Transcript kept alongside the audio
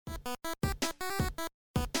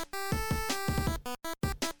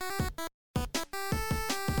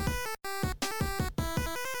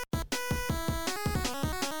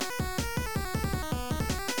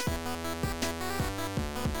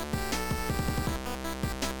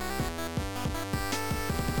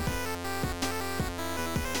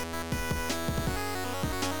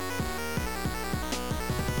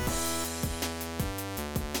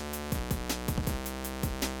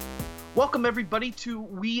Welcome, everybody, to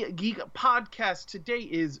We Geek Podcast. Today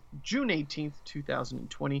is June 18th,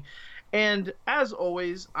 2020. And as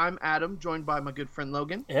always, I'm Adam, joined by my good friend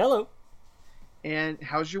Logan. Hello. And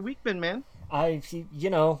how's your week been, man?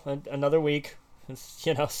 Another week. It's,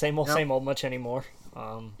 same old much anymore.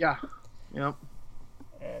 Yeah. Yep.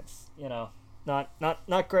 It's,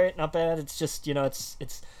 not great, not bad. It's just,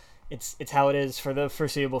 it's how it is for the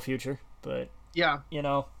foreseeable future. But, yeah.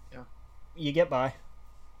 You get by.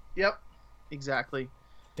 Yep. Exactly.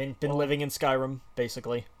 Been living in Skyrim,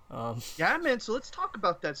 basically. Yeah, man. So let's talk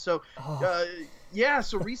about that. So,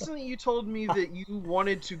 so recently you told me that you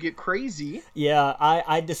wanted to get crazy. Yeah,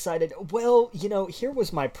 I decided. Well, here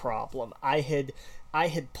was my problem. I had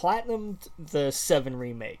platinumed the 7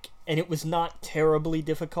 remake, and it was not terribly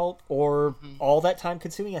difficult or all that time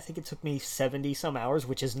consuming. I think it took me 70 some hours,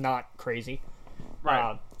 which is not crazy.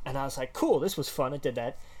 Right. And I was like, cool, this was fun. I did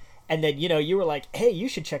that. And then, you were like, hey, you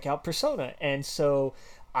should check out Persona. And so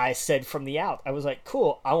I said from the out, I was like,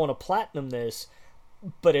 cool, I want to platinum this,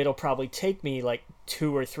 but it'll probably take me like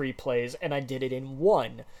 2 or 3 plays, and I did it in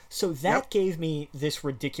 1. So that gave me this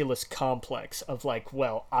ridiculous complex of like,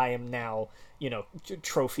 well, I am now,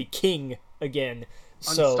 trophy king again.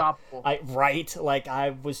 Unstoppable. So I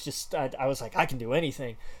was like, I can do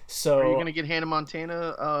anything. So are you gonna get Hannah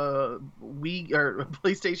Montana Wii or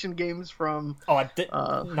PlayStation games from? Oh, I did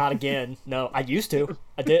not again. No, I used to.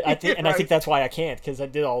 I did. I think, and right. I think that's why I can't, because I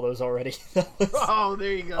did all those already. Oh,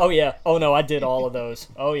 there you go. Oh yeah. Oh no, I did all of those.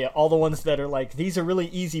 Oh yeah, all the ones that are like, these are really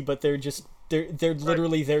easy, but they're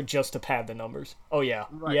literally there just to pad the numbers. Oh yeah.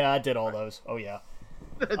 Right. Yeah, I did all those. Oh yeah.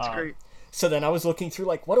 That's great. So then I was looking through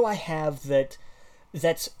like, what do I have that's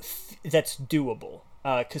doable?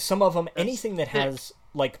 Because some of them, anything that has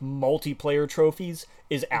like multiplayer trophies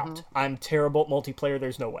is out. I'm terrible at multiplayer.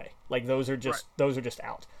 There's no way. Like those are just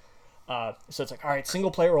out. So it's like, all right,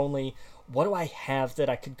 single player only. What do I have that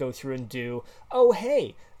I could go through and do? Oh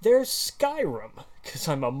hey, there's Skyrim, because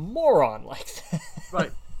I'm a moron like that.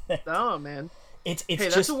 Right. Oh man. It's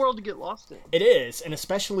that's just a world to get lost in. It is, and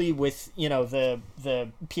especially with the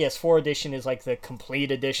PS4 edition is like the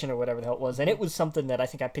complete edition or whatever the hell it was, and it was something that I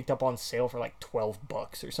think I picked up on sale for like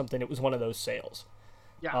 $12 or something. It was one of those sales.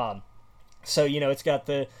 Yeah. So it's got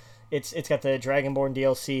the Dragonborn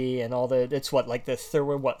DLC and all the there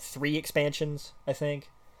were 3 expansions, I think.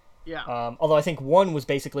 Yeah. Although I think 1 was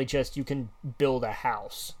basically just you can build a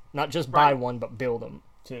house, not just buy one but build them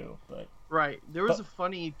too. But right, there was a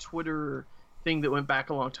funny Twitter thing that went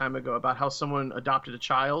back a long time ago about how someone adopted a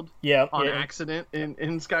child on accident in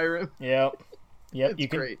Skyrim. Yep.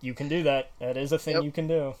 Great. You can do that. That is a thing you can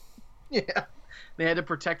do. Yeah. They had to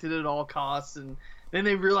protect it at all costs, and then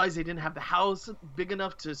they realized they didn't have the house big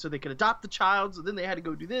enough so they could adopt the child, so then they had to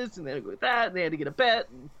go do this and they had to go with that, and they had to get a pet,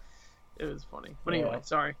 and it was funny. But anyway,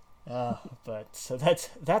 sorry. But so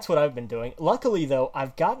that's what I've been doing. Luckily though,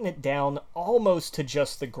 I've gotten it down almost to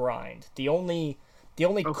just the grind. The only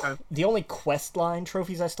quest line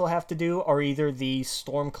trophies I still have to do are either the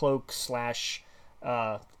Stormcloak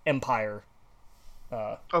 / Empire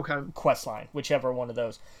quest line, whichever one of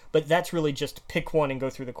those. But that's really just pick one and go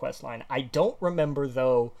through the quest line. I don't remember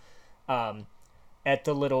though, at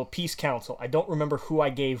the little peace council, I don't remember who I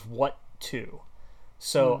gave what to.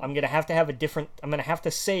 So I'm gonna have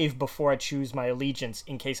to save before I choose my allegiance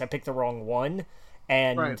in case I pick the wrong one,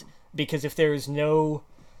 and because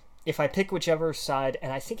if I pick whichever side,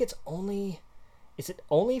 and I think is it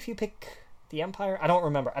only if you pick the Empire? I don't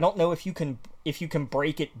remember. I don't know if you can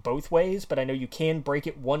break it both ways, but I know you can break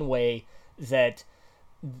it one way, that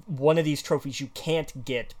one of these trophies you can't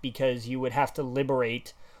get because you would have to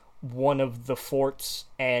liberate one of the forts,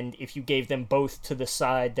 and if you gave them both to the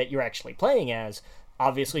side that you're actually playing as,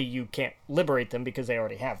 obviously you can't liberate them because they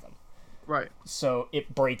already have them. Right. So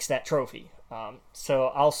it breaks that trophy. So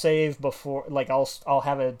I'll save before, I'll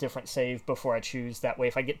have a different save before I choose. That way,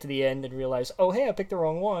 if I get to the end and realize, oh hey, I picked the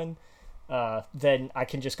wrong one, then I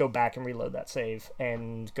can just go back and reload that save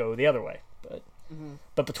and go the other way.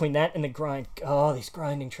 But between that and the grind, these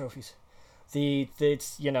grinding trophies,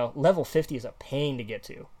 it's level 50 is a pain to get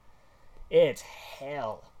to. It's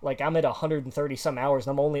hell. Like I'm at 130 some hours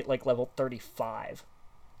and I'm only at like level 35.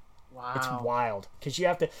 Wow. It's wild because you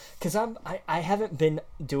have to. Because I haven't been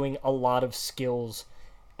doing a lot of skills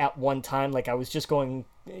at one time. Like I was just going,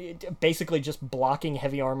 basically just blocking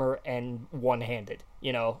heavy armor and one-handed,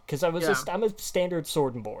 you know, because I'm a standard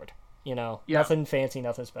sword and board, you know, nothing fancy,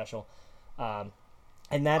 nothing special, and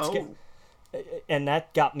and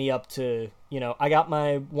that got me up to, you know, I got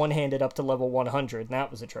my one-handed up to level 100, and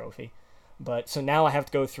that was a trophy. But so now I have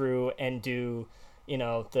to go through and do, you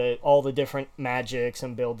know, all the different magics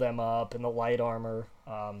and build them up, and the light armor.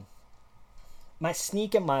 My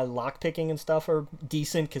sneak and my lockpicking and stuff are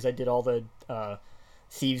decent because I did all the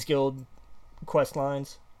Thieves Guild quest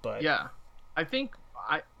lines. But yeah, I think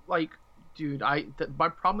my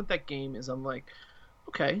problem with that game is I'm like,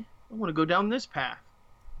 okay, I want to go down this path.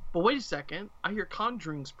 But wait a second, I hear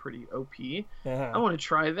Conjuring's pretty OP. I want to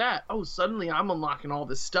try that. Oh, suddenly I'm unlocking all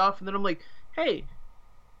this stuff, and then I'm like, hey,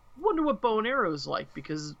 wonder what bow and arrow is like,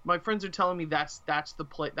 because my friends are telling me that's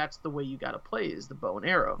the way you gotta play, is the bow and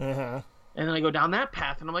arrow. And then I go down that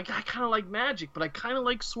path, and I'm like, I kind of like magic, but I kind of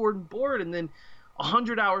like sword and board. And then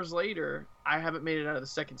 100 hours later, I haven't made it out of the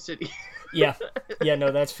second city. yeah,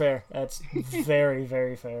 no, that's fair. That's very,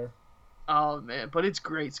 very fair. Oh man, but it's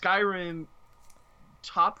great. Skyrim.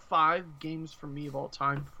 Top 5 games for me of all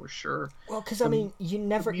time, for sure. Well, because I mean, you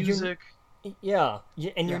never music. You're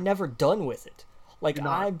never done with it. Like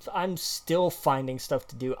I'm still finding stuff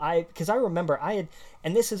to do. Because I remember I had,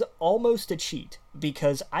 and this is almost a cheat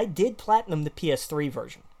because I did platinum the PS3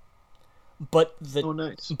 version, but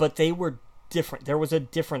but they were different. There was a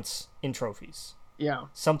difference in trophies. Yeah,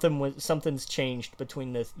 something's changed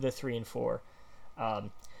between the 3 and 4,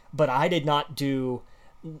 but I did not do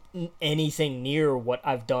anything near what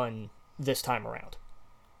I've done this time around.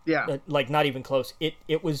 Yeah, like not even close.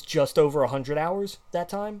 It was just over 100 hours that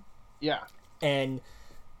time. Yeah, and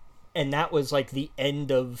that was like the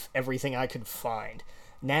end of everything I could find.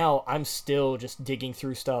 Now I'm still just digging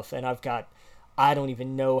through stuff, and I don't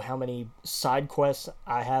even know how many side quests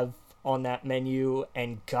I have on that menu,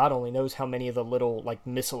 and God only knows how many of the little like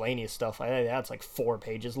miscellaneous stuff. That's like 4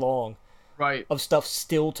 pages long, right, of stuff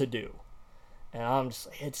still to do. And I'm just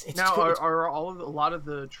it's now are a lot of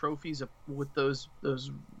the trophies with those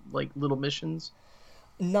like little missions?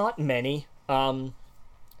 Not many.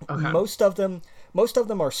 Okay. Most of them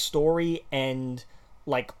are story and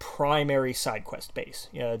like primary side quest base.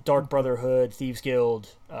 Dark Brotherhood, Thieves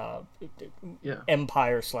Guild,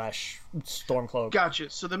 Empire / Stormcloak. Gotcha.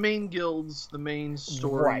 So the main guilds, the main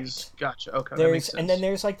stories. Right. Gotcha. Okay. That makes sense. And then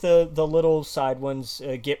there's like the little side ones: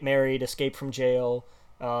 get married, escape from jail.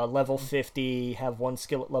 Level 50, have one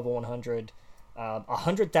skill at level 100.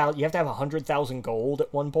 100,000. You have to have 100,000 gold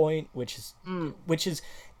at one point, which is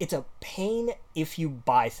it's a pain if you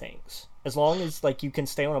buy things. As long as like you can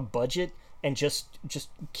stay on a budget and just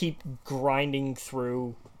keep grinding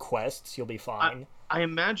through quests, you'll be fine. I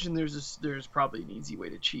imagine there's probably an easy way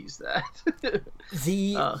to cheese that.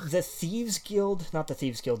 The Thieves Guild, not the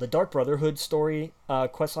Thieves Guild, the Dark Brotherhood story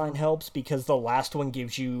questline helps because the last one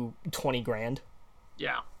gives you 20 grand.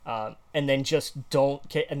 Yeah. And then just don't,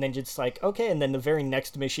 and then just like, okay, and then the very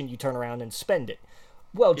next mission you turn around and spend it.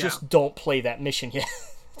 Well, just don't play that mission yet.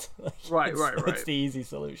 Right. It's the easy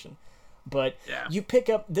solution. But you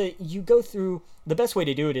go through, the best way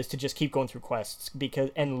to do it is to just keep going through quests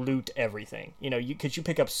and loot everything, because you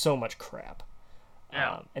pick up so much crap.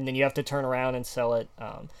 Yeah. And then you have to turn around and sell it.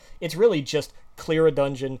 It's really just clear a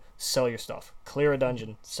dungeon, sell your stuff. Clear a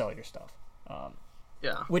dungeon, sell your stuff.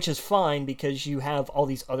 Which is fine because you have all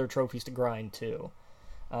these other trophies to grind too.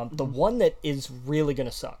 The one that is really going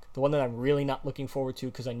to suck, the one that I'm really not looking forward to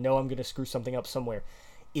because I know I'm going to screw something up somewhere,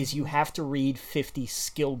 is you have to read 50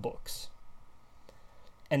 skill books.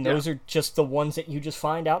 And those are just the ones that you just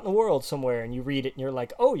find out in the world somewhere, and you read it and you're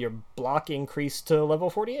like, oh, your block increased to level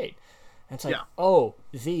 48. And it's like, oh,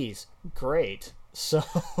 these, great. So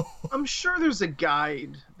I'm sure there's a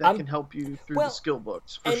guide that can help you through the skill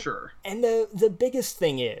books for sure. And the biggest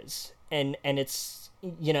thing is, and it's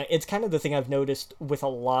it's kind of the thing I've noticed with a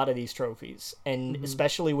lot of these trophies, and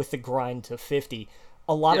especially with the grind to 50,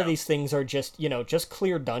 a lot of these things are just just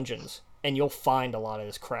clear dungeons, and you'll find a lot of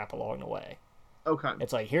this crap along the way. Okay.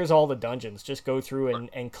 It's like, here's all the dungeons, just go through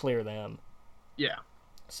and clear them. Yeah.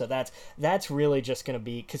 So that's really just going to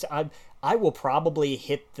be, because I will probably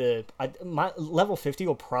hit my level 50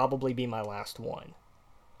 will probably be my last one.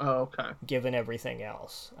 Oh, okay. Given everything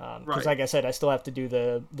else. Because like I said, I still have to do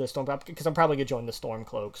the Stormcloak, because I'm probably going to join the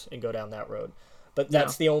Stormcloaks and go down that road. But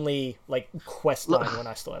that's the only quest line one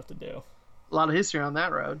I still have to do. A lot of history on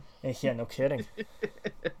that road. Yeah, no kidding.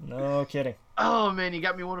 No kidding. Oh man, you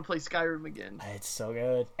got me want to play Skyrim again. It's so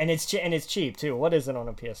good, and it's cheap too. What is it on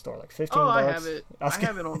a PS Store? Like 15 Oh, bucks? I have it. I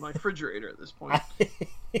have it on my refrigerator at this point.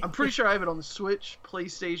 I'm pretty sure I have it on the Switch,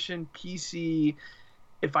 PlayStation, PC.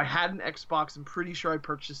 If I had an Xbox, I'm pretty sure I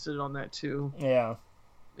purchased it on that too. Yeah.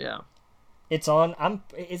 Yeah. It's on.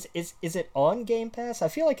 Is it on Game Pass? I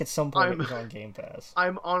feel like at some point it was on Game Pass.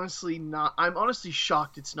 I'm honestly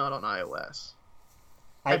shocked it's not on iOS.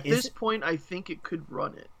 At this point, I think it could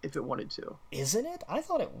run it if it wanted to. Isn't it? I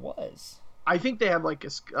thought it was. I think they have like the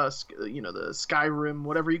Skyrim,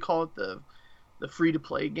 whatever you call it, the free to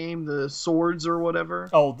play game, the swords or whatever.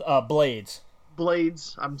 Oh, Blades.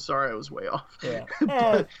 Blades. I'm sorry, I was way off. Yeah.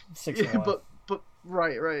 but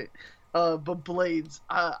right. But Blades.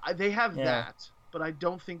 They have that, but I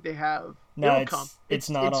don't think they have. No, it's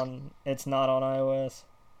not on iOS.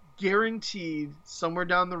 Guaranteed, somewhere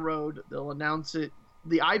down the road they'll announce it.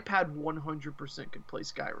 The iPad 100% could play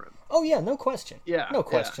Skyrim. Oh yeah, no question. Yeah, no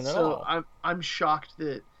question at all. So I'm shocked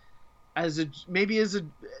that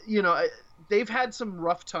they've had some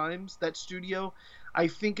rough times, that studio. I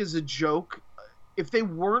think as a joke, if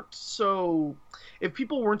people weren't so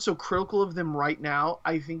critical of them right now,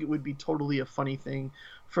 I think it would be totally a funny thing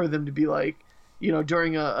for them to be like,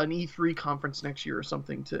 during an E3 conference next year or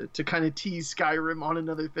something to kind of tease Skyrim on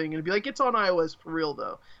another thing and be like, it's on iOS for real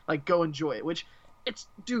though. Like, go enjoy it. Which,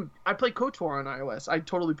 I play KOTOR on iOS. I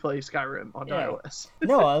totally play Skyrim on iOS.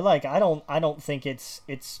 No, I don't think it's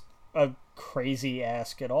a crazy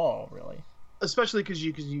ask at all, really. Especially because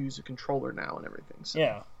you can use a controller now and everything. So.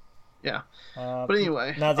 Yeah. But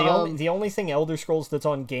anyway, now the only thing Elder Scrolls that's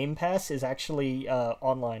on Game Pass is actually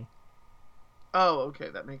online. Oh, okay,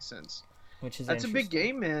 that makes sense. That's a big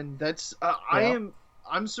game, man. That's I'm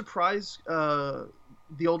surprised the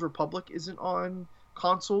Old Republic isn't on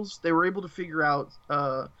consoles. They were able to figure out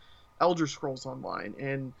Elder Scrolls Online,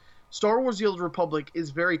 and Star Wars: The Old Republic is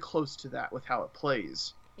very close to that with how it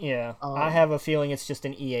plays. Yeah, I have a feeling it's just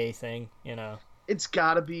an EA thing, It's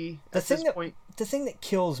gotta be at this point. The thing that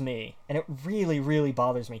kills me, and it really, really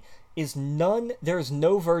bothers me, is there's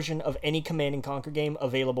no version of any Command and Conquer game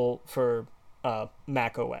available for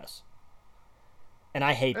Mac OS. And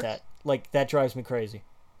I hate that. Like, that drives me crazy.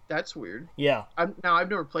 That's weird. Yeah. I've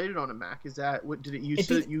never played it on a Mac. Is that what did it use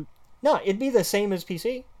to? No, it'd be the same as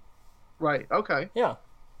PC. Right. Okay. Yeah.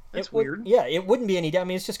 That's weird. Yeah, it wouldn't be any. I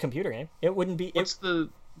mean, it's just a computer game. It wouldn't be.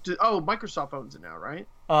 Microsoft owns it now, right?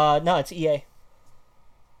 No, it's EA.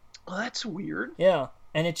 Well, that's weird. Yeah,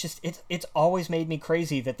 and it's always made me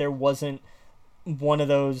crazy that there wasn't one of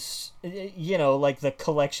those, like the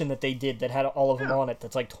collection that they did that had all of them on it.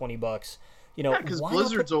 That's like $20. Because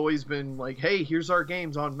Blizzard's always been like, hey, here's our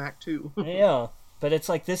games on Mac too. Yeah, but it's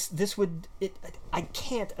like this would. I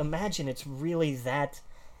can't imagine it's really that.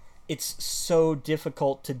 It's so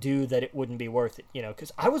difficult to do that it wouldn't be worth it,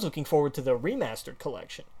 because I was looking forward to the remastered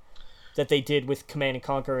collection that they did with Command and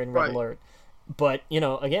Conquer and Red Alert. But,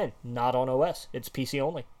 again, not on OS. It's PC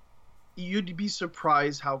only. You'd be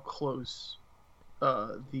surprised how close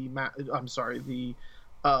the Mac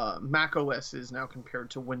OS is now compared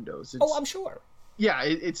to Windows. I'm sure. Yeah,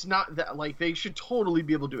 it's not that, like, they should totally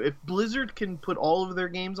be able to. If Blizzard can put all of their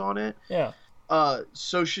games on it,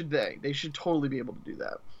 so should they. They should totally be able to do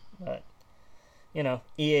that. But,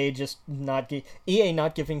 EA just not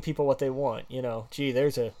giving people what they want. Gee,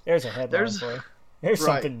 there's a headline for it. There's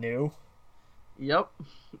something new. Yep,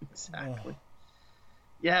 exactly.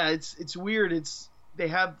 Yeah, it's weird. They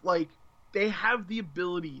have the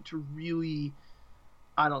ability to really,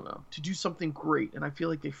 I don't know, to do something great, and I feel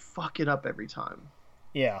like they fuck it up every time.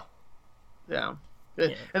 Yeah. And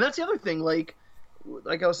that's the other thing. Like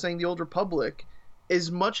I was saying, the Old Republic. As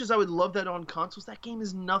much as I would love that on consoles, that game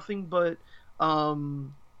is nothing but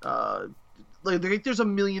there's a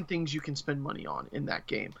million things you can spend money on in that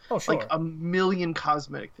game. Oh, sure. Like a million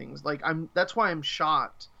cosmetic things. That's why I'm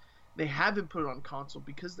shocked they haven't put it on console,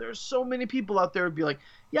 because there's so many people out there who'd be like,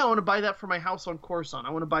 yeah, I want to buy that for my house on Coruscant.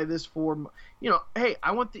 I want to buy this for, hey,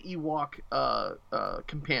 I want the Ewok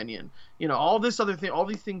companion. All this other thing, all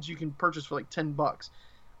these things you can purchase for like $10.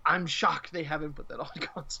 I'm shocked they haven't put that on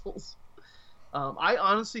consoles. I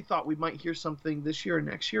honestly thought we might hear something this year or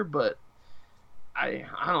next year, but I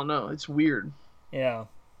don't know. It's weird. Yeah.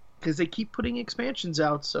 Because they keep putting expansions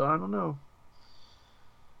out, so I don't know.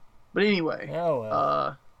 But anyway,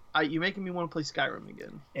 you're making me want to play Skyrim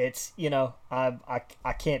again. It's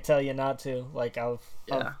I can't tell you not to. Like I've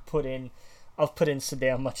put in so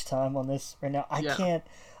damn much time on this right now.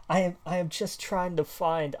 I I am just trying to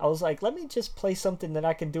find. I was like, let me just play something that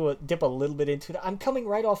I can dip a little bit into. I'm coming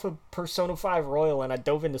right off of Persona 5 Royal, and I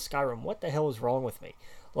dove into Skyrim. What the hell is wrong with me?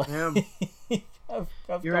 I've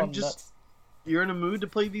gone nuts. You're in a mood to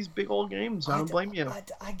play these big old games. I don't blame you.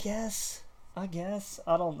 I guess. I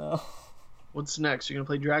don't know. What's next? You're gonna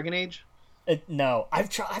play Dragon Age? No,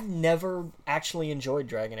 I've never actually enjoyed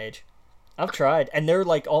Dragon Age. I've tried, and they're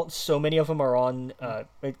like so many of them are on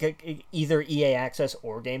either EA Access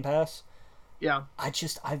or Game Pass. Yeah.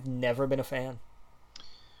 I've never been a fan.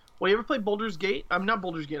 Well, you ever played Baldur's Gate? I'm not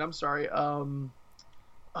Baldur's Gate. I'm sorry. Who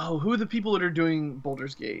are the people that are doing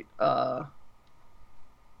Baldur's Gate? God,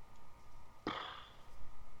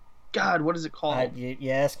 what is it called? You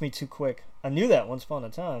asked me too quick. I knew that once upon a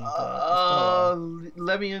time.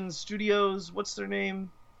 Levian Studios. What's their name?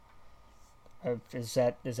 Is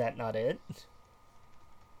that not it?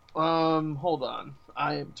 Hold on.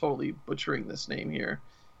 I am totally butchering this name here.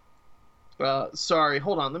 Sorry.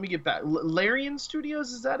 Hold on. Let me get back. Larian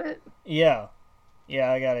Studios. Is that it? Yeah.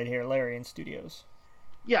 I got it here. Larian Studios.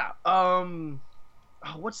 Yeah.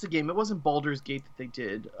 What's the game? It wasn't Baldur's Gate that they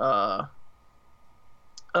did.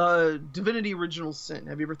 Divinity Original Sin.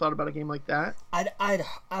 Have you ever thought about a game like that?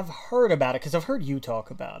 I've heard about it because I've heard you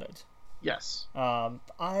talk about it. Yes. I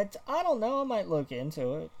don't know. I might look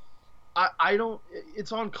into it. I don't.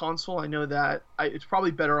 It's on console. I know that. It's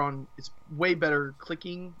probably better on. It's way better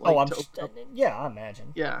clicking. Like, yeah, I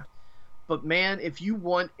imagine. Yeah, but man, if you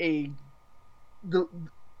want that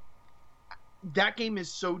game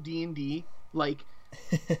is so D&D. Like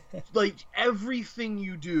everything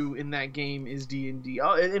you do in that game is D&D.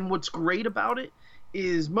 And what's great about it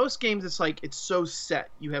is most games it's like it's so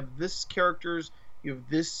set. You have this characters. You have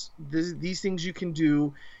these things you can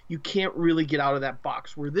do. You can't really get out of that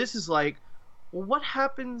box. Where this is like, well, what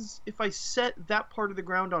happens if I set that part of the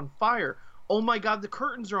ground on fire? Oh my God, the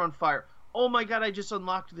curtains are on fire. Oh my God, I just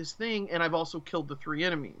unlocked this thing and I've also killed the 3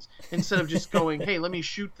 enemies. Instead of just going, hey, let me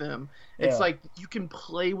shoot them. It's like you can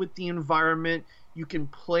play with the environment. You can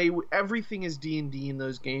play with everything is D&D in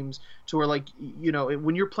those games. To where like, you know,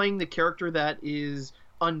 when you're playing the character that is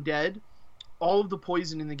undead, all of the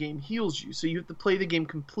poison in the game heals you, so you have to play the game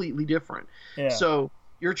completely different. Yeah. So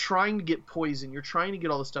you're trying to get poison, you're trying to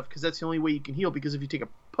get all this stuff because that's the only way you can heal. Because if you take a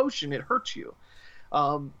potion, it hurts you.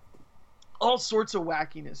 All sorts of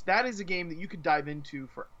wackiness. That is a game that you could dive into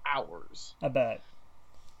for hours. I bet.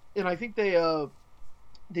 And I think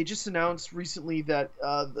they just announced recently that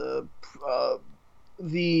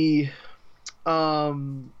the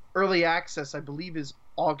early access, I believe, is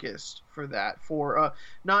August for that, for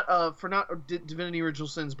not Divinity Original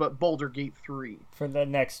Sins, but Baldur's Gate 3. For the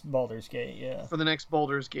next Baldur's Gate, yeah. For the next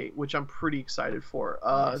Baldur's Gate, which I'm pretty excited for.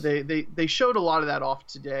 Nice. They showed a lot of that off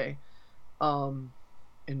today, and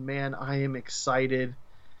man, I am excited.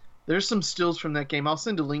 There's some stills from that game. I'll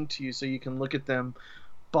send a link to you so you can look at them.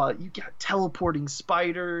 But you got teleporting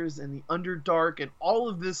spiders and the Underdark and all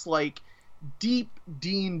of this like deep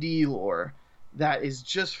D&D lore that is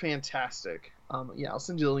just fantastic. I'll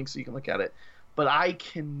send you the link so you can look at it. But I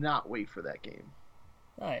cannot wait for that game.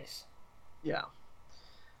 Nice. Yeah.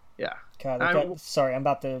 God, sorry, I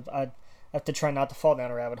have to try not to fall down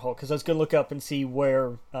a rabbit hole because I was going to look up and see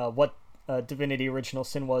where what Divinity Original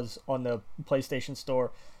Sin was on the PlayStation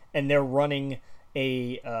Store, and they're running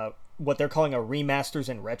a what they're calling a remasters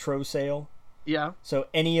and retro sale. Yeah. So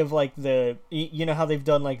any of like the, you know how they've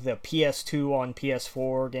done like the PS2 on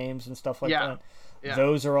PS4 games and stuff like that? Yeah.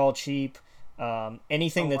 Those are all cheap.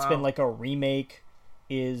 Anything that's been like a remake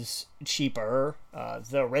is cheaper.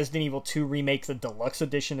 The Resident Evil 2 remake, the deluxe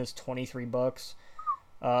edition, is $23.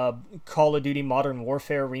 Call of Duty Modern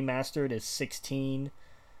Warfare remastered is $16.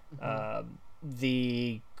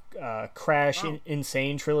 The Crash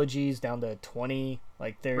Insane trilogy is down to $20.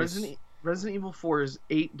 Like there's Resident Evil 4 is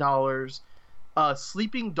 $8.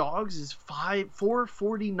 Sleeping Dogs is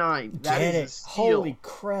 $4.49. That is a steal. Holy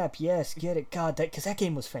crap! Yes, get it. God, because that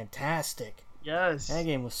game was fantastic. Yes, that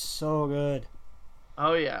game was so good.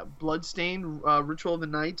 Oh yeah, Bloodstained Ritual of the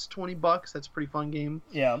Nights, $20. That's a pretty fun game.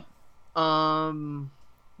 Yeah. Yeah,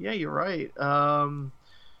 you're right. Burnout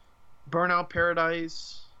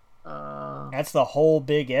Paradise. That's the whole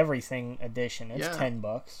big everything edition. It's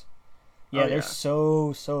 $10. Yeah, there's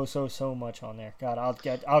so much on there. God,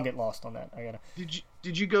 I'll get lost on that. I gotta.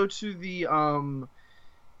 Did you go to the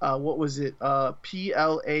what was it?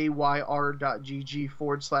 playr.gg/EA.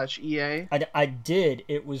 I did.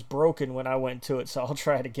 It was broken when I went to it, so I'll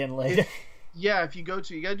try it again later. If you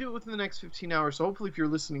gotta do it within the next 15 hours. So hopefully, if you're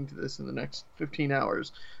listening to this in the next 15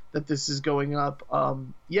 hours, that this is going up.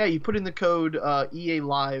 You put in the code EA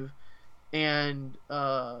Live, and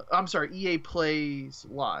I'm sorry, EA Plays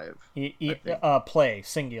Live. Play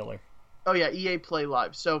singular. Oh yeah, EA Play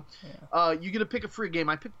Live. So you get to pick a free game.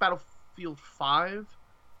 I picked Battlefield 5,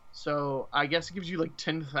 so I guess it gives you like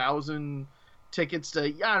 10,000 tickets to.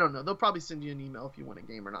 Yeah, I don't know. They'll probably send you an email if you want a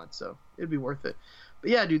game or not. So it'd be worth it.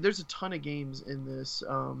 But yeah, dude, there's a ton of games in this.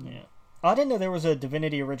 Yeah. I didn't know there was a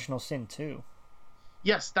Divinity Original Sin 2.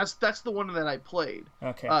 Yes, that's the one that I played.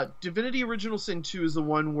 Okay. Divinity Original Sin 2 is the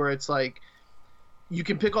one where it's like you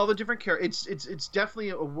can pick all the different characters. It's definitely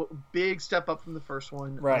a big step up from the first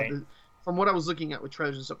one. Right. From what I was looking at with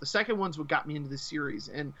trailers and stuff. The second one's what got me into the series.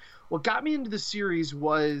 And what got me into the series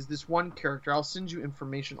was this one character. I'll send you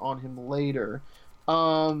information on him later.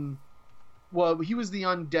 Well, he was the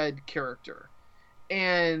undead character.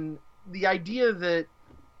 And the idea that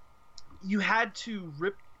you had to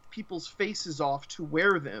rip people's faces off to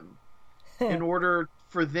wear them in order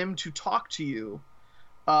for them to talk to you,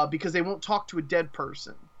 because they won't talk to a dead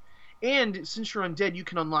person. And since you're undead, you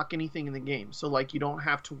can unlock anything in the game. So like you don't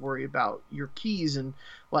have to worry about your keys and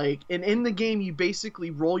in the game you basically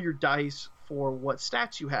roll your dice for what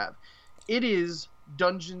stats you have. It is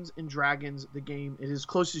Dungeons and Dragons, the game. It is as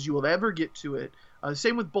close as you will ever get to it.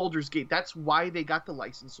 Same with Baldur's Gate. That's why they got the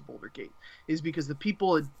license to Baldur's Gate, is because the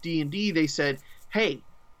people at D&D, they said, hey,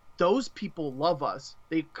 those people love us.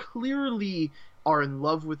 They clearly are in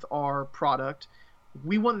love with our product.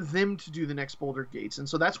 We want them to do the next Baldur's Gates. And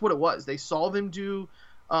so that's what it was. They saw them do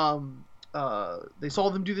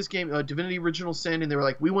this game, Divinity Original Sin, and they were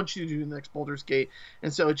like, we want you to do the next Baldur's Gate.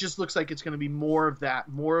 And so it just looks like it's going to be more of that,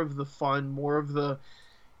 more of the fun, more of the,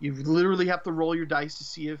 you literally have to roll your dice to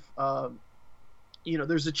see if,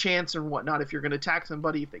 there's a chance or whatnot, if you're going to attack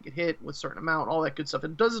somebody, if they get hit with a certain amount, all that good stuff.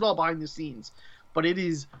 It does it all behind the scenes, but it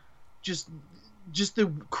is just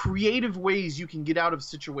the creative ways you can get out of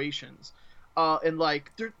situations. And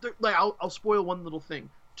like, they're like, I'll spoil one little thing.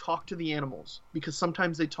 Talk to the animals, because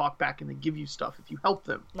sometimes they talk back and they give you stuff if you help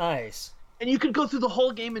them. Nice. And you could go through the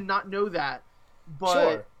whole game and not know that, but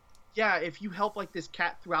sure. Yeah, if you help like this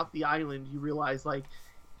cat throughout the island, you realize like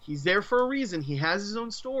he's there for a reason. He has his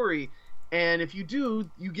own story, and if you do,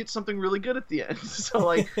 you get something really good at the end. So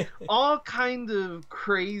like all kind of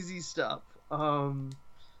crazy stuff.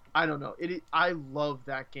 I don't know. I love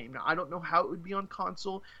that game. Now, I don't know how it would be on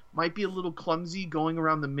console. Might be a little clumsy going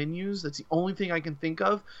around the menus. That's the only thing I can think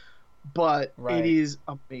of. But It is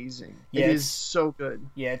amazing. Yeah, it is so good.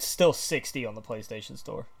 Yeah, it's still $60 on the PlayStation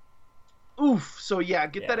Store. Oof. So yeah,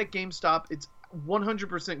 get that at GameStop. It's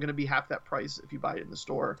 100% going to be half that price if you buy it in the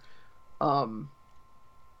store.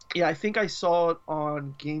 Yeah, I think I saw it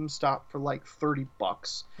on GameStop for like $30.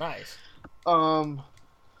 Nice.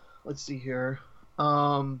 Let's see here.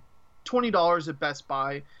 $20 at Best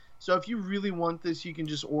Buy. So if you really want this, you can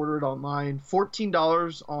just order it online.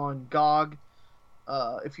 $14 on GOG,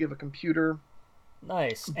 if you have a computer.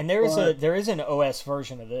 Nice. And there is an OS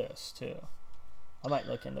version of this too. I might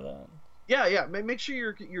look into that. Yeah. Make sure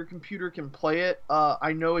your computer can play it.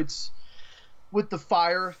 I know it's with the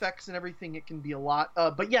fire effects and everything, it can be a lot.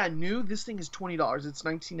 But yeah, this thing is $20. It's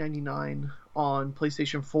 $19.99 on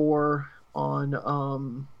PlayStation 4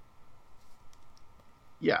 on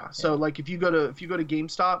Yeah, so like if you go to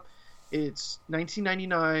GameStop, it's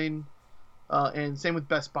 $19.99, and same with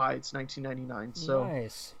Best Buy, it's $19.99. So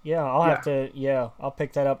nice. Yeah, I'll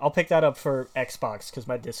pick that up. I'll pick that up for Xbox because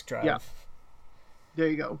my disc drive. Yeah. There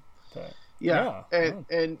you go. But, and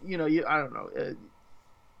I don't know.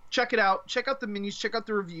 Check it out. Check out the menus. Check out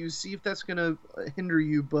the reviews. See if that's gonna hinder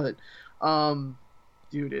you. But,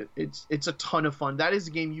 dude, it's a ton of fun. That is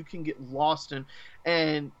a game you can get lost in,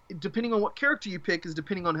 and depending on what character you pick is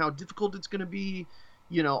depending on how difficult it's going to be,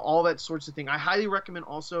 all that sorts of thing. I highly recommend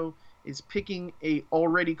also is picking a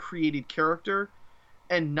already created character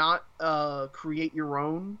and not create your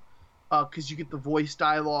own, because you get the voice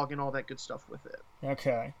dialogue and all that good stuff with it.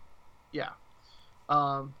 Okay. Yeah.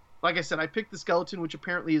 Like I said, I picked the skeleton, which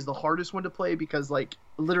apparently is the hardest one to play because like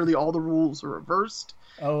literally all the rules are reversed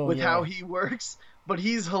how he works. But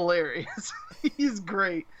he's hilarious. He's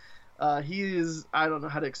great. He is, I don't know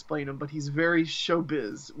how to explain him, but he's very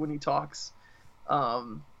showbiz when he talks.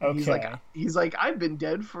 Okay. He's like, I've been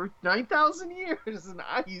dead for 9,000 years and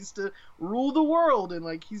I used to rule the world. And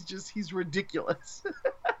like, he's ridiculous.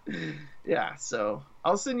 Yeah. So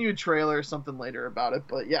I'll send you a trailer or something later about it.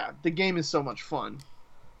 But yeah, the game is so much fun.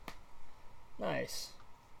 Nice.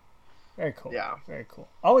 Very cool. Yeah. Very cool.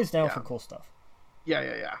 Always down for cool stuff.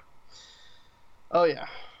 Yeah. Oh yeah.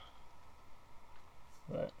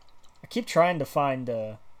 But I keep trying to find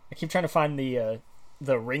the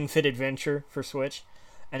Ring Fit Adventure for Switch,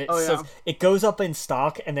 and it says it goes up in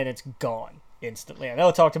stock and then it's gone. instantly. I know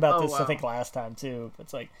I talked about this, wow. I think, last time, too.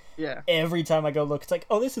 It's like, Yeah. every time I go look, it's like,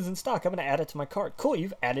 oh, this is in stock. I'm going to add it to my cart. Cool,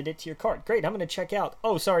 you've added it to your cart. Great, I'm going to check out.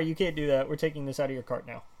 Oh, sorry, you can't do that. We're taking this out of your cart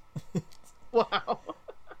now. Wow.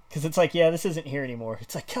 Because it's like, yeah, this isn't here anymore.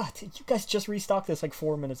 It's like, God, you guys just restocked this like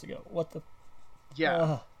 4 minutes ago. What the?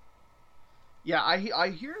 Yeah. Yeah, I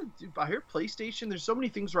hear PlayStation. There's so many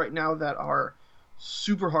things right now that are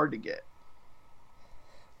super hard to get.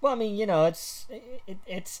 Well, I mean, you know, it's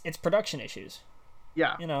production issues.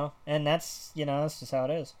 Yeah. You know, and that's just how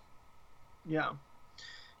it is. Yeah.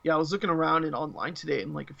 Yeah, I was looking around and online today,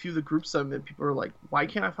 and like a few of the groups I'm in, people are like, "Why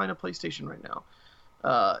can't I find a PlayStation right now?"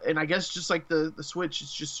 And I guess just like the Switch,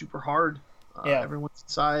 it's just super hard. Yeah. Everyone's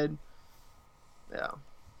inside. Yeah.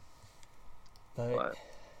 But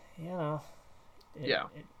you know, yeah,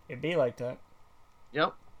 it'd be like that.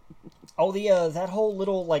 Yep. Oh, the that whole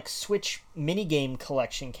little like Switch minigame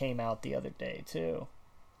collection came out the other day too.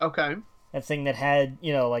 Okay. That thing that had,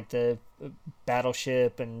 you know, like the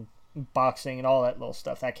battleship and boxing and all that little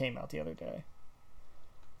stuff, that came out the other day.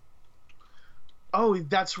 Oh,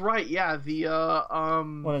 that's right. Yeah, the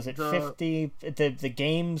what is it? 50 the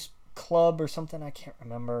games club or something? I can't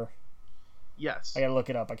remember. Yes. I gotta look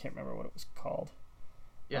it up. I can't remember what it was called.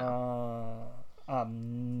 Yeah.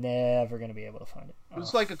 I'm never gonna be able to find it. It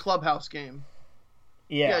was like a Clubhouse game.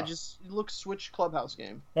 Yeah. Yeah, just look Switch Clubhouse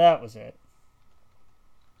game. That was it.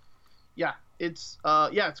 Yeah, it's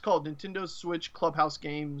called Nintendo Switch Clubhouse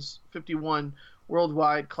Games 51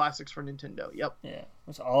 Worldwide Classics for Nintendo. Yep. Yeah,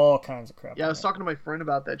 there's all kinds of crap. Yeah, I was talking to my friend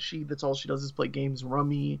about that. That's all she does is play games,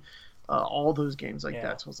 Rummy, all those games like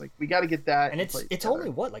that. So I was like, we got to get that. And it's only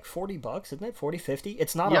what, like $40, isn't it? 40, 50?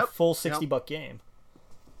 It's not a full $60 game.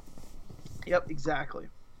 Yep, exactly.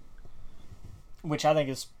 Which I think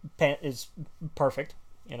is perfect.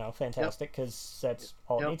 You know, fantastic, because that's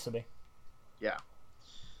all it needs to be. Yeah.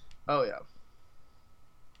 Oh yeah.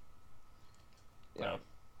 Yeah.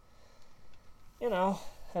 You know,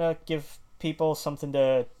 give people something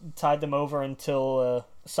to tide them over until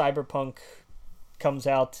Cyberpunk comes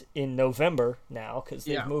out in November now, because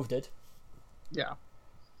they've moved it. Yeah.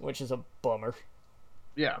 Which is a bummer.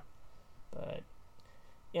 Yeah. But,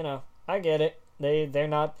 you know, I get it. They're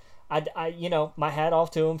not. I you know, my hat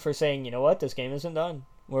off to them for saying, you know what, this game isn't done.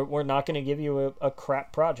 We're not going to give you a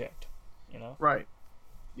crap project. You know. Right.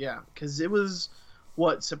 Yeah, because it was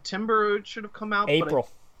what, September it should have come out. April.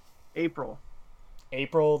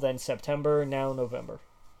 April, then September, now November.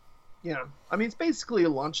 Yeah, I mean it's basically a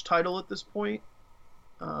launch title at this point.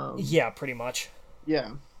 Yeah, pretty much.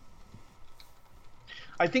 Yeah.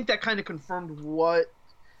 I think that kind of confirmed what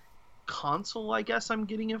console I guess I'm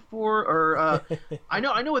getting it for, or I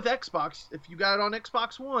know with Xbox, if you got it on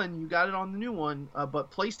Xbox One, you got it on the new one, but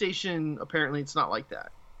PlayStation, apparently it's not like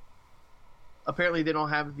that. Apparently they don't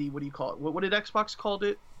have the, what do you call it? What did Xbox called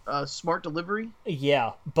it? Smart delivery?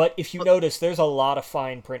 Yeah, but if you notice, there's a lot of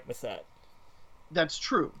fine print with that. That's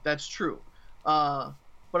true. But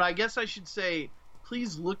I guess I should say,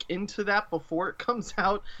 please look into that before it comes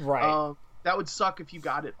out. Right. That would suck if you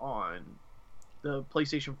got it on the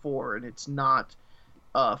PlayStation 4 and it's not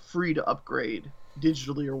free to upgrade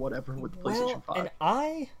digitally or whatever with the PlayStation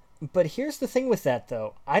 5. But here's the thing with that,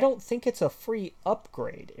 though. I don't think it's a free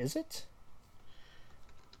upgrade, is it?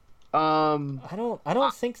 I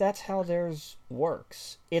don't think that's how theirs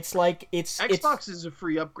works. It's like Xbox is a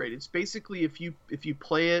free upgrade. It's basically if you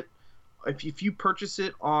play it, if you purchase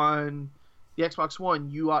it on the Xbox One,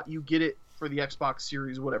 you get it for the Xbox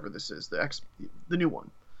Series, whatever this is, the new one,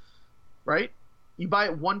 right? You buy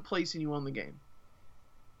it one place and you own the game.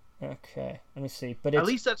 Okay, let me see. But at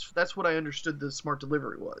least that's what I understood the smart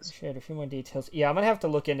delivery was. Shared a few more details. Yeah, I'm gonna have to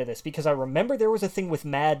look into this because I remember there was a thing with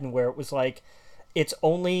Madden where it was like, you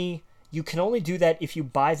can only do that if you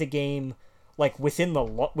buy the game like within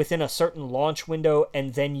a certain launch window,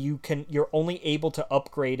 and then you're only able to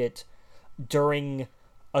upgrade it during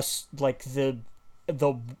the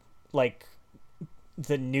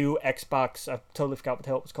new Xbox. I totally forgot what the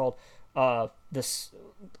hell it was called. This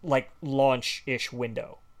like launch-ish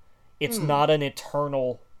window. It's not an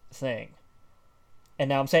eternal thing. And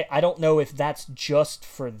now I'm saying I don't know if that's just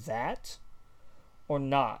for that or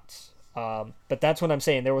not. But that's what I'm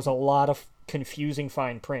saying. There was a lot of confusing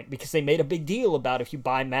fine print because they made a big deal about if you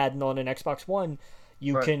buy Madden on an Xbox One,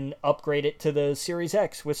 you can upgrade it to the Series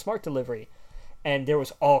X with smart delivery. And there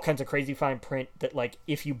was all kinds of crazy fine print that like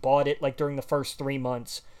if you bought it like during the first 3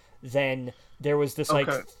 months, then there was this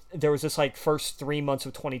first 3 months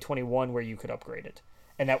of 2021 where you could upgrade it.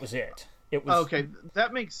 And that was it. It was okay.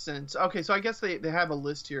 That makes sense. Okay, so I guess they have a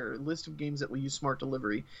list here, a list of games that will use smart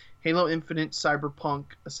delivery: Halo Infinite, Cyberpunk,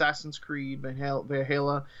 Assassin's Creed,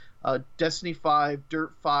 Valhalla, Destiny 5,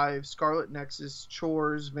 Dirt 5, Scarlet Nexus,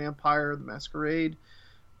 Chores, Vampire the Masquerade,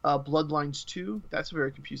 Bloodlines 2. That's a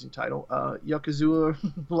very confusing title. Yakuza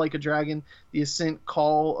Like a Dragon, The Ascent,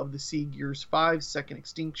 Call of the Sea, Gears 5, Second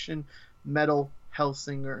Extinction, Metal,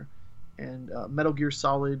 Hellsinger, and Metal Gear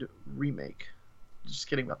Solid Remake. Just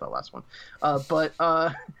kidding about that last one.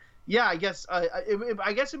 Yeah, I guess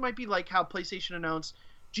it might be like how PlayStation announced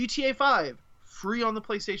GTA 5 free on the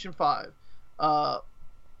PlayStation 5.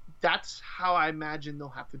 That's how I imagine they'll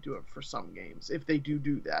have to do it for some games if they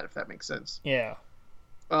do that, if that makes sense. Yeah.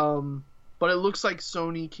 But it looks like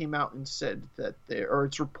Sony came out and said that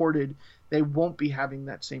it's reported they won't be having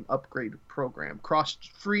that same upgrade program,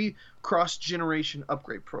 free cross-generation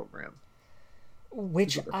upgrade program.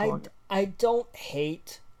 Which I don't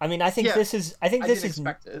hate. I mean, I think this is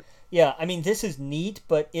expected. Yeah, I mean, this is neat,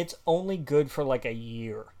 but it's only good for like a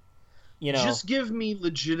year. You know, just give me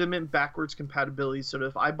legitimate backwards compatibility. So that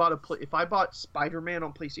if I bought Spider-Man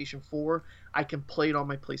on PlayStation 4, I can play it on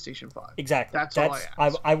my PlayStation 5. Exactly. That's all I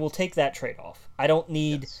ask. I will take that trade-off. I don't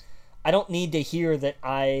need to hear that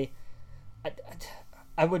I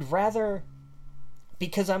would rather,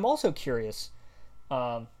 because I'm also curious.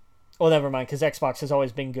 Well, never mind, because Xbox has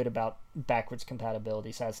always been good about backwards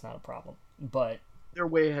compatibility, so that's not a problem. But they're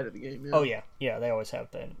way ahead of the game. Yeah. Oh yeah, they always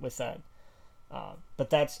have been with that. But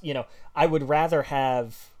that's, I would rather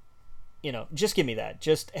have, just give me that.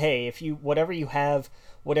 Just, hey, if you, whatever you have,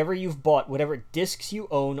 whatever you've bought, whatever discs you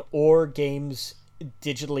own or games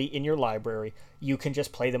digitally in your library, you can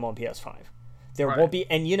just play them on PS5. There won't be,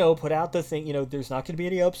 and put out the thing, there's not going to be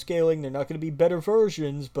any upscaling, there's not going to be better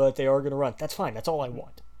versions, but they are going to run. That's fine. That's all I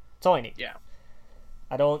want. That's all I need. Yeah.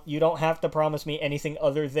 You don't have to promise me anything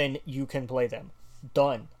other than you can play them.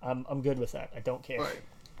 Done. I'm good with that. I don't care.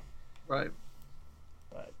 Right.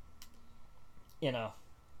 But,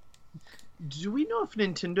 do we know if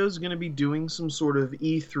Nintendo's going to be doing some sort of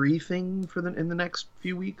E3 thing in the next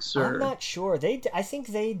few weeks? Or? I'm not sure. I think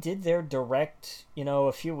they did their direct,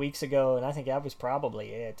 a few weeks ago, and I think that was probably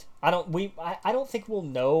it. I don't think we'll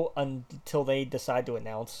know until they decide to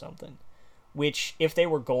announce something. Which, if they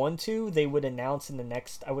were going to, they would announce in the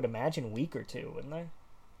next, I would imagine, week or two, wouldn't they?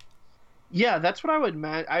 Yeah, that's what I would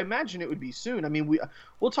imagine. I imagine it would be soon. I mean,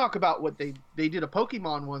 we'll talk about what they did a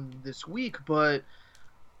Pokemon one this week, but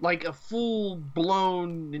like a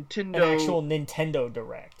full-blown Nintendo... An actual Nintendo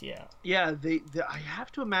Direct, yeah. Yeah, I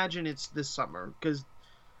have to imagine it's this summer, because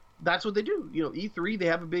that's what they do. E3, they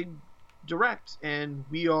have a big Direct, and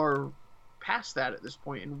we are past that at this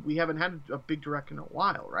point, and we haven't had a big Direct in a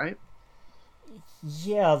while, right?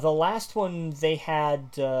 Yeah, the last one they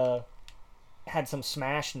had some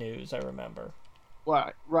Smash news, I remember.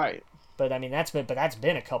 Right. But I mean, that's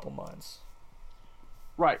been a couple months.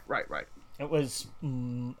 Right. It was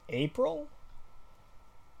April?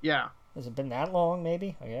 Yeah. Has it been that long,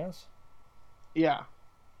 maybe, I guess? Yeah.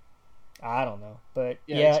 I don't know. But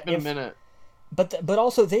yeah, it's been a minute. But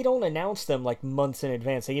also, they don't announce them like months in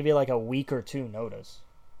advance. They give you like a week or two notice.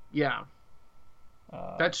 Yeah.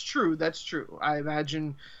 That's true. I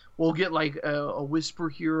imagine we'll get like a whisper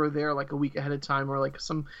here or there like a week ahead of time, or like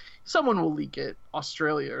someone will leak it.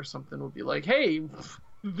 Australia or something will be like, hey,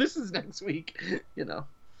 this is next week,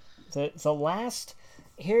 The last,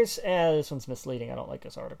 here's, this one's misleading. I don't like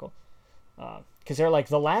this article. Because they're like,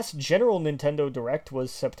 the last general Nintendo Direct was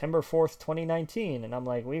September 4th, 2019. And I'm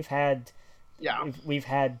like, we've had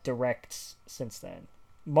Directs since then.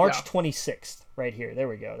 March 26th, right here. There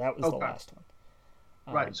we go. That was the last one.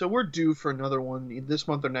 Right, so we're due for another one this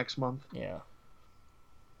month or next month. Yeah.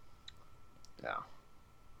 Yeah.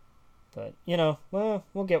 But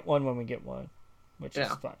we'll get one when we get one, which is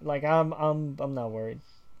fine. Like I'm not worried.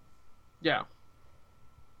 Yeah.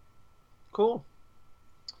 Cool.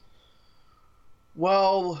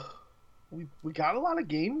 Well, we got a lot of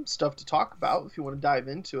game stuff to talk about if you want to dive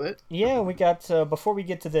into it. Yeah, we got before we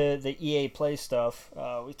get to the EA Play stuff.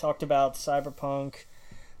 We talked about Cyberpunk.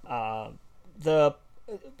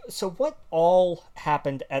 So what all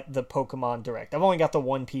happened at the Pokemon Direct? I've only got the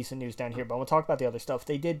one piece of news down here, but we'll talk about the other stuff.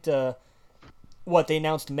 They did, they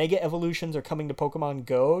announced Mega Evolutions are coming to Pokemon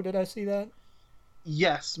Go. Did I see that?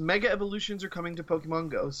 Yes, Mega Evolutions are coming to Pokemon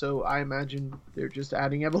Go, so I imagine they're just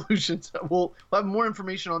adding evolutions. We'll have more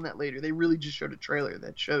information on that later. They really just showed a trailer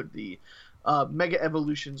that showed the Mega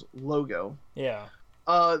Evolutions logo. Yeah.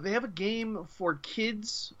 They have a game for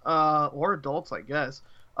kids, or adults, I guess,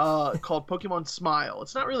 called Pokemon Smile.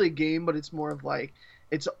 It's not really a game, but it's more of like,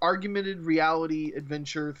 it's an augmented reality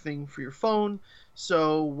adventure thing for your phone.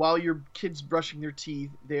 So while your kid's brushing their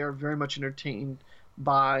teeth, they are very much entertained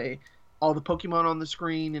by all the Pokemon on the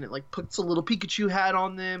screen, and it like puts a little Pikachu hat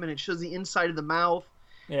on them, and it shows the inside of the mouth.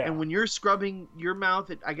 Yeah. And when you're scrubbing your mouth,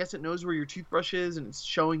 I guess it knows where your toothbrush is, and it's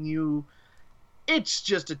showing you. It's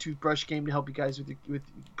just a toothbrush game to help you guys with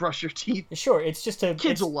brush your teeth. Sure, it's just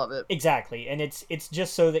kids will love it. Exactly, and it's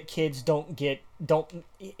just so that kids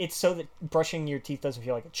it's so that brushing your teeth doesn't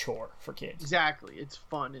feel like a chore for kids. Exactly, it's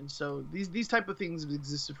fun, and so these type of things have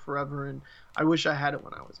existed forever, and I wish I had it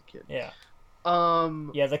when I was a kid. Yeah.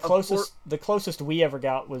 Yeah, the closest we ever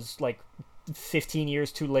got was like 15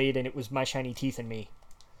 years too late, and it was My Shiny Teeth and Me.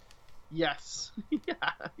 Yes.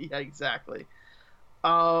 yeah, exactly.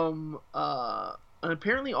 And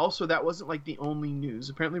apparently also that wasn't like the only news.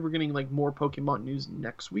 Apparently we're getting like more Pokemon news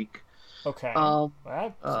next week. Okay.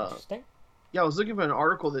 That's interesting. Yeah, I was looking for an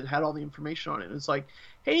article that had all the information on it. It's like,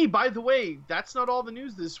 hey, by the way, that's not all the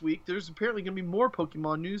news this week. There's apparently going to be more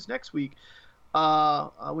Pokemon news next week. We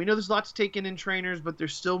know there's a lot to take in trainers, but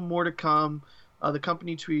there's still more to come. The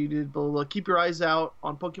company tweeted, blah, blah, blah, keep your eyes out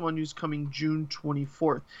on Pokemon news coming June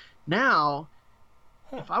 24th. Now,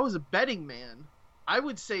 if I was a betting man, I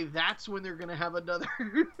would say that's when they're going to have another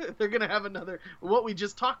they're going to have another what we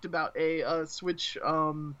just talked about, a Switch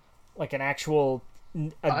like an actual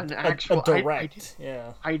direct.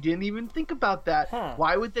 I didn't even think about that.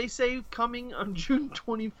 Why would they say coming on June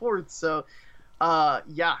 24th? So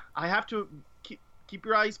yeah, I have to keep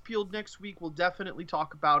your eyes peeled next week. We'll definitely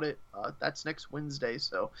talk about it. That's next Wednesday,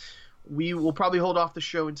 so we will probably hold off the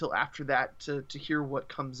show until after that to hear what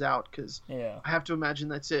comes out, because I have to imagine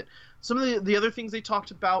that's it. Some of the other things they talked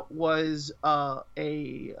about was a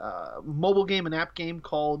mobile game, an app game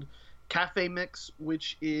called Cafe Mix,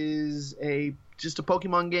 which is just a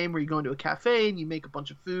Pokemon game where you go into a cafe and you make a bunch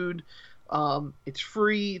of food. It's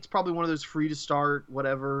free. It's probably one of those free to start,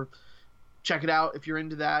 whatever. Check it out if you're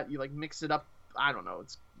into that. You like mix it up. I don't know.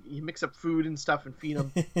 You mix up food and stuff and feed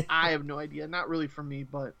them. I have no idea. Not really for me,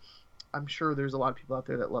 but I'm sure there's a lot of people out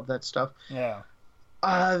there that love that stuff. Yeah.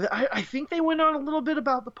 I think they went on a little bit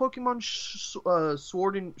about the Pokemon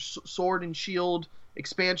Sword and Shield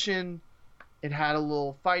expansion. It had a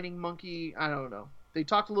little fighting monkey. I don't know. They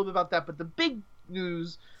talked a little bit about that, but the big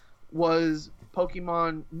news was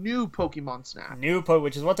new Pokemon Snap.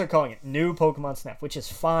 Which is what they're calling it. New Pokemon Snap, which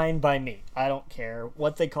is fine by me. I don't care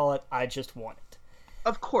what they call it. I just want it.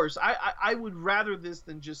 Of course. I would rather this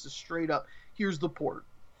than just a straight up, here's the port.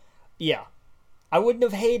 Yeah. I wouldn't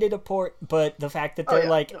have hated a port, but the fact that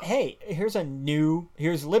they're hey, here's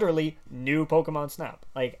literally new Pokemon Snap.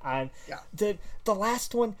 Like, the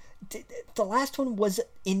last one was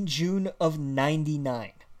in June of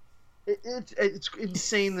 99. It's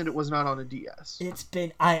insane that it was not on a DS.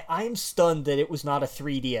 I'm stunned that it was not a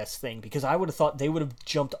 3DS thing, because I would have thought they would have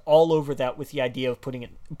jumped all over that with the idea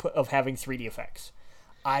of having 3D effects.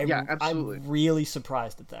 Absolutely. I'm really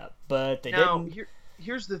surprised at that, but they didn't.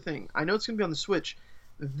 Here's the thing. I know it's going to be on the Switch.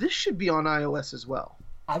 This should be on iOS as well.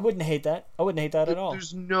 I wouldn't hate that. At all.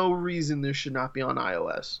 There's no reason this should not be on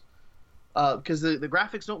iOS. Because the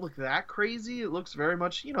graphics don't look that crazy. It looks very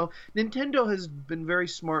much, Nintendo has been very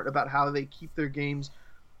smart about how they keep their games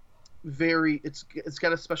it's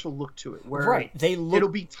got a special look to it. Where it'll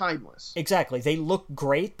be timeless. Exactly. They look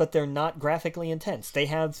great, but they're not graphically intense. They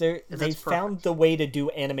found the way to do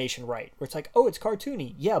animation right. Where it's like, oh, it's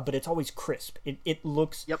cartoony. Yeah, but it's always crisp. It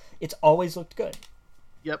looks, it's always looked good.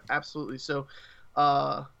 Yep, absolutely. So,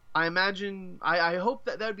 I imagine, I hope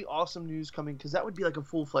that would be awesome news coming, because that would be like a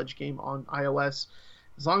full-fledged game on iOS.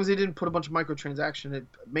 As long as they didn't put a bunch of microtransaction,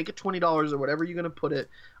 make it $20 or whatever you're going to put it,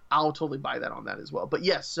 I'll totally buy that on that as well. But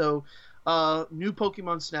yes, so new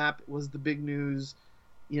Pokemon Snap was the big news.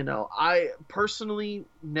 I personally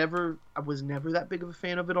was never that big of a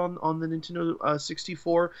fan of it on the Nintendo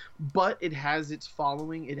 64, but it has its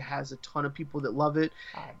following. It has a ton of people that love it.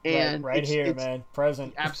 And it's man,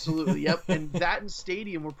 present. Absolutely, yep. And that and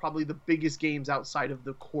Stadium were probably the biggest games outside of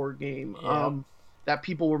the core game that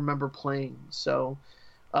people remember playing. So,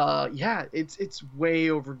 it's way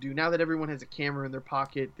overdue. Now that everyone has a camera in their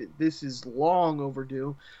pocket, this is long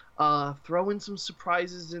overdue. Throw in some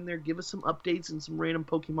surprises in there. Give us some updates and some random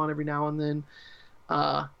Pokemon every now and then.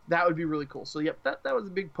 That would be really cool. So, yep, that was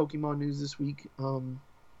the big Pokemon news this week. Long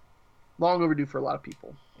overdue for a lot of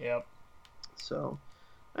people. Yep. So,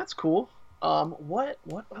 that's cool. What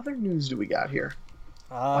other news do we got here?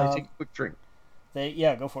 I take a quick drink.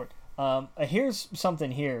 Go for it. Here's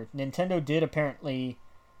something here. Nintendo did apparently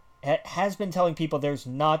has been telling people there's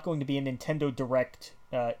not going to be a Nintendo Direct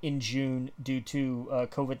in June due to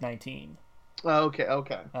COVID-19.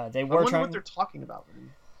 Okay. They were trying. What they're talking about.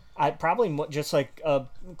 Probably just like a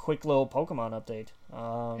quick little Pokemon update.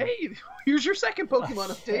 Hey, here's your second Pokemon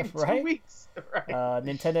update in 2 weeks. Right.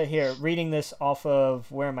 Nintendo here, reading this off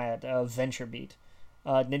of, where am I at? VentureBeat.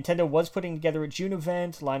 Nintendo was putting together a June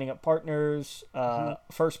event, lining up partners,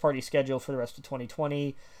 first-party schedule for the rest of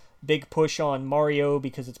 2020. Big push on Mario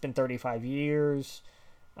because it's been 35 years.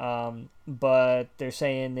 But they're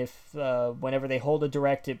saying if whenever they hold a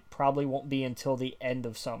direct, it probably won't be until the end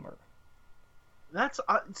of summer. That's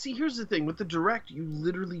see. Here's the thing with the direct, you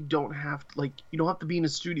literally don't have you don't have to be in a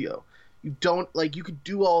studio. You don't you could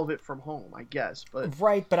do all of it from home, I guess. But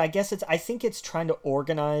right, but I guess I think it's trying to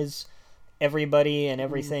organize everybody and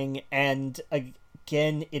everything, and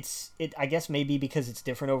again, I guess maybe because it's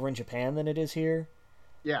different over in Japan than it is here.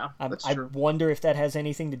 Yeah, that's true. I wonder if that has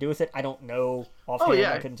anything to do with it. I don't know offhand.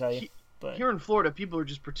 I couldn't tell you. But here in Florida, people are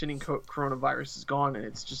just pretending coronavirus is gone and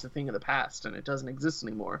it's just a thing of the past and it doesn't exist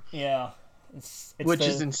anymore. Yeah. Which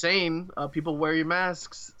is insane. People wear your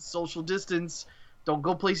masks, social distance, don't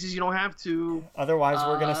go places you don't have to. Otherwise,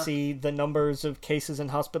 we're going to see the numbers of cases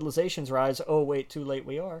and hospitalizations rise. Oh, wait, too late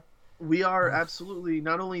we are. We are, absolutely.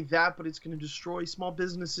 Not only that, but it's going to destroy small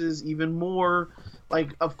businesses even more.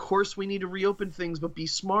 Of course we need to reopen things, but be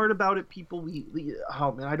smart about it, people.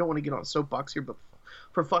 Oh, man, I don't want to get on a soapbox here, but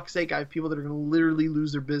for fuck's sake, I have people that are going to literally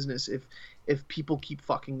lose their business if people keep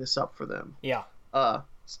fucking this up for them. Yeah.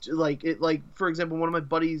 For example, one of my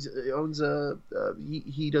buddies owns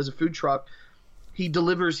he does a food truck. He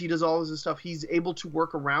delivers, he does all of this stuff. He's able to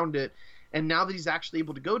work around it. And now that he's actually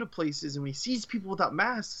able to go to places and when he sees people without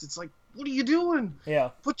masks, it's like, what are you doing? Yeah.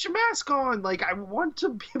 Put your mask on. I want to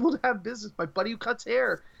be able to have business. My buddy who cuts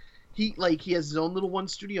hair, he has his own little one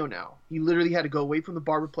studio now. He literally had to go away from the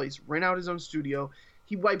barber place, rent out his own studio.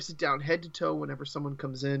 He wipes it down head to toe whenever someone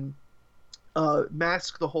comes in.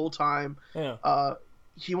 Mask the whole time. Yeah.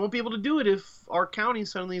 He won't be able to do it if our county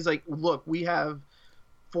suddenly is like, look, we have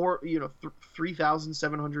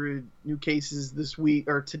 3,700 new cases this week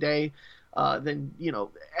or today. Then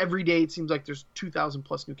every day it seems like there's 2,000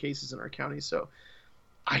 plus new cases in our county. So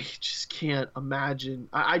I just can't imagine.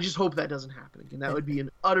 I just hope that doesn't happen again. That would be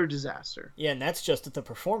an utter disaster. Yeah, and that's just at the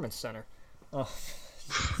Performance Center. Oh.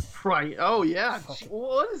 Right. Oh yeah.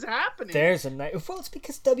 What is happening? There's a night. Well, it's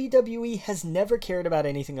because WWE has never cared about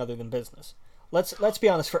anything other than business. Let's be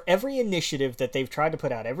honest. For every initiative that they've tried to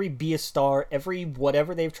put out, every Be a Star, every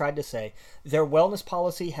whatever they've tried to say, their wellness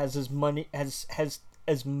policy has as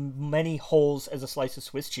many holes as a slice of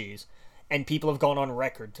Swiss cheese, and people have gone on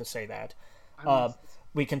record to say that.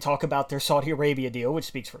 We can talk about their Saudi Arabia deal, which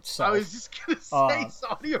speaks for itself. I was just gonna say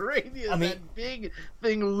Saudi Arabia, that big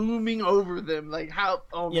thing looming over them, how?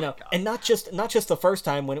 Oh my God. And not just the first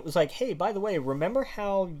time when it was like, hey, by the way, remember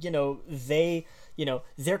how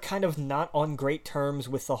they're kind of not on great terms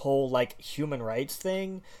with the whole human rights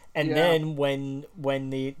thing, and then when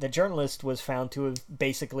the journalist was found to have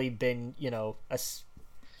basically been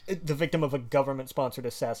the victim of a government-sponsored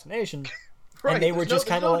assassination. Right, and they were just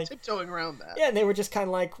kind of tiptoeing around that. Yeah, and they were just kind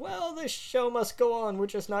of like, well, the show must go on. We're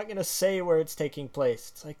just not going to say where it's taking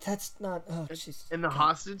place. It's like, that's not... Oh, in the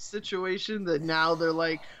hostage situation, that now they're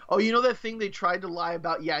like, oh, that thing they tried to lie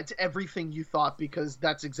about? Yeah, it's everything you thought because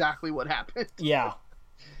that's exactly what happened. Yeah.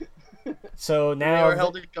 So now... They were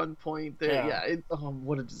held at gunpoint.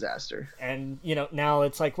 What a disaster. And, now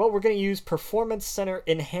it's like, well, we're going to use Performance Center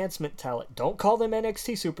enhancement talent. Don't call them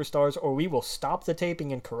NXT superstars or we will stop the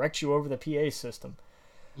taping and correct you over the PA system.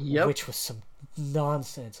 Yep. Which was some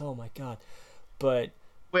nonsense. Oh, my God. But...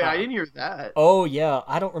 Wait, I didn't hear that. Oh, yeah.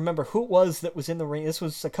 I don't remember who it was that was in the ring. This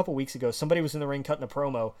was a couple weeks ago. Somebody was in the ring cutting a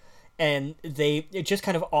promo. And they just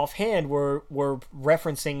kind of offhand were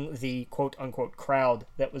referencing the quote-unquote crowd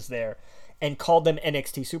that was there and called them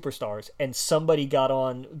NXT superstars. And somebody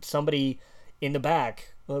in the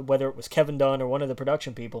back, whether it was Kevin Dunn or one of the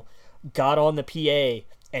production people, got on the PA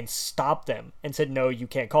and stopped them and said, no, you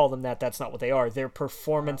can't call them that. That's not what they are. They're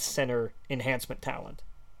Performance Center enhancement talent.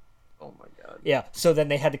 Oh, my God. Yeah, so then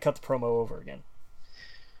they had to cut the promo over again.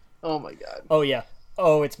 Oh, my God. Oh, yeah.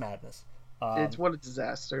 Oh, it's madness. It's what a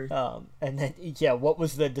disaster. And then, what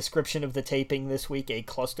was the description of the taping this week? A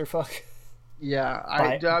clusterfuck? Yeah,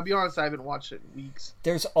 I'll be honest, I haven't watched it in weeks.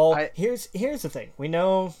 Here's the thing. We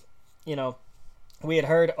know, we had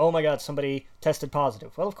heard, oh my God, somebody tested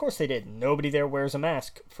positive. Well, of course they did. Nobody there wears a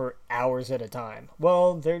mask for hours at a time.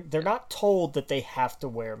 Well, they're not told that they have to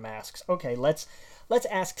wear masks. Okay, let's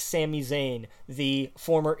ask Sami Zayn, the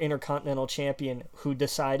former Intercontinental Champion, who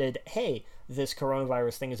decided, hey, this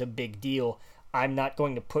coronavirus thing is a big deal. I'm not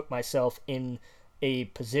going to put myself in a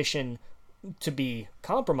position to be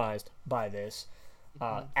compromised by this.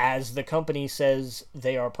 As the company says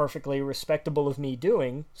they are perfectly respectable of me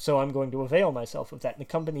doing, so I'm going to avail myself of that. And the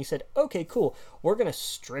company said, okay, cool, we're going to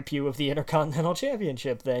strip you of the Intercontinental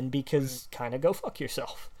Championship then, because kind of go fuck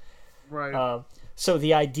yourself. Right. So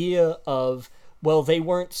the idea of well, they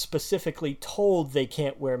weren't specifically told they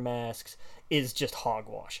can't wear masks is just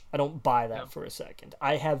hogwash. I don't buy that for a second.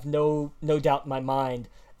 I have no doubt in my mind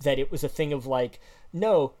that it was a thing of like,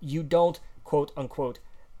 no, you don't, quote unquote,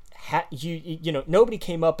 you know, nobody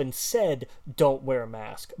came up and said don't wear a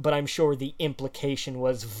mask, but I'm sure the implication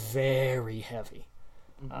was very heavy.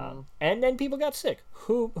 And then people got sick.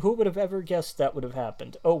 Who would have ever guessed that would have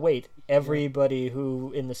happened? Oh wait, everybody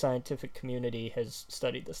who in the scientific community has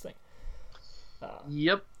studied this thing.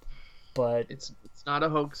 Yep. But it's not a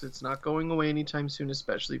hoax. It's not going away anytime soon,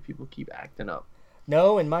 especially if people keep acting up.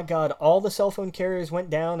 No, and my God, all the cell phone carriers went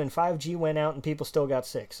down and 5G went out and people still got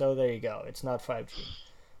sick. So there you go. It's not 5G.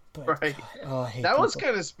 But, right. God, that was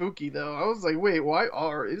kind of spooky, though. I was like, wait, why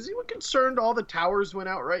is anyone concerned all the towers went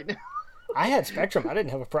out right now? I had Spectrum. I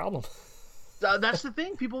didn't have a problem. That's the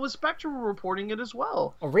thing. People with Spectrum were reporting it as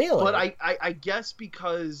well. Oh, really? But I guess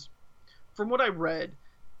because, from what I read,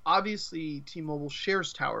 obviously T-Mobile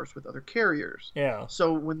shares towers with other carriers. Yeah.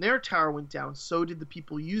 So when their tower went down, so did the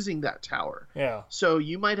people using that tower. Yeah. So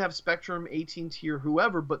you might have Spectrum, AT&T, or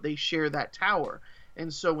whoever, but they share that tower.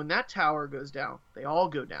 And so when that tower goes down, they all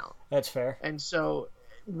go down. That's fair. And so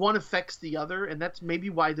one affects the other, and that's maybe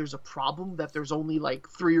why there's a problem that there's only like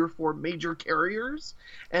 3 or 4 major carriers,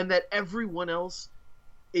 and that everyone else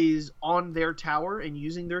is on their tower and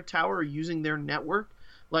using their tower or using their network.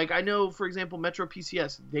 Like I know, for example, Metro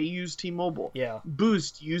PCS, they use T-Mobile. Yeah.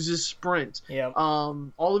 Boost uses Sprint. Yeah.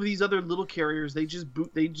 All of these other little carriers, they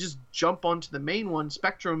just jump onto the main one.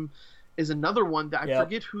 Spectrum is another one that I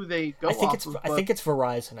forget who they go I think off of. I think it's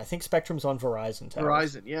Verizon. I think Spectrum's on Verizon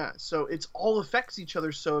towers. Verizon, yeah. So it's all affects each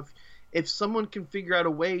other. So if someone can figure out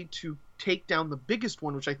a way to take down the biggest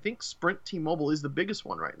one, which I think Sprint T-Mobile is the biggest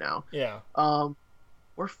one right now. Yeah.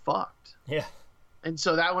 We're fucked. Yeah. And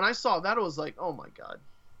so that when I saw that, I was like, oh my God.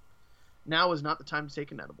 Now is not the time to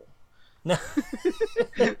take an edible. No.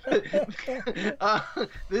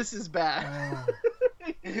 This is bad.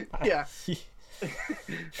 Yeah.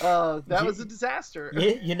 That was a disaster.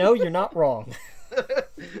 You know, you're not wrong.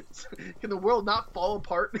 Can the world not fall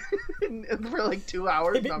apart for like 2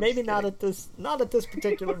 hours? Maybe not at this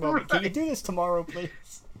particular moment. Right. Can you do this tomorrow, please?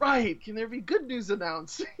 Right. Can there be good news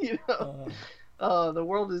announced? You know, the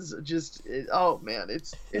world is just. Oh man,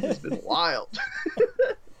 it has been wild.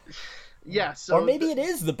 Yeah. So or maybe it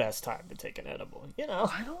is the best time to take an edible. You know.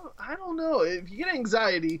 I don't know. If you get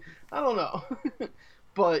anxiety, I don't know.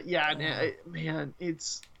 But yeah, man,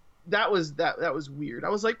 that was weird. I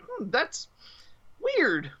was like, that's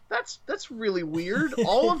weird. That's really weird.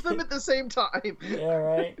 All of them at the same time. Yeah,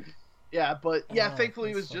 right. Yeah, but yeah,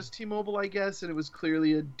 thankfully it was just T-Mobile, I guess, and it was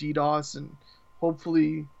clearly a DDoS, and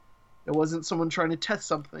hopefully it wasn't someone trying to test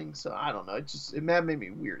something. So I don't know. It made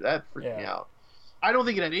me weird. That freaked me out. I don't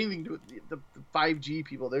think it had anything to do with the 5G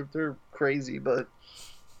people. They're crazy, but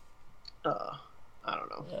I don't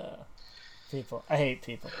know. Yeah. People. I hate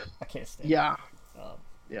people. I can't stand Yeah.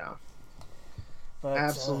 Yeah. But,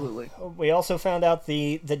 absolutely. We also found out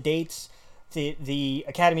the dates. The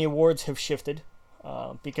Academy Awards have shifted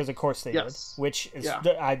because, of course, they did. Which is,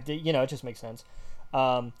 it just makes sense.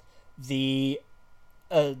 The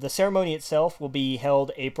ceremony itself will be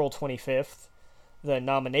held April 25th. The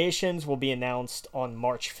nominations will be announced on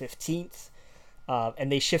March 15th.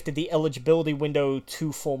 And they shifted the eligibility window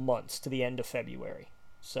 2 full months to the end of February.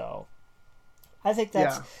 So I think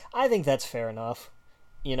that's fair enough.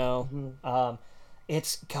 You know,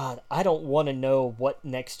 Mm-hmm. I don't want to know what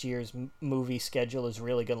next year's movie schedule is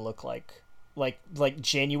really going to look like. Like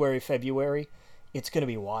January, February, it's going to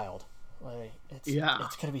be wild. It's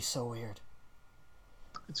going to be so weird.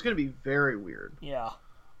 It's going to be very weird. Yeah.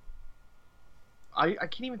 I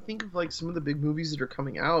can't even think of like some of the big movies that are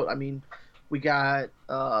coming out. I mean, we got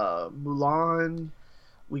Mulan.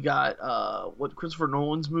 We got Christopher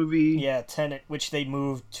Nolan's movie. Yeah, Tenet, which they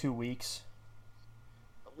moved 2 weeks.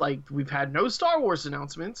 Like we've had no Star Wars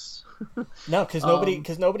announcements. No, because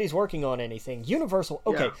nobody's working on anything. Universal.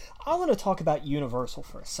 Okay, I want to talk about Universal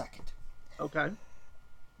for a second. Okay.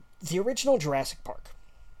 The original Jurassic Park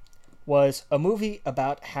was a movie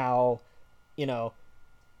about how,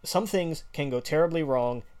 some things can go terribly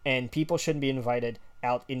wrong and people shouldn't be invited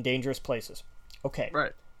out in dangerous places. Okay.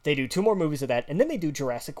 Right. They do 2 more movies of that, and then they do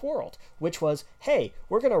Jurassic World, which was, hey,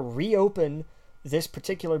 we're going to reopen this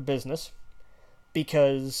particular business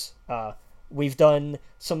because we've done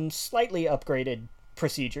some slightly upgraded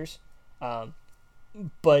procedures,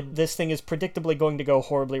 but this thing is predictably going to go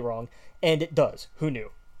horribly wrong, and it does. Who knew?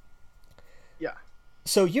 Yeah.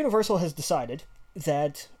 So Universal has decided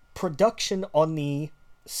that production on the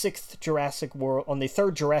 6th Jurassic World, on the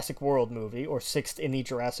 3rd Jurassic World movie, or 6th in the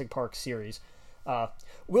Jurassic Park series,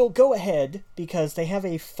 will go ahead because they have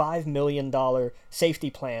a $5 million safety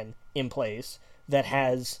plan in place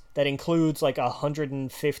that includes like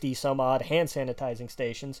 150 some odd hand sanitizing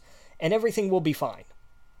stations, and everything will be fine.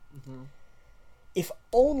 Mm-hmm. If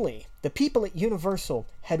only the people at Universal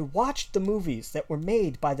had watched the movies that were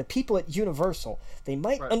made by the people at Universal, they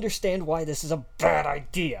might understand why this is a bad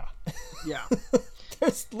idea. Yeah.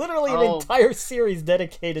 There's literally an entire series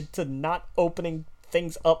dedicated to not opening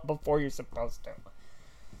things up before you're supposed to.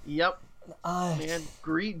 Yep. Man,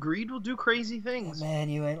 greed will do crazy things. Man,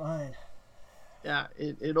 you ain't lying. Yeah,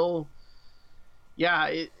 it'll.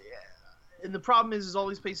 Yeah, and the problem is all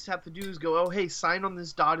these places have to do is go, oh, hey, sign on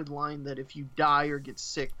this dotted line that if you die or get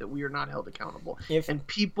sick, that we are not held accountable. And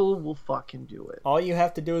people will fucking do it. All you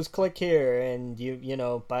have to do is click here, and you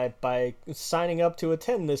know, by signing up to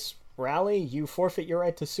attend this rally, you forfeit your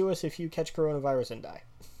right to sue us if you catch coronavirus and die.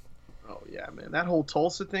 Oh, yeah, man. That whole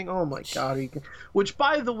Tulsa thing, oh, my God. Which,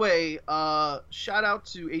 by the way, shout out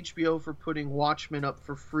to HBO for putting Watchmen up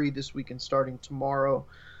for free this weekend starting tomorrow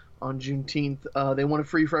on Juneteenth. They want it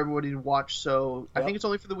free for everybody to watch, so I think it's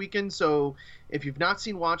only for the weekend. So if you've not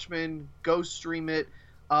seen Watchmen, go stream it.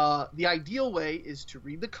 The ideal way is to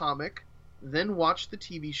read the comic, then watch the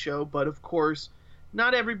TV show, but of course,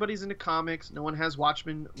 not everybody's into comics. No one has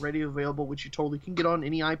Watchmen ready available, which you totally can get on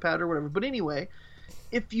any iPad or whatever. But anyway,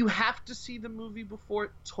 if you have to see the movie before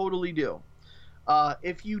it, totally do.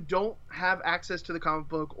 If you don't have access to the comic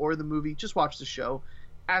book or the movie, just watch the show.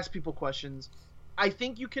 Ask people questions. I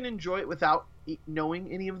think you can enjoy it without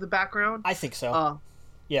knowing any of the background. I think so.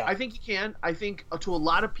 Yeah. I think you can. I think to a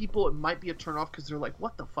lot of people it might be a turnoff because they're like,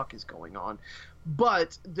 what the fuck is going on?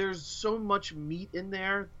 But there's so much meat in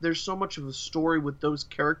there. There's so much of a story with those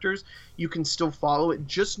characters. You can still follow it.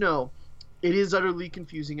 Just know it is utterly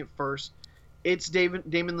confusing at first. It's Damon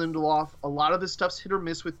Lindelof. A lot of this stuff's hit or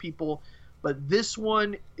miss with people. But this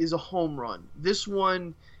one is a home run. This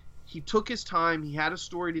one, he took his time. He had a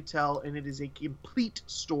story to tell. And it is a complete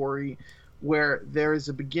story where there is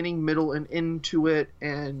a beginning, middle, and end to it.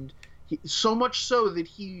 And so much so that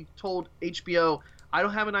he told HBO, I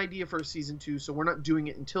don't have an idea for a season 2, so we're not doing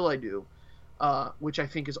it until I do, which I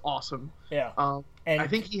think is awesome. Yeah. And I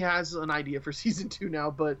think he has an idea for season 2 now,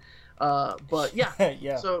 but yeah.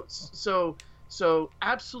 Yeah. So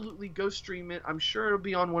absolutely go stream it. I'm sure it'll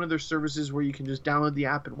be on one of their services where you can just download the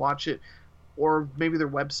app and watch it, or maybe their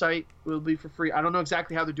website will be for free. I don't know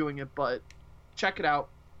exactly how they're doing it, but check it out.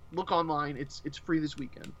 Look online. It's free this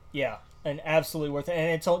weekend. Yeah, and absolutely worth it.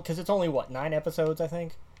 And it's because it's only 9 episodes, I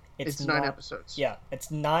think. It's 9 episodes. Yeah,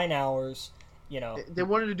 it's 9 hours. You know, they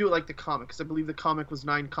wanted to do it like the comic, because I believe the comic was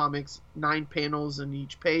 9 comics, 9 panels in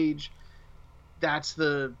each page. That's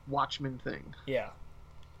the Watchmen thing. Yeah.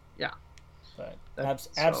 Yeah. But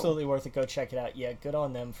absolutely worth it. Go check it out. Yeah, good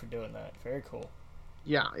on them for doing that. Very cool.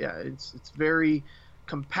 Yeah. It's very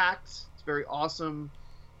compact. It's very awesome.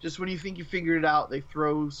 Just when you think you figured it out, they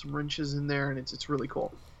throw some wrenches in there, and it's really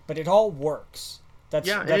cool. But it all works. That's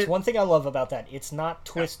one thing I love about that. It's not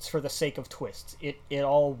twists for the sake of twists. It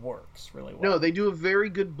all works really well. No, they do a very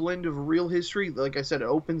good blend of real history. Like I said, it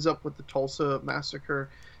opens up with the Tulsa massacre,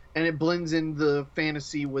 and it blends in the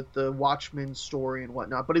fantasy with the Watchmen story and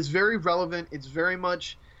whatnot. But it's very relevant. It's very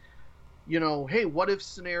much, hey, what if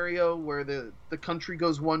scenario where the country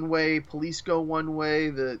goes one way, police go one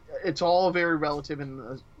way. It's all very relative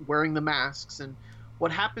in wearing the masks and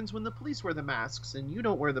what happens when the police wear the masks and you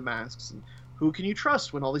don't wear the masks, and who can you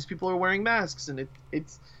trust when all these people are wearing masks? And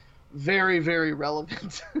it's very, very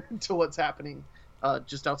relevant to what's happening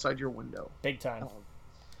just outside your window. Big time.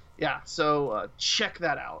 Yeah, so check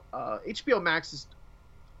that out. HBO Max is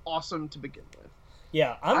awesome to begin with.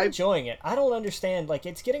 Yeah, I'm enjoying it. I don't understand.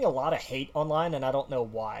 It's getting a lot of hate online, and I don't know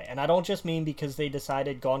why. And I don't just mean because they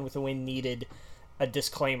decided Gone with the Wind needed a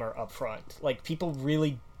disclaimer up front. People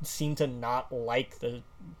really seem to not like the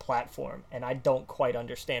platform, and I don't quite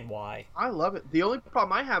understand why. I love it. The only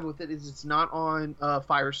problem I have with it is it's not on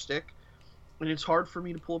Fire Stick, and it's hard for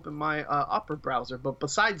me to pull up in my Opera browser. But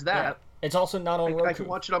besides that, it's also not on Roku. I can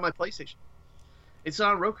watch it on my PlayStation. It's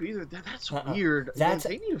not on Roku either. That's weird. They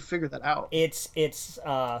need to figure that out. It's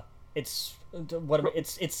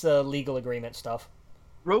legal agreement stuff.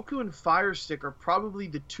 Roku and Fire Stick are probably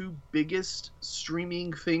the 2 biggest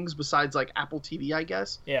streaming things besides Apple TV, I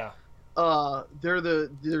guess. Yeah.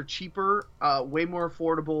 They're cheaper, way more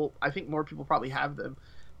affordable. I think more people probably have them.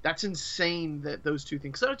 That's insane that those 2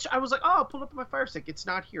 things. So I was like, I'll pull it up on my Fire Stick. It's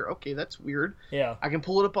not here. Okay, that's weird. Yeah. I can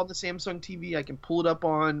pull it up on the Samsung TV. I can pull it up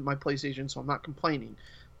on my PlayStation, so I'm not complaining.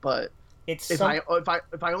 But if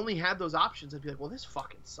I only had those options, I'd be like, well, this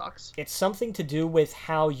fucking sucks. It's something to do with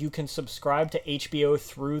how you can subscribe to HBO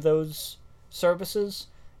through those services,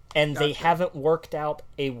 and Gotcha. they haven't worked out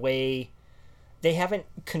a way. They haven't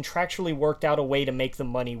contractually worked out a way to make the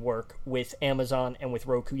money work with Amazon and with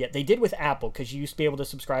Roku yet. They did with Apple, because you used to be able to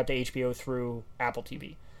subscribe to HBO through Apple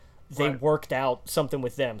TV. They worked out something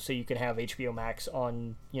with them so you can have HBO Max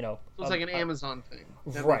on, you know. So it's like an Amazon thing.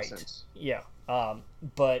 That right. Makes sense. Yeah.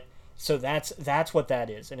 But so that's what that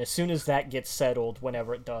is. And as soon as that gets settled,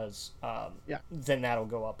 whenever it does, then that'll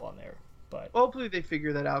go up on there. But hopefully they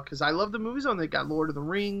figure that out, because I love the movies on. They got Lord of the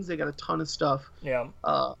Rings. They got a ton of stuff. Yeah.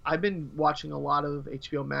 I've been watching a lot of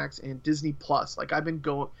HBO Max and Disney Plus. Like, I've been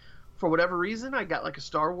going, for whatever reason, I got like a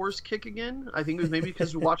Star Wars kick again. I think it was maybe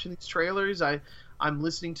because we're watching these trailers. I'm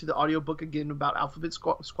listening to the audiobook again about Alphabet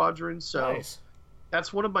Squadron. So nice.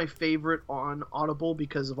 That's one of my favorite on Audible,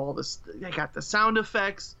 because of all this. They got the sound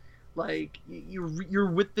effects. Like, you're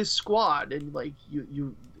with this squad, and like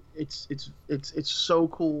it's so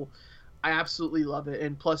cool. I absolutely love it.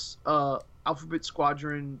 And plus, Alphabet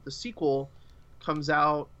Squadron, the sequel, comes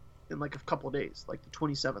out in like a couple of days, like the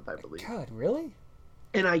 27th, I believe. God, really?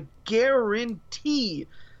 And I guarantee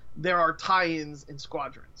there are tie-ins in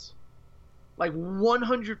Squadrons. Like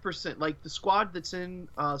 100%. Like, the squad that's in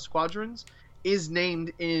Squadrons is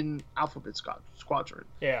named in Alphabet Squadron.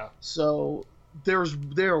 Yeah. So they're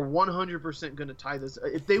 100% going to tie this.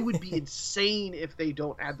 If they would be insane if they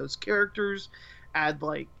don't add those characters. Add,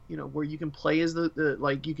 like, you know, where you can play as the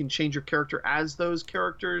like, you can change your character as those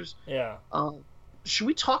characters. Yeah. Should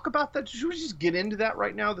we talk about that? Should we just get into that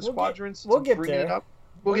right now? The Squadrons. We'll get there. It up?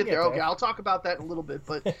 We'll get there. Okay, I'll talk about that in a little bit.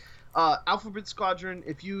 But Alphabet Squadron,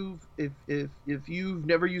 if you've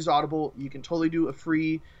never used Audible, you can totally do a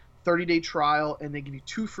free 30-day trial, and they give you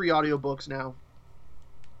 2 free audiobooks now.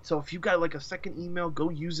 So if you've got like a second email, go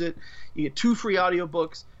use it. You get 2 free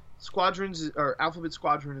audiobooks. Alphabet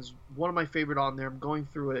Squadron is one of my favorite on there. I'm going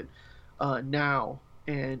through it now,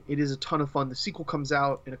 and it is a ton of fun. The sequel comes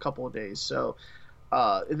out in a couple of days, so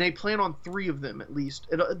and they plan on 3 of them at least.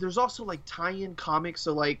 There's also like tie-in comics,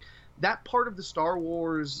 so like that part of the Star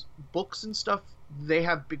Wars books and stuff, they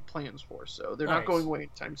have big plans for, so they're not going away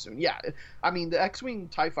anytime soon. Yeah, I mean, the X-Wing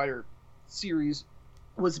TIE Fighter series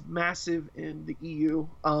was massive in the EU.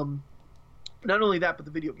 Not only that, but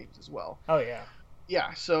the video games as well. Oh yeah.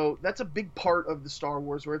 Yeah, so that's a big part of the Star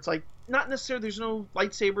Wars, where it's like, not necessarily there's no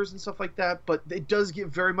lightsabers and stuff like that, but it does get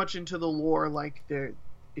very much into the lore. Like, it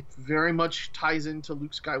very much ties into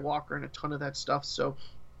Luke Skywalker and a ton of that stuff. So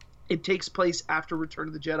it takes place after Return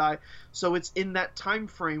of the Jedi. So it's in that time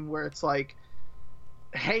frame where it's like,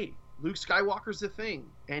 hey, Luke Skywalker's the thing,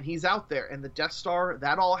 and he's out there, and the Death Star,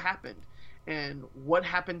 that all happened. And what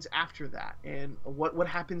happens after that? And what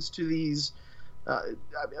happens to these...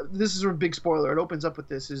 this is a big spoiler. It opens up with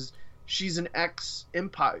this: is she's an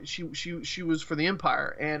ex-Empire. She was for the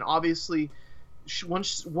Empire, and obviously,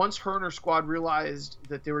 once her and her squad realized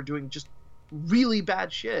that they were doing just really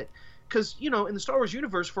bad shit, because, you know, in the Star Wars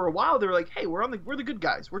universe for a while they were like, hey, we're the good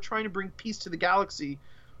guys. We're trying to bring peace to the galaxy.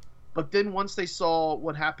 But then once they saw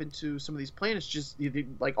what happened to some of these planets, just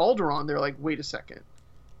like Alderaan, they're like, wait a second.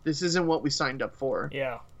 This isn't what we signed up for.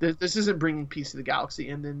 Yeah. This isn't bringing peace to the galaxy.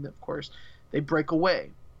 And then, of course, they break away.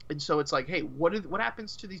 And so it's like, hey, what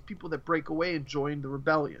happens to these people that break away and join the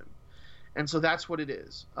rebellion? And so that's what it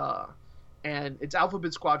is. And it's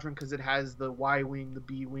Alphabet Squadron because it has the Y-Wing, the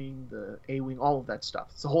B-Wing, the A-Wing, all of that stuff.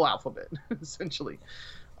 It's the whole alphabet, essentially,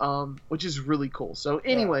 which is really cool. So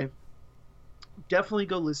anyway, definitely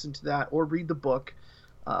go listen to that or read the book.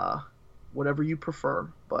 Whatever you prefer,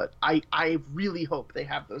 but I really hope they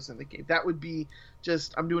have those in the game. That would be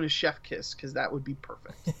just, I'm doing a chef kiss, because that would be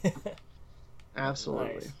perfect.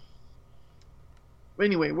 Absolutely. Nice.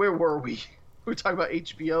 Anyway, where were we? We were talking about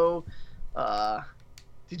HBO.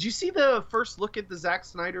 Did you see the first look at the Zack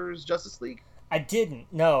Snyder's Justice League? I didn't.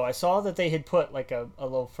 No, I saw that they had put like a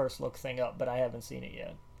little first look thing up, but I haven't seen it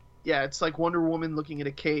yet. Yeah, it's like Wonder Woman looking at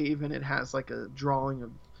a cave, and it has like a drawing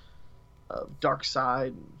of Darkseid.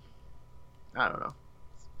 And I don't know.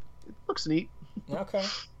 It looks neat. Okay.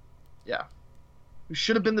 Yeah. Who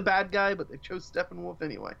should have been the bad guy, but they chose Steppenwolf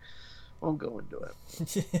anyway. Won't go into it.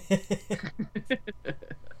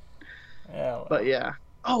 Oh, but yeah.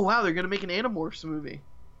 Oh wow, they're gonna make an Animorphs movie.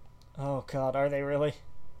 Oh God, are they really?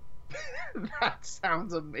 That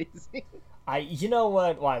sounds amazing. You know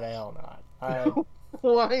what? Why the hell not?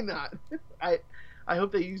 Why not? I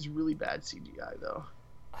hope they use really bad CGI though.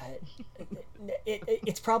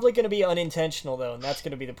 It's probably going to be unintentional though, and that's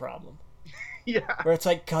going to be the problem. Yeah. Where it's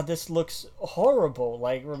like, God, this looks horrible.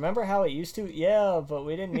 Like, remember how it used to? Yeah, but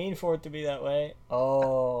we didn't mean for it to be that way.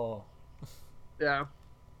 Oh. Yeah.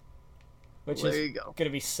 Which is going to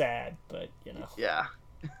be sad, but, you know. Yeah.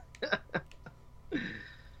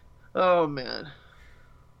 Oh man.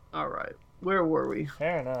 All right. Where were we?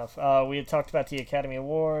 Fair enough. We had talked about the Academy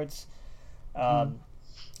Awards. Mhm.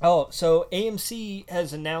 Oh, so AMC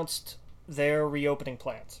has announced their reopening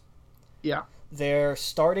plans. Yeah. They're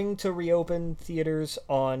starting to reopen theaters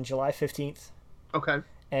on July 15th. Okay.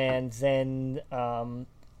 And then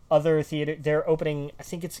other theater, they're opening, I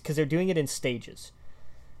think it's because they're doing it in stages.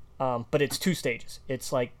 But it's 2 stages.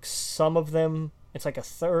 It's like some of them, it's like a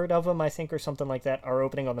third of them, I think, or something like that, are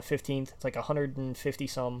opening on the 15th. It's like 150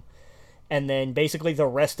 some. And then basically the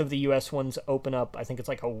rest of the US ones open up, I think it's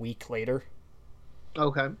like a week later.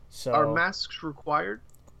 Okay. So are masks required?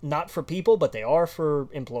 Not for people, but they are for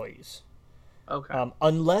employees. Okay.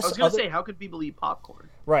 Unless I was gonna say, how could people eat popcorn?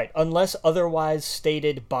 Right, unless otherwise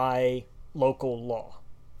stated by local law.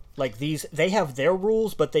 Like these, they have their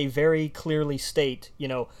rules, but they very clearly state,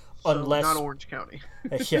 unless not Orange County.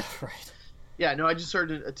 Yeah, right. Yeah, no, I just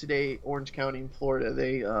heard today, Orange County in Florida,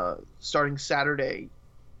 they starting Saturday,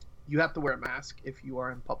 you have to wear a mask if you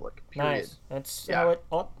are in public. Period. Nice. That's how it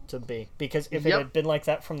ought to be. Because if it had been like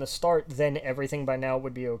that from the start, then everything by now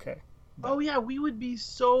would be okay. Oh yeah, we would be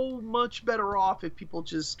so much better off if people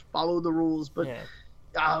just follow the rules. But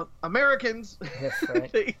Americans,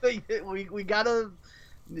 right. we gotta.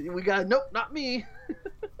 Nope, not me.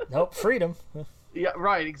 Nope, freedom. Yeah,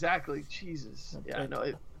 right, exactly. Jesus. Yeah, no.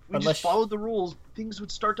 If we Unless just followed the rules, things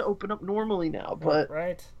would start to open up normally now. But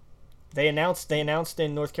right. They announced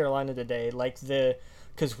in North Carolina today,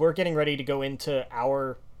 because we're getting ready to go into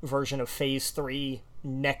our version of Phase 3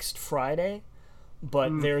 next Friday.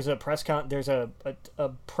 But there's a there's a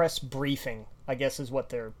press briefing, I guess is what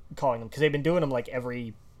they're calling them, because they've been doing them like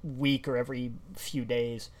every week or every few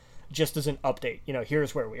days, just as an update.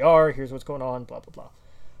 Here's where we are, here's what's going on, blah blah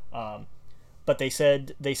blah. But they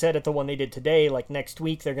said at the one they did today, like next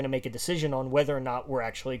week they're going to make a decision on whether or not we're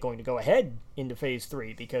actually going to go ahead into Phase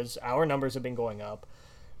 3, because our numbers have been going up.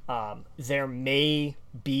 There may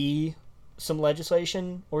be some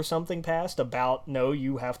legislation or something passed about no,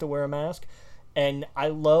 you have to wear a mask. And I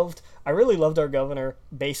really loved our governor.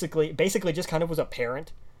 Basically just kind of was a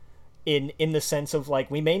parent in the sense of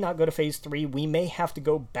like, we may not go to Phase 3, we may have to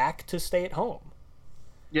go back to stay at home.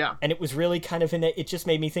 Yeah. And it was really kind of it just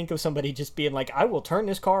made me think of somebody just being like, I will turn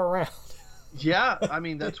this car around. Yeah, I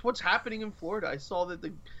mean, that's what's happening in Florida. I saw that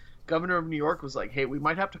the governor of New York was like, hey, we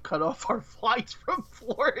might have to cut off our flights from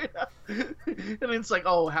Florida. And it's like,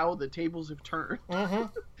 oh, how the tables have turned. Mm-hmm.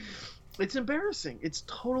 It's embarrassing. It's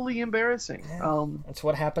totally embarrassing. Yeah. That's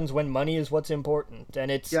what happens when money is what's important. And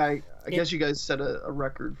it's... Yeah, I guess you guys set a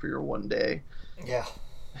record for your one day. Yeah.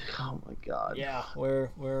 Oh, my God. Yeah, we're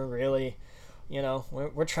really...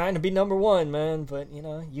 we're trying to be number one, man, but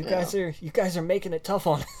you guys are making it tough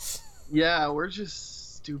on us. Yeah, we're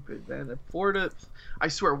just stupid, man. In Florida, I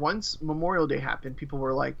swear, once Memorial Day happened, people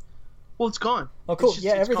were like, "Well, it's gone." Oh, cool.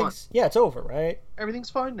 It's over, right? Everything's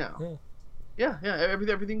fine now. Yeah.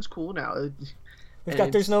 Everything's cool now.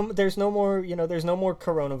 There's no more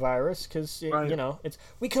coronavirus because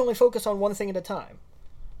we can only focus on one thing at a time.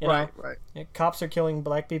 Right. Cops are killing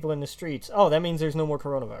black people in the streets. Oh, that means there's no more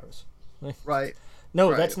coronavirus. Right.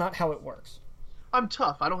 No, right. That's not how it works. I'm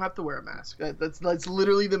tough. I don't have to wear a mask. That's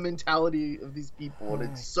literally the mentality of these people, and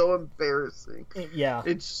it's so embarrassing. Yeah.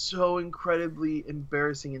 It's so incredibly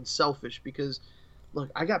embarrassing and selfish because,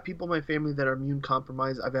 look, I got people in my family that are immune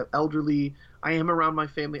compromised. I've got elderly. I am around my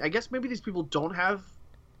family. I guess maybe these people don't have,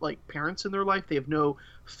 like, parents in their life. They have no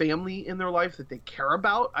family in their life that they care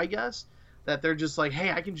about, I guess. That they're just like,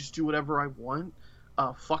 hey, I can just do whatever I want.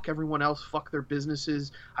 Fuck everyone else. Fuck their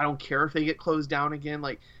businesses. I don't care if they get closed down again.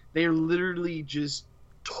 Like, they're literally just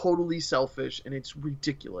totally selfish, and it's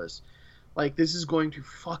ridiculous. Like, this is going to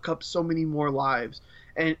fuck up so many more lives.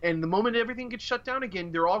 And the moment everything gets shut down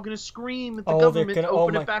again, they're all going to scream at the government to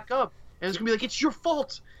open it back up. And it's going to be like, it's your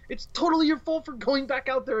fault. It's totally your fault for going back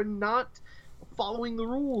out there and not following the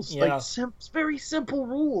rules. Yeah. Like, very simple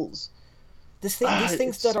rules. These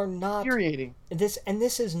things that are not infuriating. This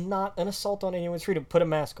is not an assault on anyone's freedom. Put a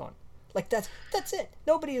mask on. Like, that's it.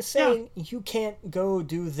 Nobody is saying you can't go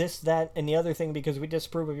do this, that, and the other thing because we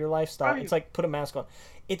disapprove of your lifestyle. Right. It's like, put a mask on.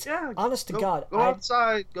 It's honest to God. Go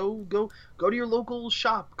outside. Go to your local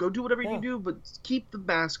shop. Go do whatever you do, but keep the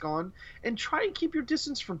mask on and try and keep your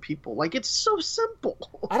distance from people. Like, it's so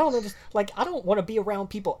simple. I don't understand. Like, I don't want to be around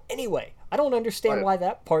people anyway. I don't understand why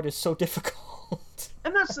that part is so difficult.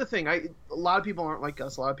 And that's the thing. A lot of people aren't like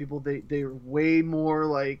us. A lot of people, they're way more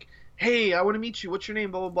like, hey, I want to meet you. What's your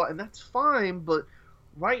name? Blah, blah, blah. And that's fine, but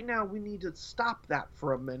right now we need to stop that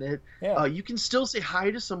for a minute. Yeah. You can still say hi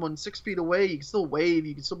to someone 6 feet away. You can still wave.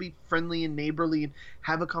 You can still be friendly and neighborly and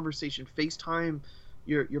have a conversation. FaceTime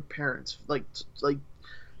your parents. Like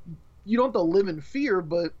you don't have to live in fear,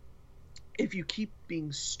 but if you keep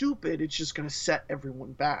being stupid, it's just going to set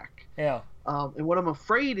everyone back. Yeah. And what I'm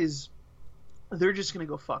afraid is they're just going to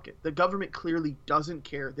go, fuck it. The government clearly doesn't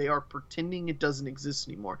care. They are pretending it doesn't exist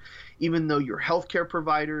anymore. Even though your healthcare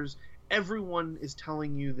providers, everyone is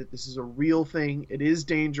telling you that this is a real thing. It is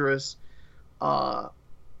dangerous. I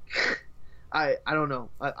don't know.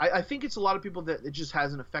 I think it's a lot of people that it just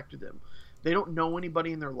hasn't affected them. They don't know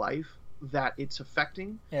anybody in their life that it's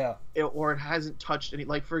affecting. Yeah. Or it hasn't touched any.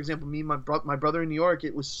 Like, for example, me and my brother in New York,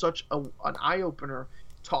 it was such an eye-opener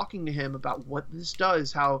talking to him about what this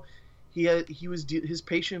does, how his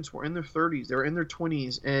patients were in their 30s, they were in their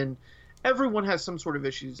 20s, and everyone has some sort of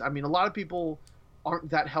issues. I mean, a lot of people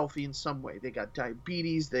aren't that healthy in some way. They got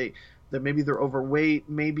diabetes, maybe they're overweight,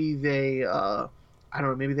 maybe they I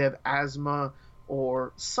don't know, maybe they have asthma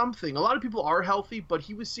or something. A lot of people are healthy, but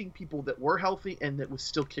he was seeing people that were healthy and that was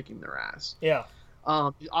still kicking their ass. Yeah.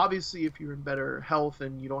 Obviously, if you're in better health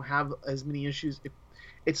and you don't have as many issues,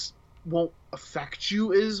 it's won't affect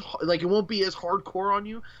you as, like, it won't be as hardcore on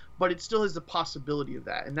you, but it still has the possibility of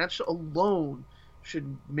that. And that alone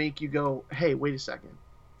should make you go, hey, wait a second.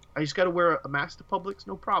 I just got to wear a mask to Publix,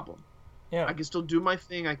 no problem. Yeah. I can still do my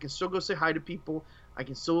thing. I can still go say hi to people. I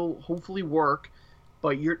can still hopefully work.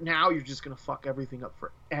 But you're just going to fuck everything up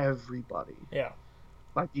for everybody. Yeah.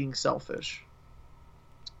 By being selfish.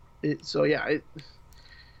 I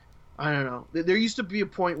don't know. There used to be a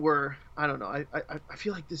point where, I don't know, I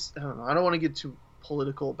feel like this, I don't know, I don't want to get too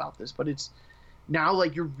political about this, but it's now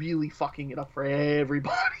like you're really fucking it up for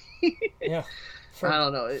everybody. Yeah. I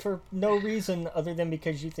don't know. For no reason other than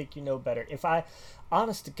because you think you know better.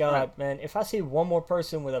 Honest to God, right, man, if I see one more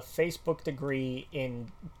person with a Facebook degree in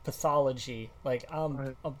pathology, like,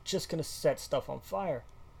 I'm just going to set stuff on fire.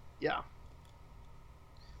 Yeah.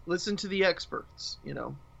 Listen to the experts, you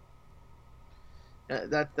know.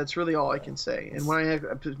 That's really all I can say. And when I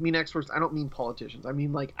mean experts, I don't mean politicians. I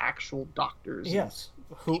mean, like, actual doctors. Yes.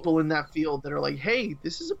 People in that field that are like, hey,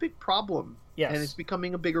 this is a big problem. Yes. And it's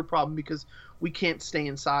becoming a bigger problem because we can't stay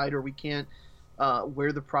inside or we can't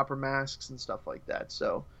wear the proper masks and stuff like that.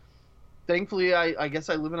 So thankfully, I guess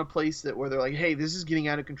I live in a place where they're like, hey, this is getting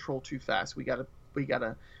out of control too fast. We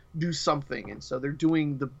gotta do something. And so they're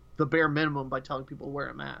doing the bare minimum by telling people to wear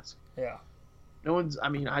a mask. Yeah.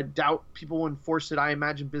 I doubt people will enforce it. I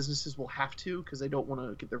imagine businesses will have to because they don't want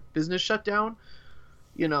to get their business shut down,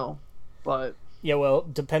 you know, but. Yeah, well,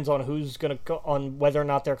 it depends on who's going to on whether or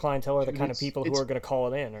not their clientele are the kind of people who are going to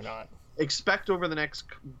call it in or not. Expect over the next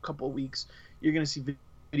couple of weeks, you're going to see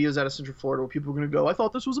videos out of Central Florida where people are going to go, I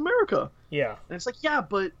thought this was America. Yeah. And it's like, yeah,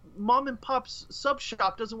 but mom and pop's sub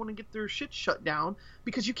shop doesn't want to get their shit shut down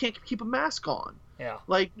because you can't keep a mask on. Yeah.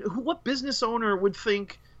 Like, what business owner would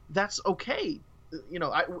think that's okay? You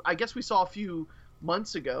know, I guess we saw a few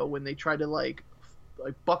months ago when they tried to like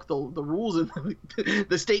buck the rules and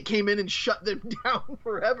the state came in and shut them down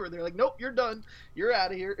forever. They're like, nope, you're done. You're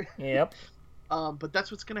out of here. Yep. But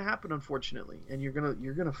that's what's going to happen, unfortunately. And you're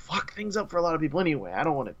gonna fuck things up for a lot of people anyway. I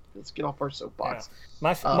don't want to. Let's get off our soapbox.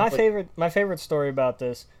 Yeah. My favorite story about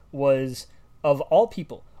this was, of all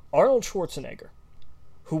people, Arnold Schwarzenegger,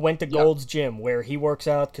 who went to Gold's Gym, where he works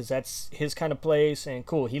out because that's his kind of place, and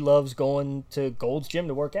cool, he loves going to Gold's Gym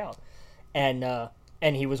to work out, and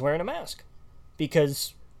he was wearing a mask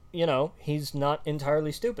because, you know, he's not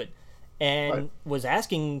entirely stupid, and was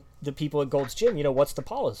asking the people at Gold's Gym, you know, what's the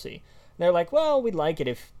policy? And they're like, well, we'd like it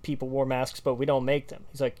if people wore masks, but we don't make them.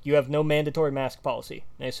 He's like, you have no mandatory mask policy.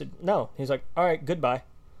 And they said, no. He's like, all right, goodbye.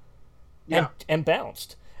 Yeah. And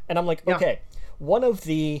bounced. And I'm like, okay, one of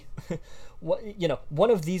the... one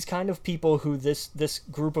of these kind of people who this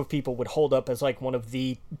group of people would hold up as like one of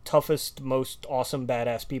the toughest, most awesome,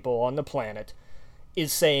 badass people on the planet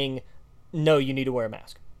is saying, no, you need to wear a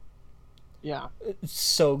mask. Yeah.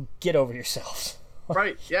 So get over yourselves.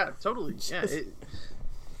 Right. Yeah, totally.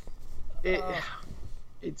 Yeah.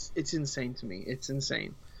 It's insane to me. It's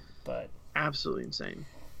insane. But absolutely insane.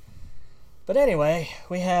 But anyway,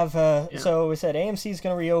 we have, so we said AMC's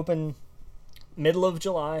going to reopen middle of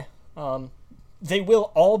July. They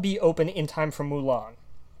will all be open in time for Mulan,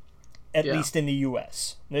 at least in the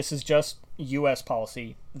U.S. This is just U.S.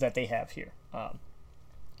 policy that they have here.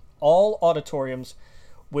 All auditoriums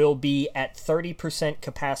will be at 30%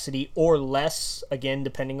 capacity or less, again,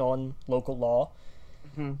 depending on local law.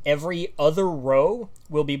 Mm-hmm. Every other row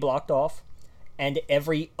will be blocked off, and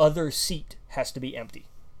every other seat has to be empty,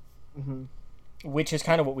 which is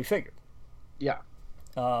kind of what we figured. Yeah.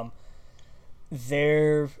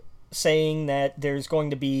 They're saying that there's going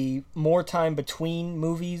to be more time between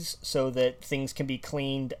movies so that things can be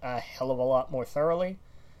cleaned a hell of a lot more thoroughly.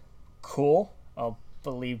 Cool. I'll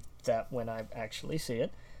believe that when I actually see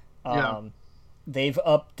it. Yeah. They've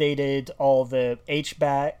updated all the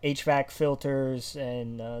HVAC filters,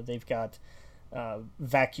 and they've got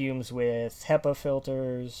vacuums with HEPA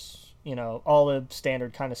filters, all the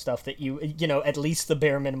standard kind of stuff that at least the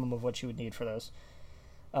bare minimum of what you would need for those.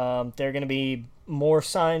 There are going to be more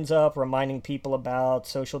signs up reminding people about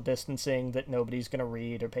social distancing that nobody's going to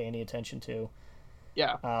read or pay any attention to.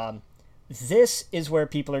 Yeah. This is where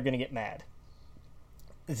people are going to get mad.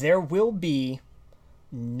 There will be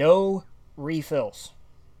no refills.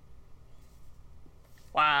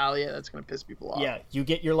 Wow, yeah, that's going to piss people off. Yeah, you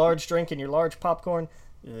get your large drink and your large popcorn,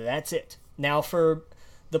 that's it. Now, for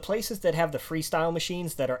the places that have the freestyle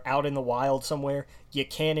machines that are out in the wild somewhere, you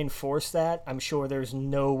can't enforce that. I'm sure there's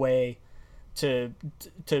no way to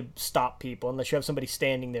stop people unless you have somebody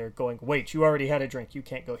standing there going, wait, you already had a drink, you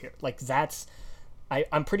can't go here. Like, that's...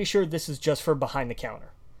 I'm pretty sure this is just for behind the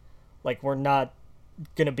counter. Like, we're not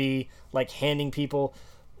going to be, like, handing people,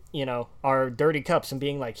 our dirty cups and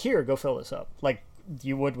being like, here, go fill this up. Like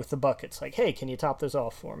you would with the buckets. Like, hey, can you top this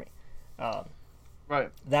off for me?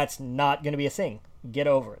 Right. That's not going to be a thing. Get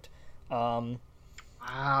over it. Wow.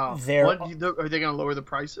 Are they going to lower the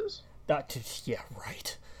prices? Yeah,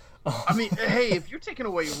 right. I mean, hey, if you're taking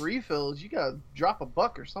away refills, you got to drop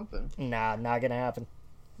 $1 or something. Nah, not going to happen.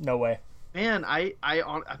 No way. Man, I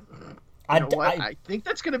think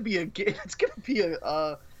that's gonna be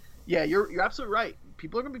yeah, you're absolutely right.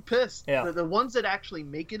 People are gonna be pissed. Yeah. The ones that actually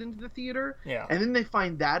make it into the theater, yeah, and then they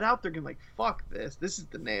find that out, they're gonna be like, fuck this. This is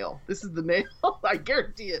the nail. I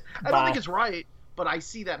guarantee it. I don't think it's right, but I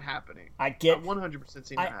see that happening. I get 100%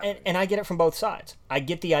 seeing that happening. And I get it from both sides. I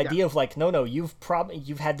get the idea of like, no, you've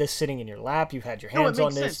had this sitting in your lap, you've had your hands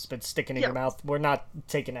on this, it's been sticking in your mouth. We're not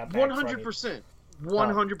taking that back. 100%.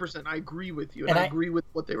 100%. I agree with you, and I agree with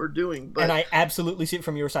what they were doing. But... And I absolutely see it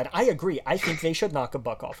from your side. I agree. I think they should knock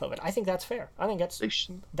 $1 off of it. I think that's fair. I think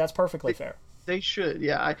that's perfectly fair. They should,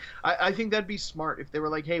 yeah. I think that'd be smart if they were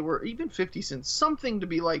like, hey, we're even 50 cents, something to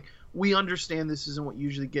be like, we understand this isn't what you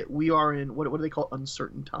usually get. We are in what do they call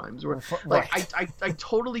uncertain times? Or like, right. I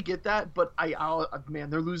totally get that, but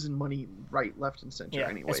man, they're losing money right, left, and center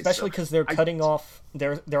anyway. Especially because they're cutting off.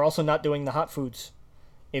 They're also not doing the hot foods.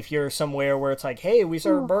 If you're somewhere where it's like, hey, we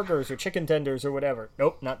serve burgers or chicken tenders or whatever.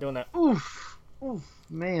 Nope, not doing that. Oof,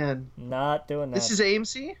 man. Not doing that. This is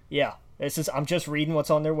AMC? Yeah. I'm just reading what's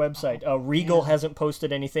on their website. Regal hasn't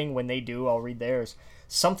posted anything. When they do, I'll read theirs.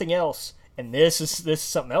 Something else, and this is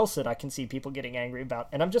something else that I can see people getting angry about,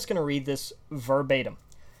 and I'm just going to read this verbatim.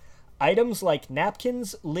 Items like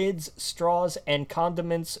napkins, lids, straws, and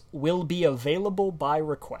condiments will be available by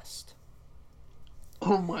request.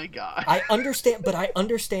 Oh my god. I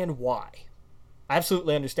understand why. I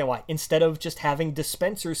absolutely understand why. Instead of just having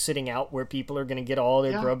dispensers sitting out where people are going to get all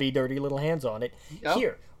their grubby, dirty little hands on it. Yep.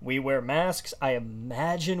 Here, we wear masks. I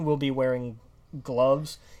imagine we'll be wearing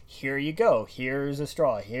gloves. Here you go. Here's a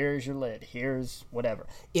straw. Here's your lid. Here's whatever.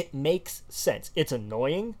 It makes sense. It's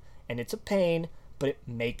annoying and it's a pain, but it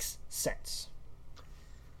makes sense.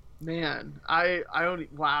 Man, I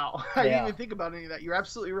didn't even think about any of that. You're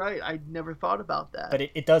absolutely right. I never thought about that. But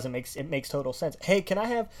it does. It makes total sense. Hey, can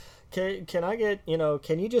I get,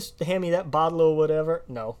 can you just hand me that bottle or whatever?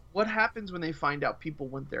 No. What happens when they find out people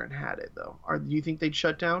went there and had it, though? Do you think they'd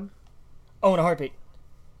shut down? Oh, in a heartbeat.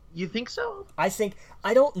 You think so? I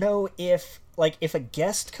don't know if a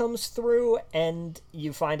guest comes through and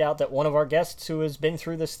you find out that one of our guests who has been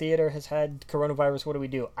through this theater has had coronavirus, what do we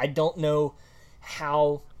do? I don't know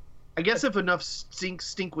how... I guess if enough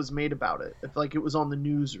stink was made about it, if it was on the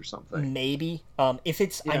news or something. Maybe. If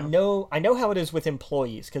it's, I know how it is with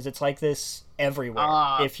employees because it's like this everywhere.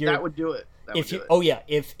 That would do it.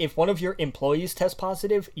 If one of your employees tests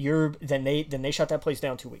positive, then they shut that place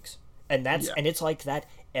down 2 weeks, and and it's like that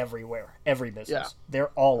everywhere, every business. Yeah.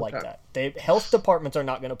 They're all like that. Health departments are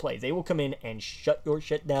not going to play. They will come in and shut your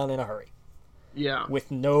shit down in a hurry. Yeah.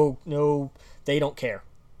 With no, they don't care.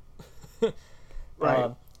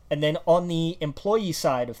 Right. And then on the employee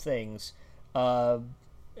side of things,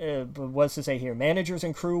 what's to say here? Managers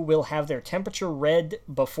and crew will have their temperature read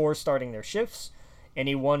before starting their shifts.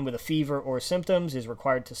 Anyone with a fever or symptoms is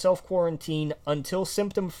required to self-quarantine until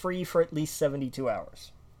symptom-free for at least 72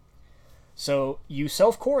 hours. So you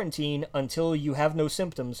self-quarantine until you have no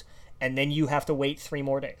symptoms, and then you have to wait 3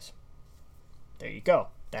 more days. There you go.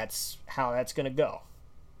 That's how that's going to go.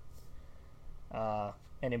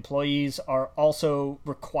 And employees are also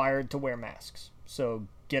required to wear masks. So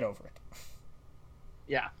get over it.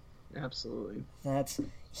 Yeah, absolutely.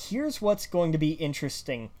 Here's what's going to be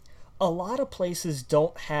interesting. A lot of places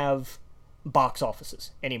don't have box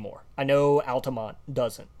offices anymore. I know Altamont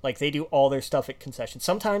doesn't. Like, they do all their stuff at concessions.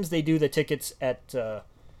 Sometimes they do the tickets at the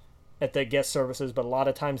guest services, but a lot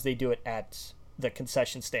of times they do it at the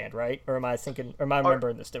concession stand, right? Or am I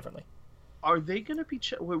remembering this differently? Are they going to be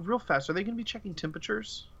real fast? Are they going to be checking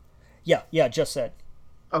temperatures? Yeah, just said.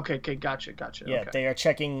 Okay, gotcha. Yeah, okay. They are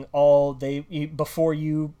checking before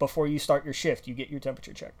you start your shift. You get your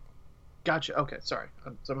temperature checked. Gotcha. Okay, sorry,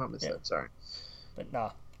 I somehow missed that. Sorry, but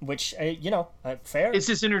nah. Which fair. It's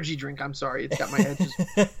this energy drink. I'm sorry, it's got my head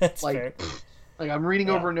just like fair. Like I'm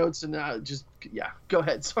reading over notes and go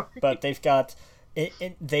ahead. Sorry. But they've got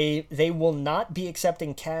they will not be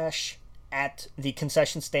accepting cash at the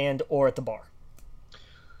concession stand or at the bar.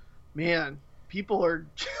 Man, people are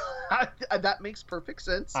that makes perfect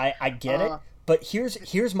sense. I get it. But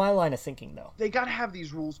here's my line of thinking, though. They got to have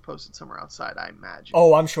these rules posted somewhere outside, I imagine.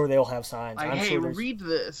 Oh, I'm sure they'll have signs. Read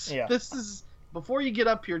this. Yeah. This is, before you get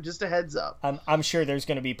up here, just a heads up. I'm sure there's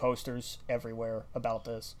going to be posters everywhere about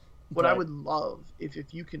this. What I would love,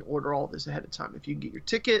 if you can order all this ahead of time, if you can get your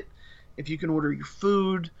ticket, if you can order your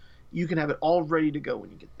food, you can have it all ready to go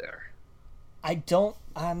when you get there.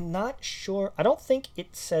 I'm not sure. I don't think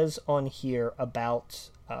it says on here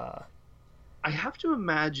about... I have to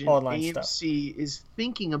imagine online AMC stuff is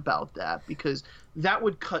thinking about that, because that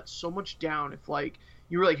would cut so much down if, like,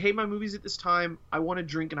 you were like, hey, my movie's at this time, I want a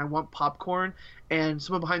drink and I want popcorn, and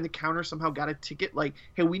someone behind the counter somehow got a ticket, like,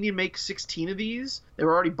 hey, we need to make 16 of these. They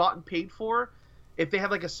were already bought and paid for. If they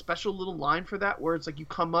have, like, a special little line for that where it's like you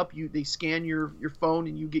come up, they scan your phone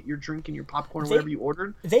and you get your drink and your popcorn or whatever you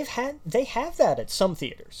ordered. They have that at some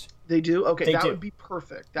theaters. They do? Okay, would be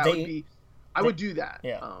perfect. That would be... I would do that.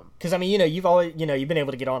 Yeah. Because you've been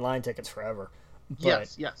able to get online tickets forever.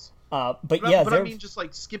 But, yes. But I mean, just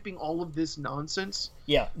like skipping all of this nonsense.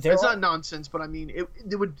 Yeah, it's not nonsense, but I mean,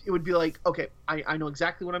 it would be like, okay, I know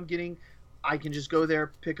exactly what I'm getting. I can just go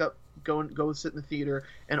there, pick up, go sit in the theater,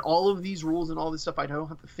 and all of these rules and all this stuff I don't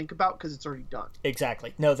have to think about because it's already done.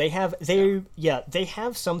 Exactly. No, they have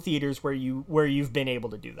some theaters where you've been able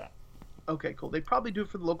to do that. Okay, cool. They probably do it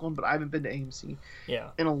for the local one, but I haven't been to AMC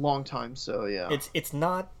in a long time, so yeah. It's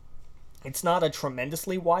not a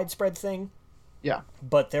tremendously widespread thing. Yeah.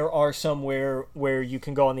 But there are some where you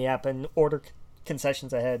can go on the app and order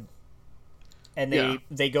concessions ahead. And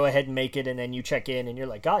they go ahead and make it, and then you check in and you're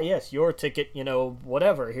like, yes, your ticket,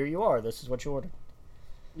 whatever, here you are. This is what you ordered.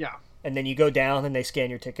 Yeah. And then you go down and they scan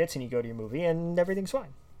your tickets and you go to your movie and everything's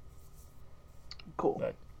fine. Cool.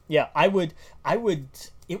 But yeah,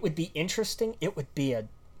 it would be interesting. It would be a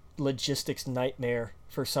logistics nightmare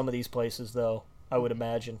for some of these places, though, I would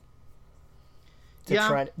imagine.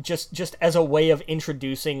 Try just as a way of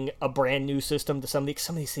introducing a brand new system to some of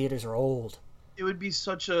these theaters are old. It would be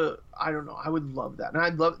such a, I don't know, I would love that. And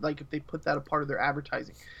I'd love, like, if they put that a part of their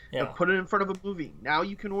advertising. Yeah. Put it in front of a movie. Now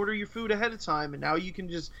you can order your food ahead of time, and now you can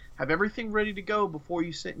just have everything ready to go before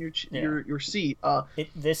you sit in your seat.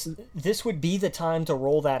 This would be the time to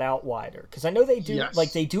roll that out wider, because I know they do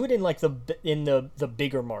they do it in like the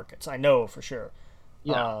bigger markets. I know for sure.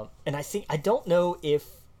 Yeah. And I don't know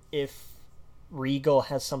if Regal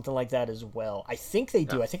has something like that as well. I think they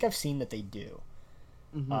do. Yeah. I think I've seen that they do.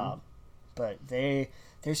 Mm-hmm. But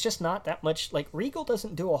there's just not that much, like, Regal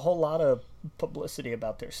doesn't do a whole lot of publicity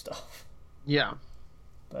about their stuff. Yeah.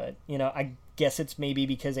 But, I guess it's maybe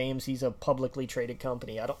because AMC's a publicly traded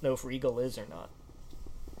company. I don't know if Regal is or not.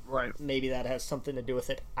 Right. Maybe that has something to do with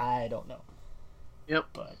it. I don't know. Yep.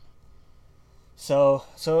 But so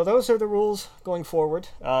those are the rules going forward.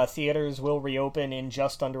 Theaters will reopen in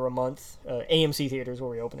just under a month. AMC theaters will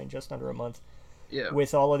reopen in just under a month. Yeah.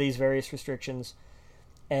 With all of these various restrictions.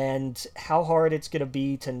 And how hard it's going to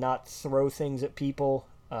be to not throw things at people.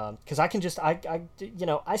 Because I can just, I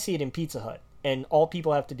see it in Pizza Hut. And all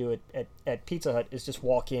people have to do at Pizza Hut is just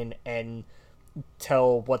walk in and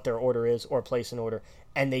tell what their order is or place an order.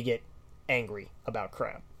 And they get angry about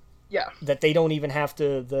crap. Yeah. That they don't even have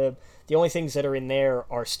to, the only things that are in there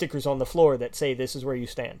are stickers on the floor that say this is where you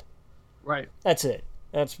stand. Right. That's it.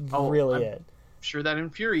 That's really it. Sure, that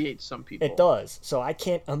infuriates some people. It does. So I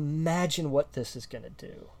can't imagine what this is going to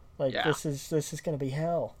do. This is going to be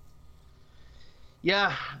hell.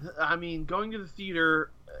 Yeah, I mean, going to the theater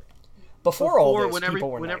before all this, people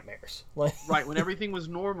were nightmares. Right, when everything was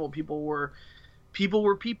normal, people were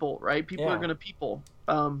people, right? People are going to people.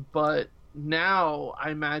 But now I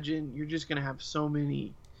imagine you're just going to have so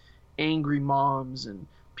many angry moms and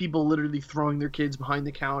people literally throwing their kids behind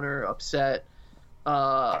the counter, upset.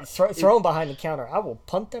 Throw them behind the counter. I will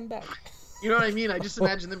punt them back. You know what I mean? I just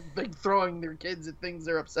imagine them like throwing their kids at things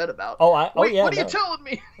they're upset about. What are you telling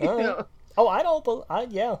me? I don't know.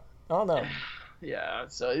 Yeah.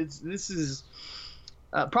 So this is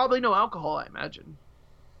probably no alcohol, I imagine.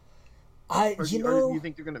 Or do you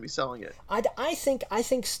think they're going to be selling it? I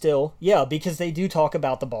think still, yeah, because they do talk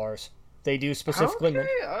about the bars. They do specifically. Okay,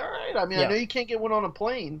 all right. I mean, yeah. I know you can't get one on a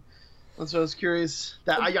plane. And so I was curious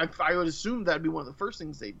that I would assume that'd be one of the first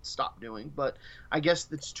things they'd stop doing, but I guess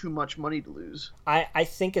that's too much money to lose. I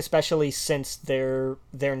think especially since they're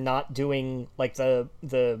not doing like the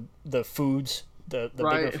foods, the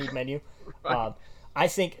bigger food menu. Right. I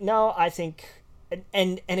think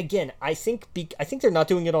and again, I think they're not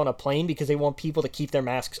doing it on a plane because they want people to keep their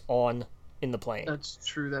masks on in the plane. That's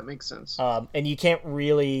true. That makes sense. And you can't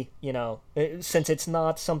really, since it's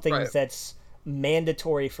not something that's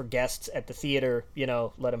mandatory for guests at the theater,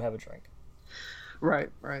 let them have a drink. Right.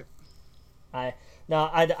 I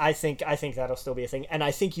think that'll still be a thing, and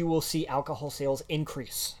I think you will see alcohol sales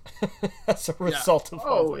increase as a result of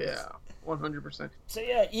all this. Yeah, 100%. So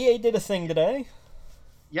yeah, EA did a thing today.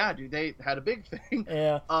 Yeah, dude, they had a big thing.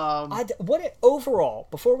 Yeah. Overall,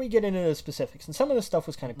 before we get into the specifics, and some of the stuff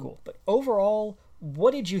was kind of cool, but overall,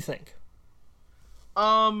 what did you think?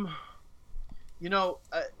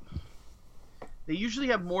 They usually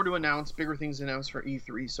have more to announce, bigger things to announce for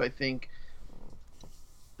E3, so I think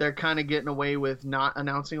they're kind of getting away with not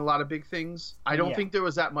announcing a lot of big things. I don't think there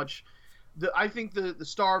was that much. I think the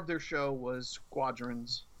star of their show was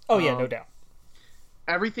Squadrons. Oh, yeah, no doubt.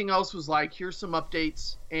 Everything else was like, here's some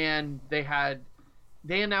updates, and they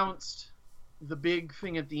announced the big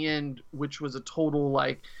thing at the end, which was a total,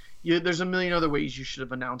 there's a million other ways you should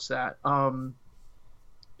have announced that.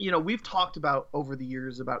 We've talked about over the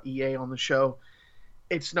years about EA on the show.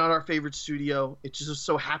 It's not our favorite studio. It just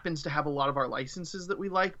so happens to have a lot of our licenses that we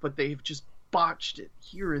like, but they've just botched it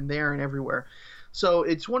here and there and everywhere. So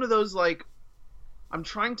it's one of those, I'm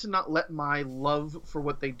trying to not let my love for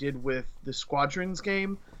what they did with the Squadrons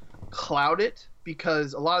game cloud it,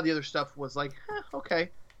 because a lot of the other stuff was okay.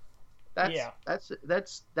 That's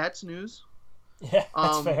news. Yeah,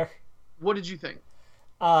 that's fair. What did you think?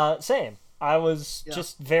 Same. I was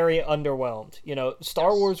just very underwhelmed.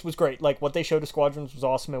 Star Wars was great. What they showed of Squadrons was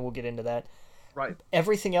awesome, and we'll get into that. Right.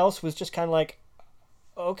 Everything else was just kind of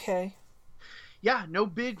okay. Yeah, no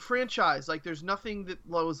big franchise. There's nothing that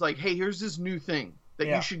was hey, here's this new thing that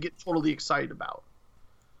you should get totally excited about.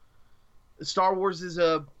 Star Wars is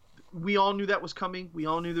we all knew that was coming. We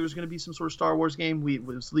all knew there was going to be some sort of Star Wars game. It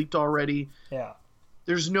was leaked already. Yeah.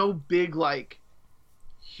 There's no big,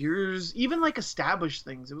 here's even established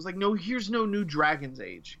things. It was no, here's no new Dragon's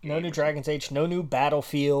Age game. No new Dragon's Age, no new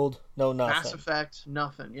Battlefield, no nothing. Mass Effect,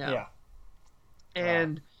 nothing, yeah.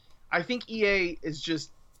 And I think EA is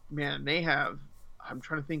just, man, they have, I'm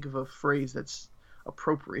trying to think of a phrase that's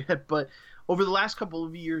appropriate, but over the last couple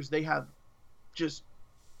of years, they have just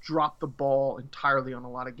dropped the ball entirely on a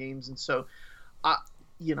lot of games. And so, I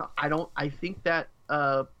think that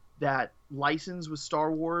that license with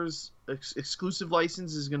Star Wars, exclusive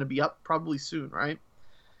license, is going to be up probably soon, right?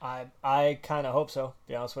 I kind of hope so, to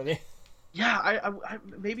be honest with you. Yeah, I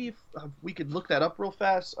maybe if we could look that up real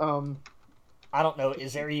fast. I don't know.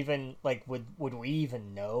 Is there even, would we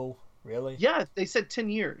even know, really? Yeah, they said 10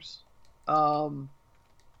 years.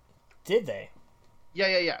 Did they?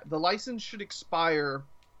 Yeah. The license should expire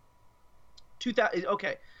 2000.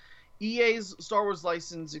 Okay. EA's Star Wars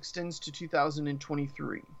license extends to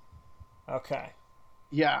 2023. Okay.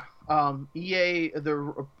 Yeah. EA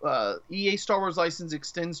Star Wars license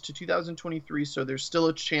extends to 2023, so there's still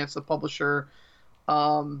a chance the publisher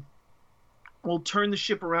will turn the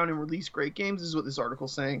ship around and release great games, is what this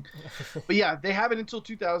article's saying. But yeah, they have it until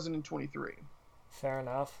 2023. Fair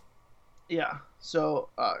enough. Yeah. So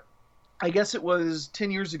I guess it was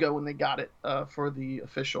 10 years ago when they got it for the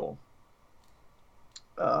official.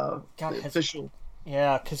 Official.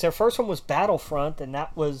 Yeah, because their first one was Battlefront, and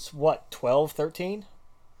that was, 12, 13?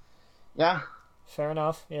 Yeah. Fair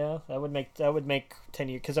enough. Yeah, that would make 10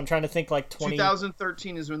 years. Because I'm trying to think 20.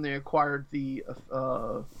 2013 is when they acquired the.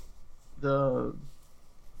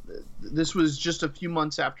 This was just a few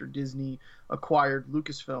months after Disney acquired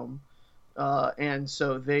Lucasfilm, and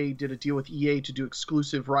so they did a deal with EA to do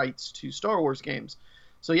exclusive rights to Star Wars games.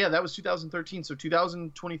 So yeah, that was 2013. So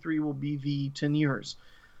 2023 will be the 10 years.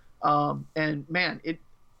 And man,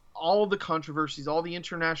 all the controversies, all the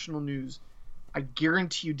international news, I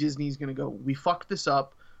guarantee you Disney's going to go, we fucked this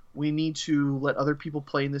up. We need to let other people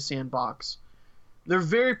play in the sandbox. They're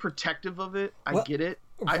very protective of it. I get it.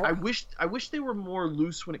 I wish they were more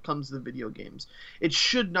loose when it comes to the video games. It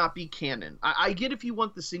should not be canon. I get if you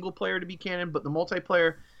want the single player to be canon, but the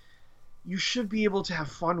multiplayer, you should be able to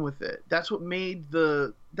have fun with it. That's what made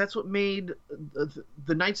the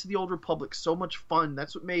Knights of the Old Republic so much fun.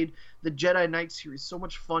 That's what made the Jedi Knight series so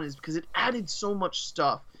much fun, is because it added so much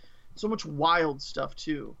stuff, so much wild stuff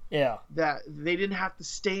too. Yeah. That they didn't have to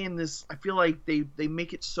stay in this. I feel like they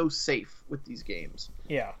make it so safe with these games.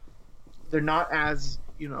 Yeah. They're not as,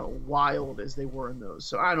 wild as they were in those.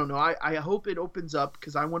 So I don't know. I hope it opens up,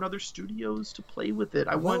 because I want other studios to play with it.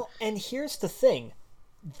 And here's the thing.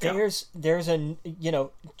 There's a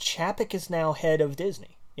Chapek is now head of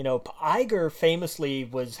Disney. Iger famously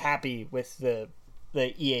was happy with the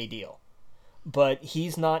EA deal, but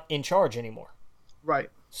he's not in charge anymore.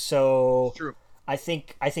 Right. So True. I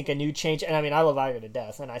think a new change, and I mean, I love Iger to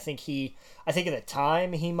death, and I think at the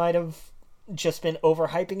time he might have just been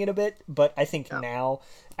overhyping it a bit, but I think now,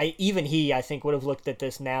 I think would have looked at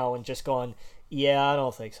this now and just gone, yeah, I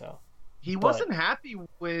don't think so. He wasn't happy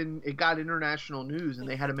when it got international news and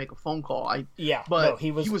they had to make a phone call.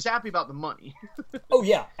 He was happy about the money. Oh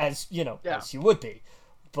yeah, as as you would be.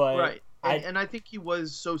 But right, and I think he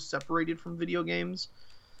was so separated from video games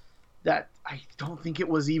that I don't think it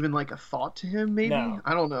was even like a thought to him. Maybe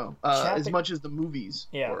I don't know. As much as the movies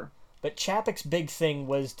were. But Chapek's big thing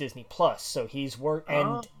was Disney Plus, so he's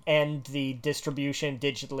and the distribution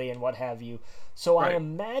digitally and what have you. So I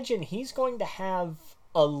imagine he's going to have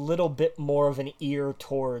a little bit more of an ear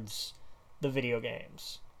towards the video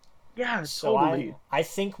games. Yeah, so totally. I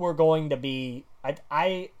think we're going to be.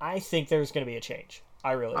 I think there's going to be a change.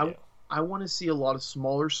 I really do. I want to see a lot of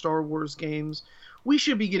smaller Star Wars games. We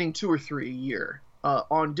should be getting 2 or 3 a year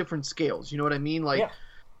on different scales. You know what I mean? Like. Yeah.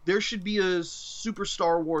 There should be a Super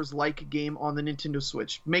Star Wars-like game on the Nintendo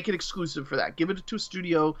Switch. Make it exclusive for that. Give it to a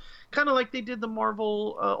studio, kind of like they did the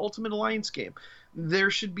Marvel Ultimate Alliance game. There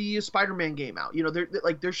should be a Spider-Man game out.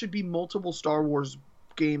 There should be multiple Star Wars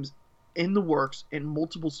games in the works, and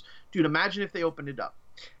multiple. Dude, imagine if they opened it up,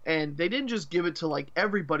 and they didn't just give it to like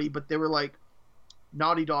everybody, but they were like,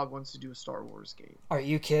 Naughty Dog wants to do a Star Wars game. Are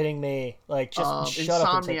you kidding me? Like, just shut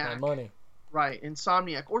up and take my money. Right,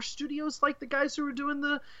 Insomniac, or studios like the guys who were doing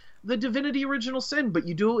the Divinity Original Sin, but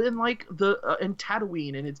you do it in like in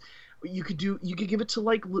Tatooine, and you could give it to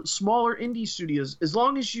like smaller indie studios, as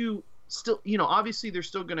long as you still, obviously they're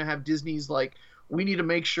still going to have Disney's like, we need to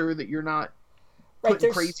make sure that you're not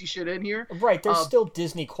putting crazy shit in here. Right, there's still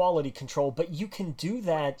Disney quality control, but you can do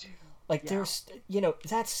that. Like there's,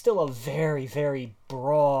 that's still a very, very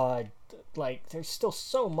broad. Like there's still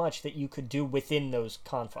so much that you could do within those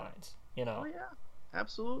confines. Oh yeah,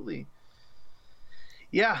 absolutely.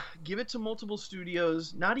 Yeah, give it to multiple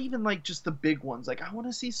studios, not even like just the big ones. Like I want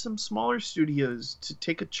to see some smaller studios to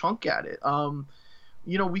take a chunk at it.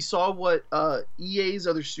 We saw what EA's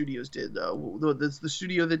other studios did. The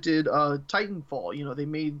studio that did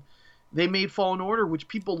Titanfall. They made Fallen Order, which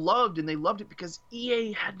people loved, and they loved it because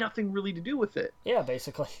EA had nothing really to do with it. Yeah,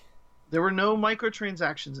 basically. There were no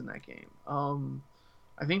microtransactions in that game.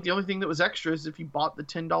 I think the only thing that was extra is if you bought the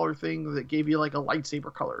 $10 thing that gave you like a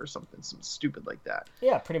lightsaber color or something stupid like that.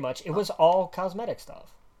 Yeah, pretty much. It was all cosmetic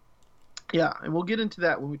stuff. Yeah, and we'll get into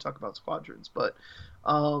that when we talk about Squadrons. But,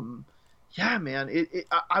 yeah, man,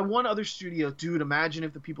 I want other studios. Dude, imagine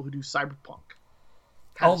if the people who do Cyberpunk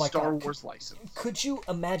had a Star Wars license. Could you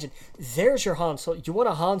imagine? There's your Han Solo. You want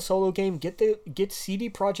a Han Solo game? Get CD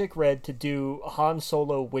Projekt Red to do a Han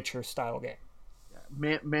Solo Witcher style game.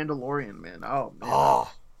 Mandalorian, man. Oh man. Oh,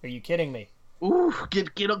 are you kidding me? Ooh,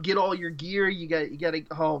 get all your gear. You got to.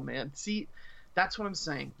 Oh man. See, that's what I'm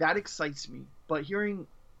saying. That excites me. But hearing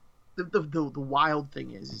the wild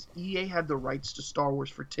thing is EA had the rights to Star Wars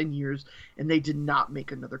for 10 years, and they did not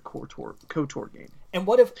make another KOTOR game. And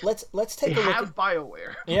what if let's take a look at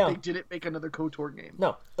BioWare. Yeah. They didn't make another KOTOR game.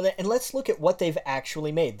 No. And let's look at what they've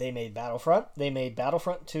actually made. They made Battlefront. They made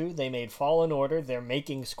Battlefront 2. They made Fallen Order. They're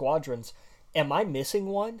making Squadrons. Am I missing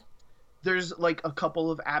one? There's like a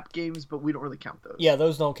couple of app games, but we don't really count those. Yeah,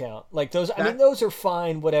 those don't count. Like those, I mean, those are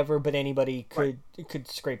fine, whatever. But anybody could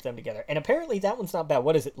scrape them together. And apparently, that one's not bad.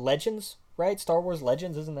 What is it? Legends, right? Star Wars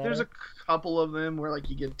Legends, isn't that? There's a couple of them where like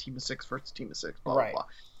you get a team of 6 versus a team of 6, blah blah blah.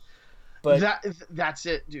 But that's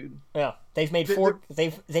it, dude. Yeah, they've made four.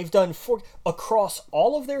 They've done 4 across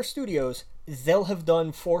all of their studios. They'll have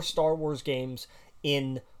done 4 Star Wars games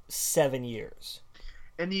in 7 years.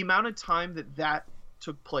 And the amount of time that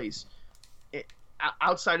took place,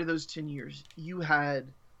 outside of those 10 years, there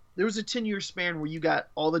was a 10-year span where you got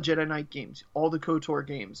all the Jedi Knight games, all the KOTOR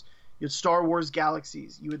games, you had Star Wars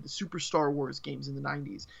Galaxies, you had the Super Star Wars games in the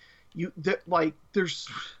 90s.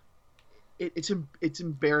 It's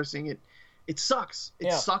embarrassing. It sucks.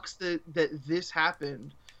 It sucks that this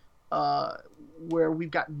happened where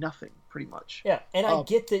we've got nothing pretty much. Yeah, and I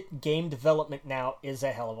get that game development now is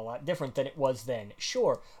a hell of a lot different than it was then.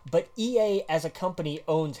 Sure, but EA as a company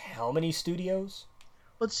owns how many studios?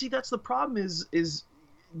 But see, that's the problem is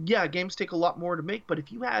yeah, games take a lot more to make, but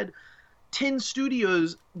if you had 10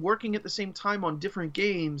 studios working at the same time on different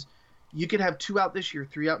games, you could have 2 out this year,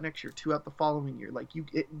 3 out next year, 2 out the following year. Like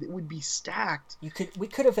it would be stacked. We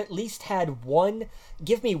could have at least had one.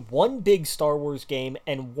 Give me one big Star Wars game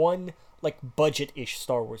and one like budget-ish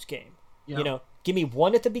Star Wars game. Yeah. You know, give me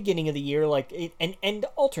one at the beginning of the year, and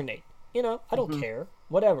alternate. You know, I don't care,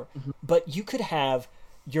 whatever. But you could have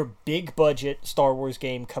your big budget Star Wars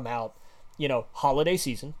game come out, you know, holiday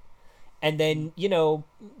season, and then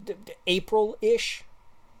April-ish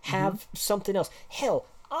have something else. Hell,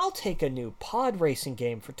 I'll take a new pod racing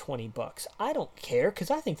game for $20. I don't care,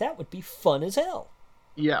 because I think that would be fun as hell.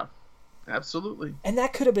 Yeah, absolutely. And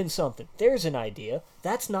that could have been something. There's an idea.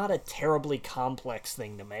 That's not a terribly complex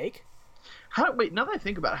thing to make. Wait, now that I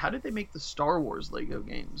think about it, how did they make the Star Wars Lego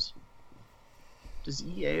games? Does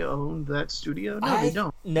EA own that studio? No, they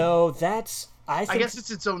don't. No, that's... I guess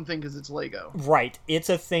it's its own thing because it's Lego. Right. It's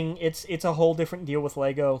a thing. It's a whole different deal with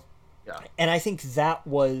Lego. Yeah. And I think that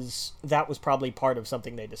was probably part of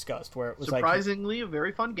something they discussed, where it was surprisingly a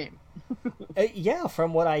very fun game. Yeah,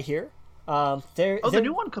 from what I hear. The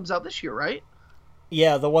new one comes out this year, right?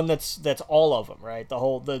 Yeah, the one that's all of them, right?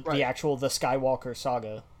 The actual Skywalker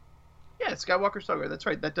saga. Yeah, Skywalker saga. That's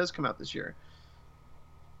right. That does come out this year.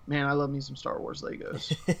 Man, I love me some Star Wars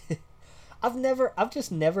Legos. I've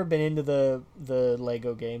just never been into the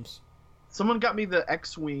Lego games. Someone got me the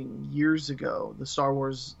X-Wing years ago, the Star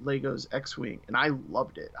Wars Legos X-Wing, and I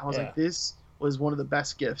loved it. I was like, this was one of the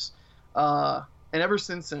best gifts. And ever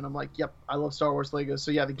since then, I'm like, yep, I love Star Wars Legos.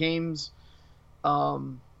 So yeah, the games,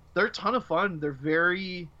 they're a ton of fun.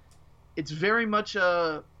 It's very much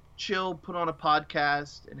a chill, put on a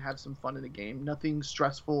podcast and have some fun in the game. Nothing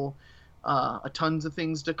stressful. Tons of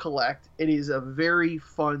things to collect. It is a very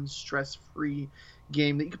fun, stress-free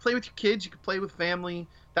game that you can play with your kids, you can play with family.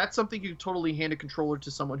 That's something you can totally hand a controller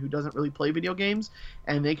to someone who doesn't really play video games,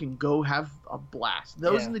 and they can go have a blast.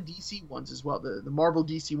 Those and the DC ones as well. The Marvel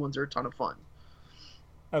DC ones are a ton of fun.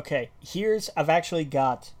 Okay, I've actually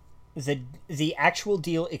got the actual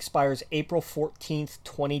deal expires April 14th,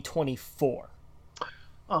 2024.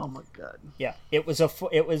 Oh my god. Yeah, it was a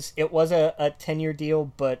 10-year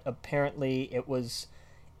deal, but apparently it was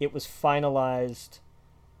finalized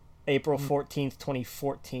April 14th,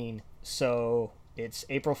 2014. So it's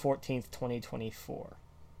April 14th, 2024.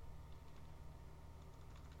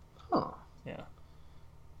 Huh. Yeah.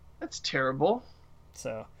 That's terrible.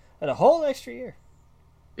 So, at a whole extra year.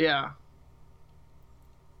 Yeah.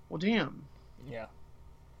 Well, damn. Yeah.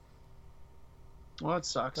 Well, that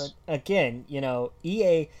sucks. But again,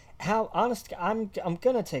 EA. I'm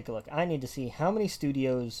gonna take a look. I need to see how many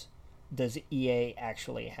studios does EA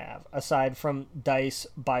actually have aside from DICE,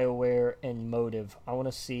 BioWare, and Motive. I want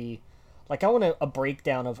to see, a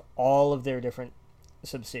breakdown of all of their different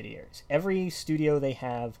subsidiaries. Every studio they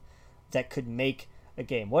have that could make a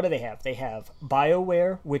game. What do they have? They have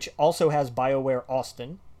BioWare, which also has BioWare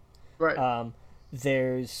Austin. Right.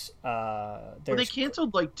 There's well, they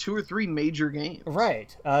canceled 2 or 3 major games.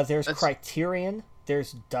 Right. There's Criterion.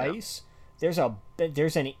 There's DICE. Yeah.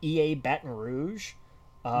 There's an EA Baton Rouge.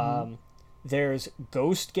 There's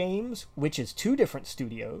Ghost Games, which is 2 different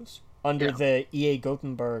studios under the EA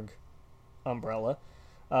Gothenburg umbrella.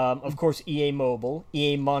 Of course, EA Mobile,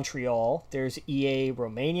 EA Montreal. There's EA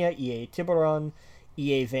Romania, EA Tiburon,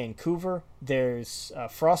 EA Vancouver. There's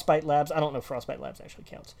Frostbite Labs. I don't know if Frostbite Labs actually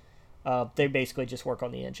counts. They basically just work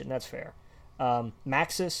on the engine. That's fair.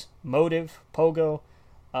 Maxis, Motive, Pogo,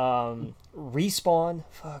 Respawn.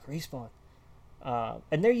 Fuck, Respawn.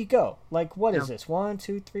 And there you go. What is this? 1,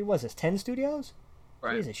 2, 3. What is this? 10 studios?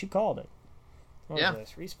 Right. Jesus, you called it. What is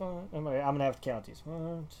this? Respawn. I'm gonna have to count these.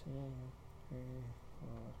 1, 2, 3,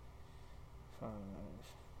 4, 5,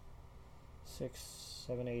 6,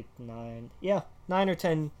 7, 8, 9. Yeah, 9 or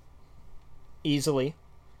 10 easily,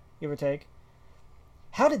 give or take.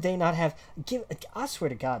 How did they not have... I swear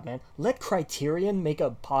to God, man. Let Criterion make a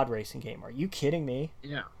pod racing game. Are you kidding me?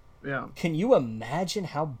 Yeah. Yeah. Can you imagine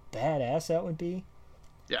how badass that would be?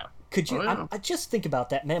 Yeah. Could you... I just think about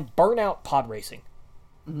that, man. Burnout pod racing.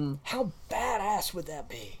 Mm-hmm. How badass would that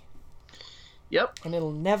be? Yep. And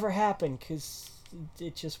it'll never happen because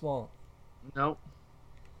it just won't. Nope.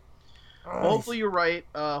 Well, hopefully you're right.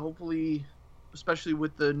 Hopefully, especially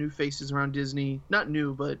with the new faces around Disney. Not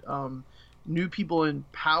new, but... new people in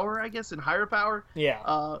power, I guess, in higher power,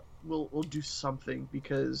 yeah, will do something,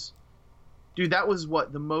 because Dude, that was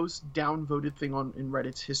what the most downvoted thing in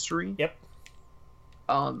Reddit's history. Yep.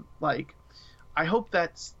 Like, I hope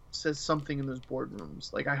that says something in those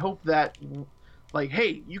boardrooms. Like, I hope that, like,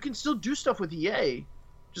 hey, you can still do stuff with EA,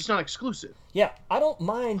 just not exclusive. Yeah, I don't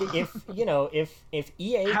mind if if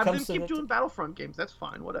EA have comes them keep doing Battlefront games. That's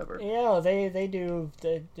fine, whatever. Yeah, they do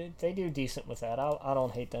decent with that. I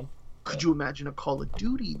don't hate them. Could you imagine a Call of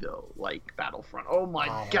Duty though, like Battlefront? Oh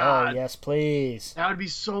my god! Oh yes, please. That would be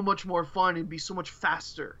so much more fun. It'd be so much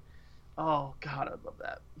faster. Oh god, I love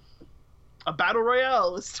that. A battle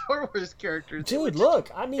royale with Star Wars characters. Dude, look,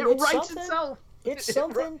 I mean, it writes itself. It's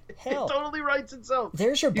something. Hell, it totally writes itself.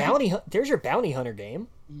 There's your bounty hunter game.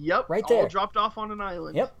 Yep, right there. All dropped off on an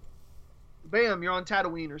island. Yep. Bam, you're on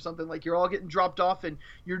Tatooine or something. Like, you're all getting dropped off, and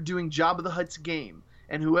you're doing Jabba the Hutt's game,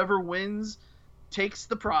 and whoever wins takes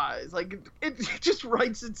the prize. Like, it just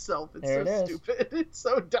writes itself. It's there so stupid. It's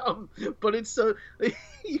so dumb, but it's so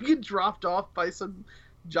you get dropped off by some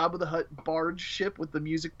Jabba the Hutt barge ship with the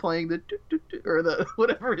music playing, or the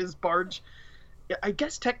whatever his barge. I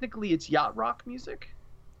guess technically it's yacht rock music.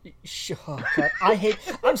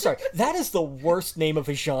 I'm sorry. That is the worst name of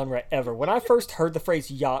a genre ever. When I first heard the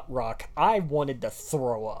phrase yacht rock, I wanted to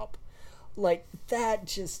throw up. Like, that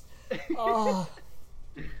just.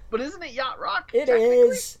 But isn't it yacht rock? It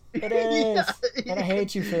is. It is. Yeah. And I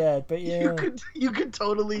hate you for that. But yeah, you could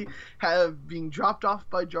totally have being dropped off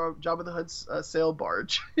by Jabba the Hutt's sail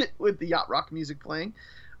barge with the yacht rock music playing.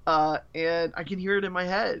 And I can hear it in my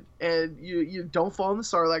head. And you don't fall in the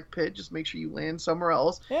Sarlacc pit. Just make sure you land somewhere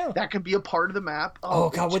else. Yeah. That can be a part of the map. Oh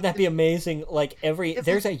God, wouldn't that be amazing? Like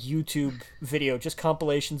there's a YouTube video, just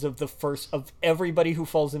compilations of of everybody who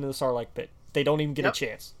falls into the Sarlacc pit. They don't even get a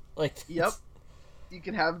chance. Like, yep. You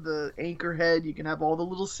can have the Anchorhead. You can have all the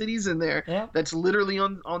little cities in there. Yeah. That's literally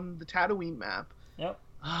on the Tatooine map. Yep.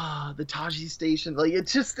 The Taji Station. Like,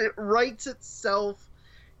 it writes itself.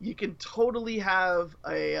 You can totally have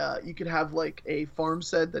like a farm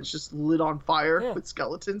set that's just lit on fire with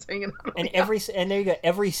skeletons hanging out. And there you go.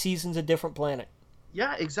 Every season's a different planet.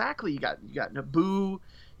 Yeah, exactly. You got Naboo.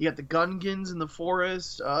 You got the Gungans in the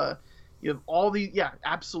forest. You have all the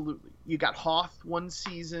absolutely. You got Hoth one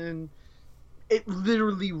season. It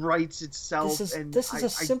literally writes itself. This is a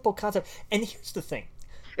simple concept. And here's the thing.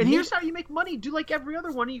 And here's how you make money. Do like every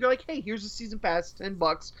other one. You go like, hey, here's a season pass,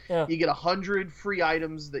 $10. Yeah. You get 100 free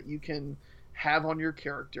items that you can have on your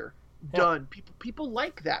character. Done. People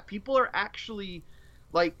like that. People are actually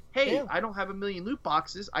like, hey, I don't have a million loot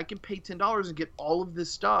boxes. I can pay $10 and get all of this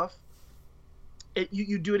stuff.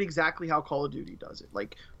 You do it exactly how Call of Duty does it,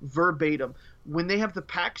 like verbatim. When they have the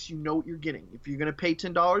packs, you know what you're getting. If you're going to pay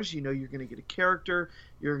 $10, you know you're going to get a character.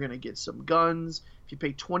 You're going to get some guns. If you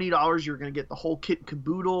pay $20, you're going to get the whole kit and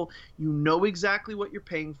caboodle. You know exactly what you're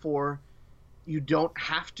paying for. You don't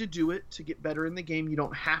have to do it to get better in the game. You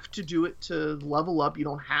don't have to do it to level up. You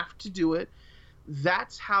don't have to do it.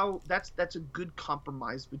 That's a good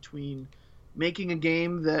compromise between making a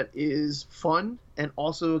game that is fun and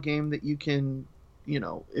also a game that you can,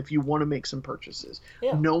 if you want to make some purchases.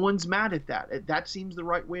 Yeah. No one's mad at that. That seems the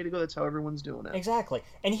right way to go. That's how everyone's doing it. Exactly.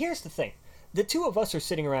 And here's the thing. The two of us are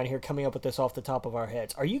sitting around here coming up with this off the top of our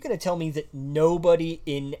heads. Are you going to tell me that nobody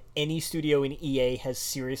in any studio in EA has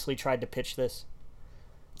seriously tried to pitch this?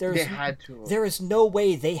 They had to. There is no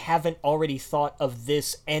way they haven't already thought of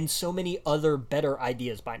this and so many other better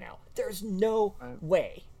ideas by now. There's no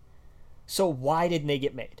way. So why didn't they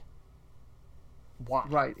get made? Why?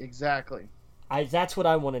 Right, exactly. That's what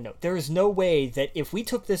I want to know. There is no way that if we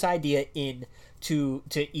took this idea to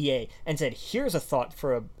EA and said, here's a thought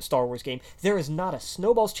for a Star Wars game, there is not a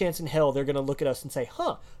snowball's chance in hell they're going to look at us and say,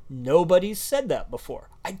 nobody's said that before.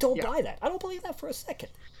 I don't buy that. I don't believe that for a second.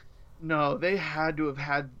 No, they had to have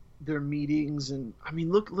had their meetings, and I mean,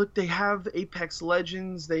 look, they have Apex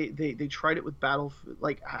Legends. They tried it with Battlefield.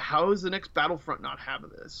 Like, how is the next Battlefront not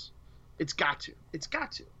having this? It's got to.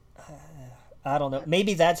 I don't know.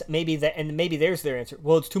 Maybe there's their answer.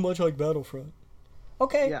 Well, it's too much like Battlefront.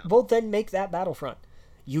 Okay, well then make that Battlefront.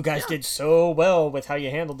 You guys did so well with how you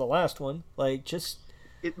handled the last one. Like, just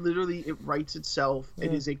it writes itself. Yeah.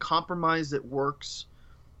 It is a compromise that works.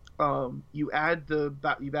 You add the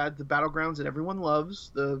battlegrounds that everyone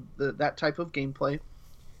loves, the that type of gameplay,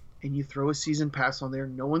 and you throw a season pass on there.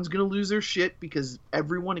 No one's gonna lose their shit because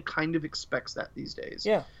everyone kind of expects that these days.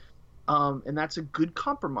 Yeah. And that's a good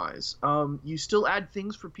compromise. You still add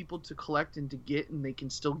things for people to collect and to get, and they can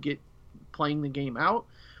still get playing the game out,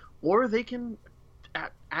 or they can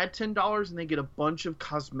add $10 and they get a bunch of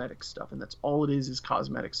cosmetic stuff, and that's all it is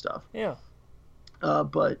cosmetic stuff. Yeah.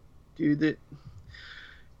 But dude,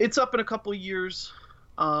 it's up in a couple of years.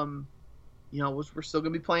 you know, we're still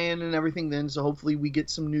gonna be playing and everything then. So hopefully we get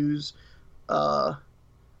some news.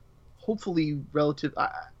 Hopefully relative.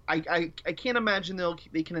 I can't imagine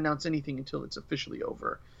they can announce anything until it's officially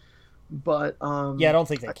over. But yeah, I don't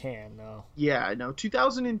think they can. No. Yeah, no.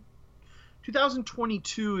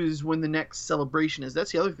 2022 is when the next Celebration is.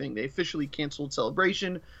 That's the other thing. They officially canceled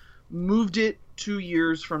Celebration, moved it 2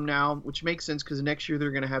 years from now, which makes sense because next year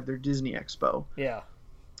they're going to have their Disney Expo. Yeah.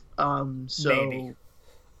 So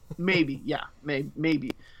maybe, yeah,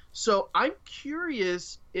 maybe. So I'm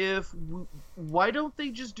curious why don't they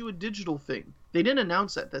just do a digital thing? They didn't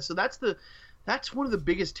announce that. So that's one of the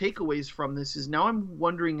biggest takeaways from this is now I'm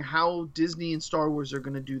wondering how Disney and Star Wars are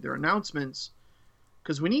going to do their announcements,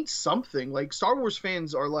 because we need something. Like, Star Wars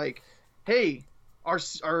fans are like, hey, our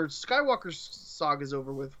Skywalker saga's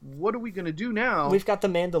over with. What are we going to do now? We've got The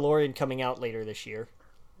Mandalorian coming out later this year.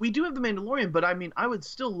 We do have The Mandalorian, but I mean, I would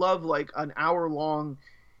still love like an hour-long,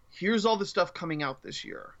 here's all the stuff coming out this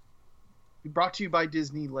year. Brought to you by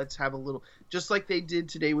Disney. Let's have a little, just like they did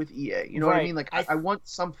today with EA. You know what I mean? Like, I want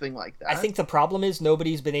something like that. I think the problem is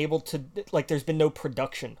nobody's been able to, like, there's been no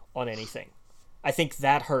production on anything. I think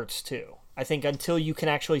that hurts too. I think until you can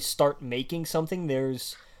actually start making something,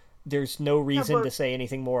 there's no reason to say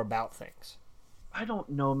anything more about things. I don't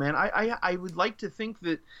know, man. I would like to think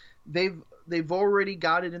that they've already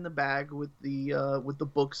got it in the bag with the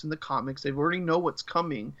books and the comics. They already know what's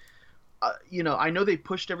coming. You know, I know they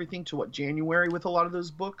pushed everything to January with a lot of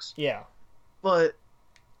those books. Yeah. But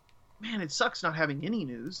man, it sucks not having any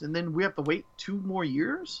news, and then we have to wait 2 more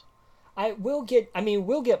years. We'll get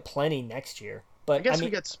plenty next year. But I guess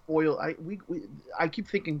we got spoiled. I keep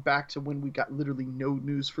thinking back to when we got literally no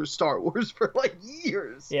news for Star Wars for like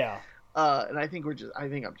years. Yeah. And I think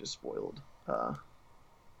I'm just spoiled. But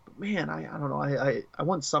man, I don't know. I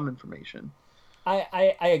want some information.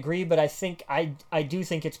 I agree, but I do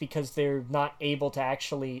think it's because they're not able to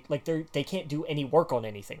actually, like, they can't do any work on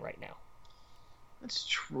anything right now. That's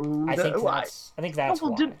true. I think that's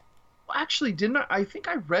why. I think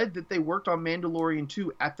I read that they worked on Mandalorian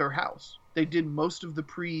 2 at their house. They did most of the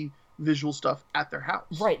pre-visual stuff at their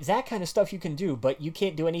house. Right, that kind of stuff you can do, but you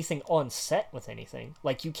can't do anything on set with anything.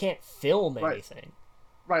 Like, you can't film anything.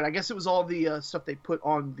 Right, I guess it was all the stuff they put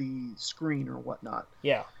on the screen or whatnot.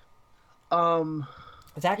 Yeah.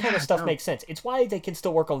 That kind of stuff makes sense. It's why they can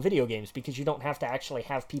still work on video games, because you don't have to actually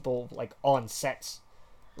have people, like, on sets,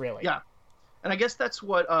 really. Yeah. And I guess that's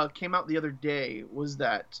what came out the other day, was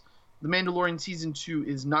that The Mandalorian Season 2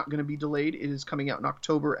 is not going to be delayed. It is coming out in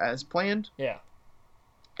October as planned. Yeah.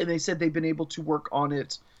 And they said they've been able to work on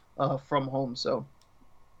it from home, so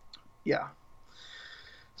yeah.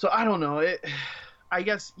 So I don't know. I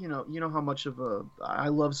guess, you know how much of I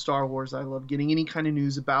love Star Wars. I love getting any kind of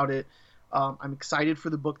news about it. I'm excited for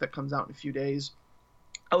the book that comes out in a few days.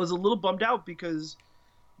 I was a little bummed out because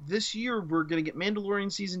this year we're going to get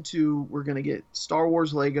Mandalorian Season 2, we're going to get Star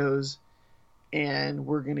Wars Legos, and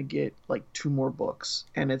we're going to get like 2 more books.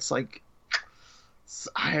 And it's like,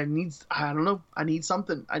 I need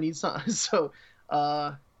something. So,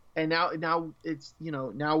 and now it's,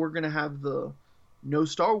 now we're going to have the no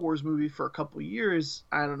Star Wars movie for a couple years.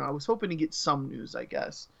 I don't know. I was hoping to get some news, I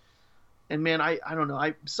guess. And man, I don't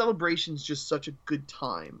know. Celebration's just such a good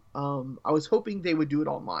time. I was hoping they would do it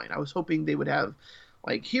online. I was hoping they would have,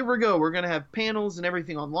 like, here we go. We're going to have panels and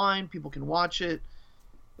everything online. People can watch it.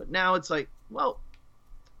 But now it's like, well,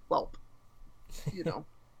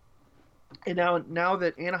 And now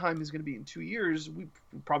that Anaheim is going to be in 2 years, we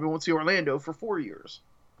probably won't see Orlando for 4 years.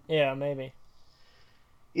 Yeah, maybe.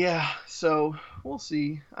 Yeah, so we'll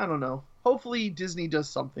see. I don't know. Hopefully Disney does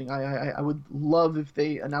something. I would love if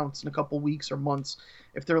they announce in a couple weeks or months,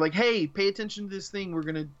 if they're like, hey, pay attention to this thing. We're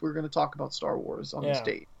gonna talk about Star Wars on this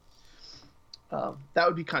date. That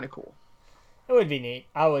would be kind of cool. It would be neat.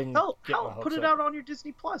 I wouldn't. Put it out on your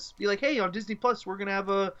Disney Plus. Be like, hey, on Disney Plus, we're gonna have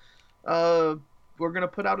we're gonna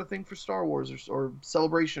put out a thing for Star Wars or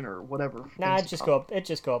Celebration or whatever. Nah, it just go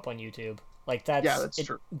up on YouTube. Like, that's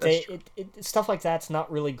true. Stuff like that's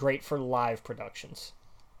not really great for live productions.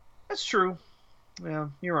 That's true. Yeah,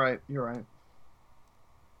 you're right.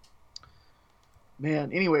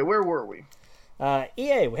 Man, anyway, where were we?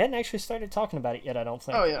 EA, we hadn't actually started talking about it yet, I don't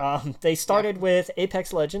think. Oh, yeah. They started with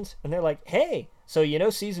Apex Legends, and they're like, hey, so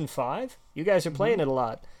Season 5? You guys are playing it a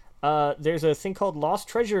lot. There's a thing called Lost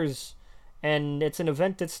Treasures, and it's an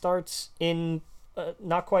event that starts in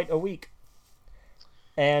not quite a week.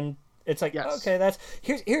 And it's like, okay,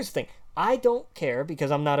 here's the thing. I don't care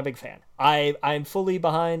because I'm not a big fan. I'm fully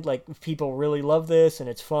behind, like, people really love this, and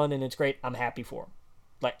it's fun, and it's great. I'm happy for them.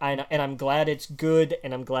 Like, and I'm glad it's good,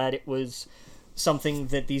 and I'm glad it was something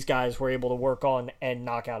that these guys were able to work on and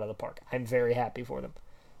knock out of the park. I'm very happy for them.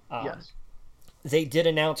 Yes. They did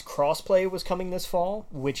announce crossplay was coming this fall,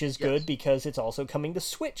 which is good because it's also coming to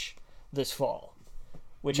Switch this fall,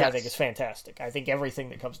 which I think is fantastic. I think everything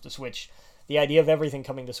that comes to Switch, the idea of everything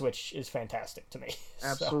coming to Switch is fantastic to me.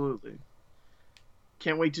 Absolutely. So.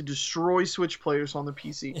 Can't wait to destroy Switch players on the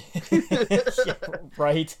PC. Yeah,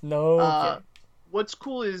 right? No. What's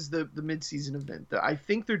cool is the mid-season event. I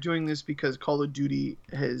think they're doing this because Call of Duty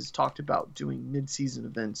has talked about doing mid-season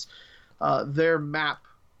events. Their map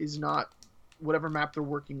is not, whatever map they're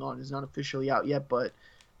working on is not officially out yet, but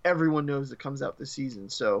everyone knows it comes out this season.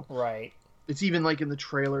 So right. It's even like in the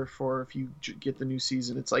trailer for if you get the new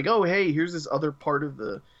season, it's like, oh, hey, here's this other part of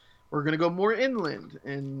we're going to go more inland.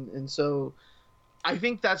 And so I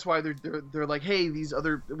think that's why they're like, hey, these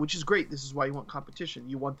other, which is great. This is why you want competition.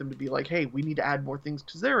 You want them to be like, hey, we need to add more things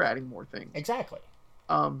because they're adding more things. Exactly.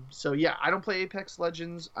 So yeah, I don't play Apex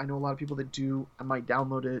Legends. I know a lot of people that do. I might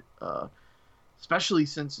download it, especially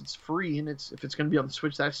since it's free and if it's going to be on the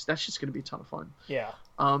Switch, that's just going to be a ton of fun. Yeah.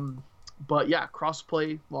 But yeah,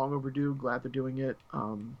 crossplay, long overdue. Glad they're doing it.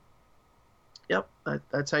 Yep,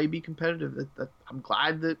 that's how you be competitive. I'm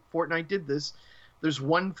glad that Fortnite did this. There's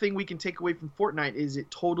one thing we can take away from Fortnite is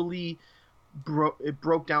it totally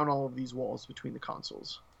broke down all of these walls between the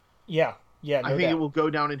consoles. Yeah, no I think doubt. it will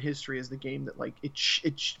go down in history as the game that like it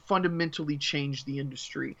fundamentally changed the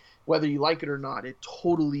industry. Whether you like it or not, it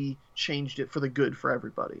totally changed it for the good for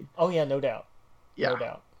everybody. Oh yeah, no doubt. Yeah. No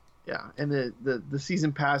doubt. Yeah, and the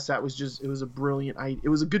season pass, it was a brilliant. It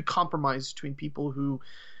was a good compromise between people who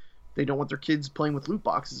they don't want their kids playing with loot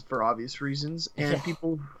boxes for obvious reasons, and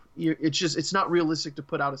people. It's not realistic to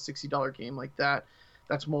put out a $60 game like that.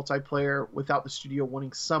 That's multiplayer without the studio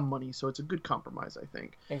wanting some money, so it's a good compromise, I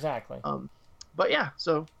think. Exactly. But yeah,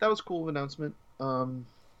 so that was a cool announcement.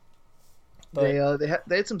 They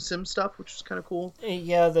had some Sims stuff, which was kind of cool.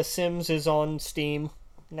 Yeah, The Sims is on Steam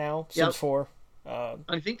now. Sims 4.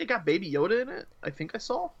 I think they got Baby Yoda in it. I think I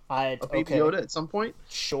saw a Baby okay. Yoda at some point.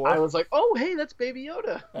 Sure. I was like, oh, hey, that's Baby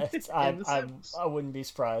Yoda. I wouldn't be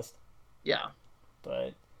surprised. Yeah.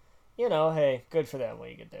 But, hey, good for them. What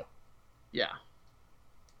you can do. Yeah.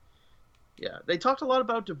 Yeah. They talked a lot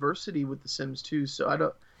about diversity with The Sims, too, so I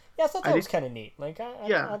don't... Yeah, I thought that was kind of neat. Like,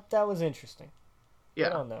 that was interesting. Yeah. I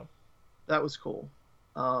don't know. That was cool.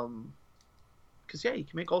 Because, you can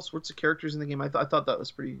make all sorts of characters in the game. I thought that was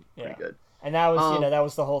pretty good. And that was, that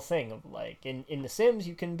was the whole thing of like in The Sims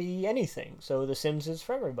you can be anything. So The Sims is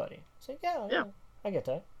for everybody. So yeah, I get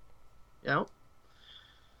that. Yeah.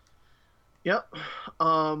 Yep.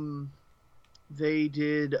 They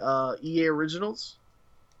did EA Originals.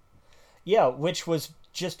 Yeah, which was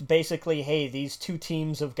just basically, hey, these two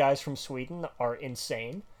teams of guys from Sweden are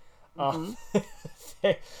insane. Mm-hmm.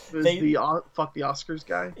 The fuck the Oscars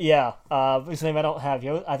guy. Yeah, his name I don't have.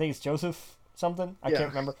 I think it's Joseph something. I can't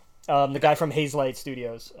remember. The guy from Hazelight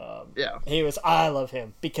Studios. I love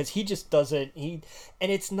him because he just doesn't.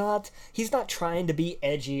 He's not trying to be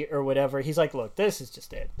edgy or whatever. He's like, look, this is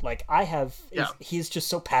just it. Like he's just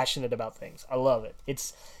so passionate about things. I love it.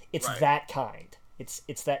 It's that kind.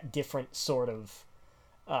 It's that different sort of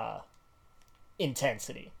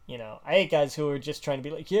intensity. I hate guys who are just trying to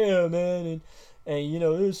be like, yeah, man, and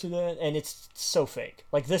this and that, and it's so fake.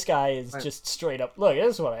 Like this guy is just straight up. Look,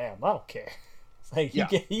 this is what I am. I don't care. Like you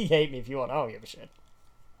hate me if you want. I don't give a shit.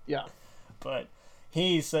 Yeah, but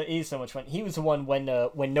he's so much fun. He was the one when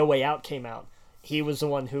No Way Out came out. He was the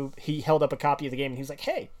one who he held up a copy of the game and he was like,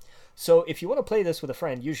 "Hey, so if you want to play this with a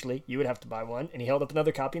friend, usually you would have to buy one." And he held up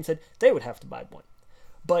another copy and said they would have to buy one.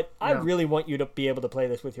 But I really want you to be able to play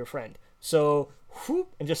this with your friend. So whoop,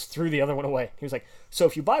 and just threw the other one away. He was like, "So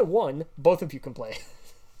if you buy one, both of you can play."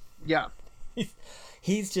 Yeah.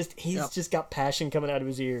 He's just got passion coming out of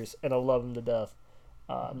his ears, and I love him to death.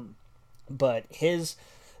 But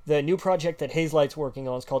the new project that Hazelight's working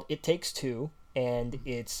on is called It Takes Two, and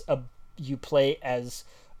you play as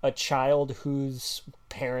a child whose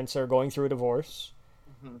parents are going through a divorce,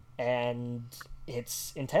 and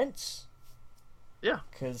it's intense. Yeah,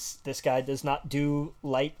 because this guy does not do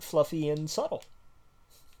light, fluffy, and subtle.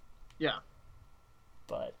 Yeah,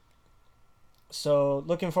 but so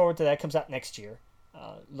looking forward to that. Comes out next year.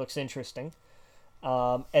 Looks interesting.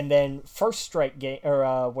 And then First Strike game,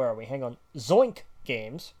 or where are we? Hang on, Zoink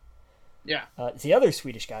Games. Yeah. The other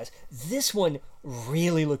Swedish guys. This one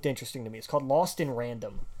really looked interesting to me. It's called Lost in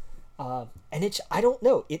Random, and I don't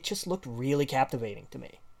know. It just looked really captivating to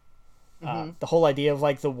me. The whole idea of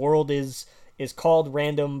like the world is called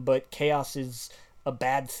random, but chaos is a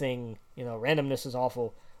bad thing. Randomness is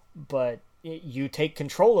awful, but you take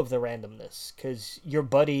control of the randomness because your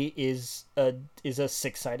buddy is a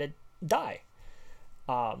 6-sided die.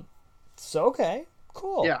 So okay,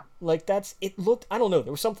 cool. Yeah. Like it looked, I don't know,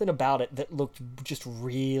 there was something about it that looked just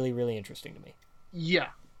really, really interesting to me. Yeah.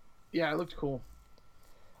 Yeah, it looked cool.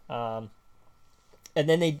 And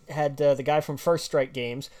then they had the guy from First Strike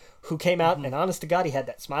Games who came out, and honest to God, he had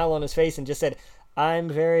that smile on his face and just said, "I'm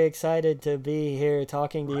very excited to be here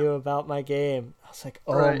talking to you about my game." I was like,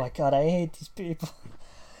 oh my God, I hate these people.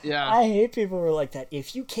 Yeah. I hate people who are like that.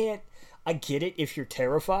 If you can't, I get it if you're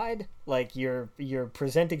terrified, like you're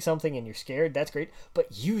presenting something and you're scared, that's great, but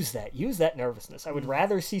use that nervousness. I would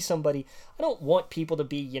rather see somebody, I don't want people to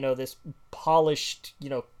be, this polished,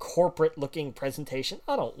 corporate looking presentation.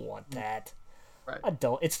 I don't want that. Right. I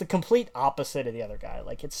don't. It's the complete opposite of the other guy.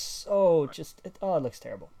 Like, it's so it looks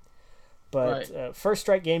terrible. But First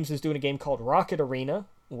Strike Games is doing a game called Rocket Arena,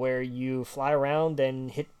 where you fly around and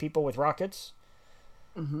hit people with rockets.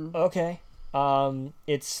 Mm-hmm. Okay.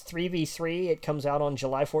 It's 3v3. It comes out on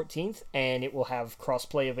July 14th, and it will have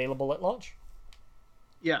crossplay available at launch.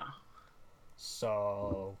 Yeah.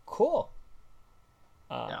 So, cool.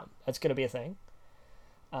 That's going to be a thing.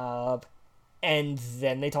 And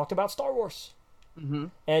then they talked about Star Wars. Mm-hmm.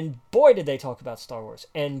 And boy, did they talk about Star Wars.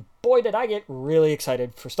 And boy, did I get really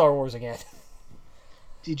excited for Star Wars again.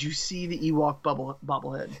 Did you see the Ewok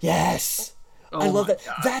bobblehead? Yes! Oh, I love that.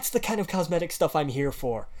 God. That's the kind of cosmetic stuff I'm here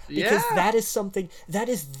for. Because that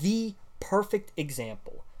is the perfect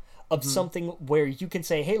example of something where you can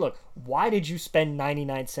say, hey, look, why did you spend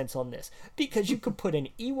 99 cents on this? Because you could put an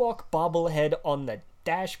Ewok bobblehead on the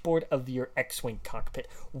dashboard of your X-Wing cockpit.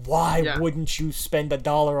 Why wouldn't you spend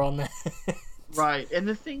 $1 on that? Right. And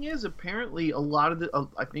the thing is, apparently, a lot of the,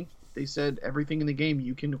 I think they said everything in the game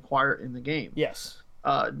you can acquire in the game. Yes.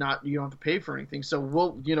 You don't have to pay for anything. So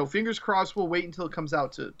we'll, fingers crossed, we'll wait until it comes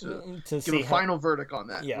out to give a final verdict on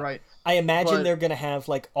that. Yeah. Right. I imagine they're going to have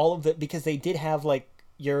like all of it, because they did have like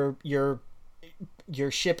your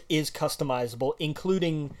ship is customizable,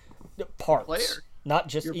 including parts, player. Not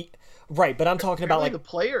just right. But I'm talking about like the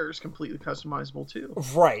player is completely customizable too.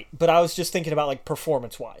 Right. But I was just thinking about like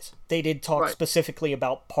performance wise. They did talk specifically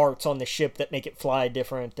about parts on the ship that make it fly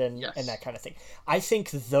different and that kind of thing. I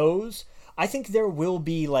think there will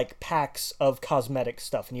be like packs of cosmetic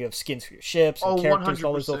stuff, and you have skins for your ships and characters 100%. And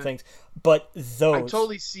all those little things. But those, I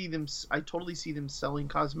totally see them selling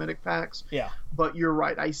cosmetic packs. Yeah. But you're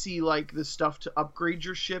right. I see like the stuff to upgrade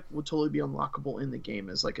your ship will totally be unlockable in the game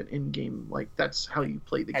as like an in-game, like that's how you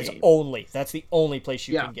play the game. That's the only place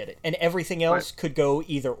you can get it. And everything else could go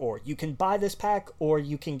either or. You can buy this pack, or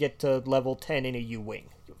you can get to level 10 in a U-Wing.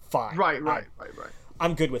 Fine. Right.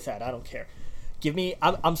 I'm good with that. I don't care. Give me,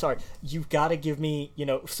 I'm sorry, you've got to give me,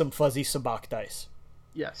 some fuzzy sabacc dice.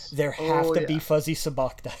 Yes. There have to be fuzzy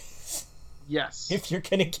sabacc dice. Yes. If you're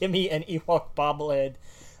going to give me an Ewok bobblehead,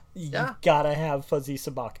 you've got to have fuzzy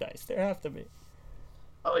sabacc dice. There have to be.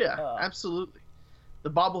 Oh, yeah, absolutely. The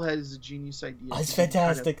bobblehead is a genius idea. It's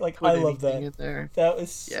fantastic. Kind of I love that. In there. That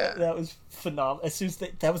was phenomenal. As soon as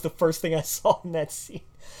that was the first thing I saw in that scene.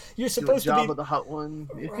 You're supposed to be of the hut one,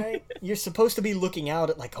 right? You're supposed to be looking out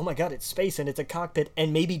at like, oh my God, it's space and it's a cockpit,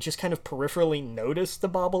 and maybe just kind of peripherally notice the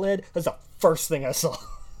bobblehead. That's the first thing I saw.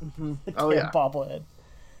 Mm-hmm. Bobblehead.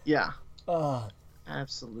 Yeah.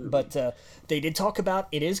 Absolutely. But they did talk about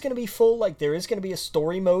it is going to be full. Like there is going to be a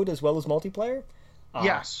story mode as well as multiplayer.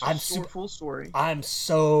 Yes, full story. I'm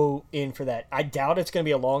so in for that. I doubt it's going to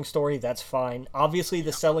be a long story. That's fine. Obviously,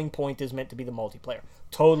 the selling point is meant to be the multiplayer.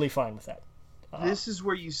 Totally fine with that. This is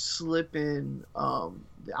where you slip in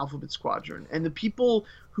the Alphabet Squadron, and the people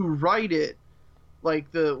who write it,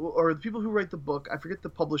 the people who write the book, I forget the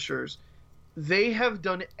publishers, they have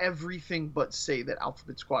done everything but say that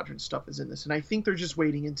Alphabet Squadron stuff is in this, and I think they're just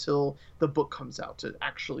waiting until the book comes out to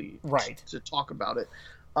actually to talk about it.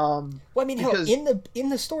 Well, I mean, hell, in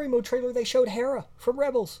the story mode trailer, they showed Hera from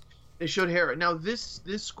Rebels. They showed Hera. Now, this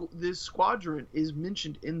squadron is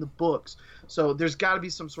mentioned in the books, so there's got to be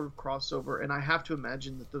some sort of crossover. And I have to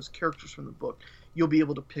imagine that those characters from the book, you'll be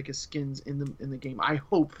able to pick as skins in the game. I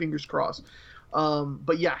hope, fingers crossed.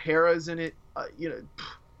 But yeah, Hera is in it.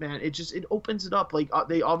 Man, it opens it up. Like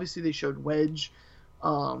they showed Wedge.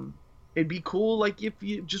 It'd be cool, like if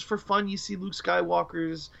you just for fun you see Luke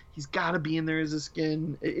Skywalker's. He's got to be in there as a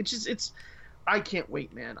skin. I can't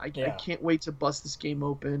wait, man. I can't wait to bust this game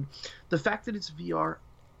open. The fact that it's VR,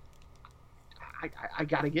 I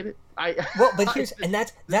gotta get it.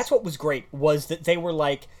 That's what was great was that they were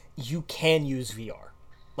like, you can use VR,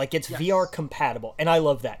 like it's VR compatible, and I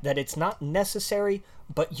love that it's not necessary,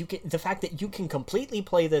 but you can. The fact that you can completely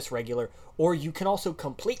play this regular, or you can also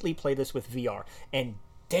completely play this with VR, and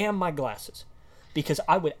damn my glasses. Because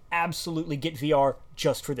I would absolutely get VR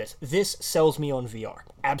just for this. This sells me on VR.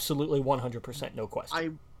 Absolutely 100%, no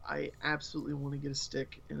question. I absolutely want to get a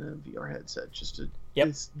stick and a VR headset just to.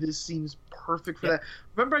 Yep. This seems perfect for that.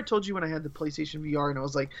 Remember I told you when I had the PlayStation VR and I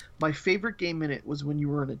was like, my favorite game in it was when you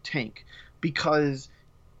were in a tank, because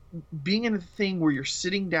being in a thing where you're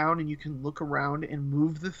sitting down and you can look around and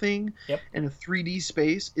move the thing in a 3D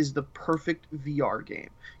space is the perfect VR game.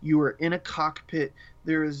 You are in a cockpit.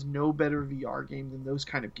 There is no better VR game than those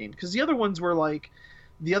kind of games. Because the other ones were like,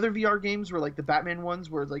 the other VR games were like the Batman ones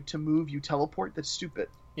where like to move you teleport. That's stupid.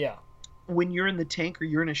 Yeah. When you're in the tank or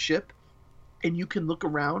you're in a ship and you can look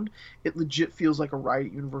around, it legit feels like a ride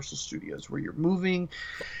at Universal Studios where you're moving.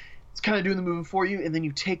 It's kind of doing the moving for you, and then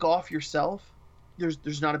you take off yourself.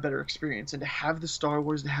 There's not a better experience. And to have the Star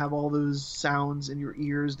Wars, to have all those sounds in your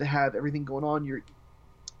ears, to have everything going on, your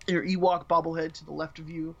Ewok bobblehead to the left of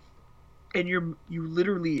you, and you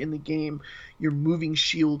literally in the game, you're moving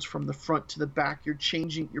shields from the front to the back. You're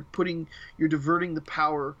diverting the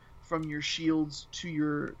power from your shields to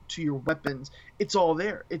your weapons. It's all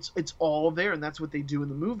there. It's all there, and that's what they do in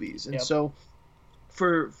the movies. And so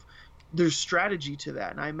there's strategy to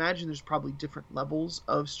that, and I imagine there's probably different levels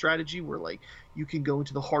of strategy where like you can go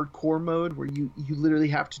into the hardcore mode where you literally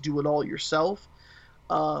have to do it all yourself.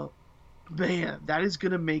 Man, that is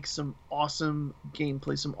gonna make some awesome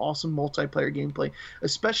gameplay, some awesome multiplayer gameplay,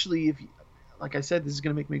 especially if, like I said, this is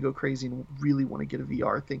gonna make me go crazy and really want to get a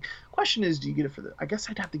VR thing. Question is, do you get it for I guess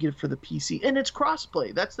I'd have to get it for the PC, and it's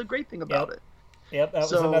crossplay. That's the great thing about it. Yep, that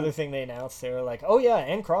was another thing they announced. They were like, oh yeah,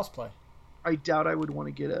 and crossplay. I doubt I would want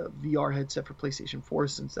to get a VR headset for PlayStation 4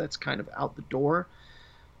 since that's kind of out the door.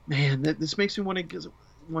 Man, this makes me want to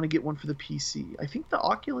get one for the PC. I think the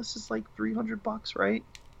Oculus is like $300, right?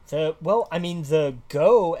 The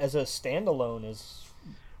Go as a standalone is.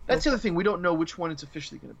 That's the other thing. We don't know which one it's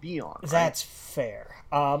officially going to be on. Right? That's fair.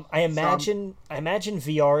 I imagine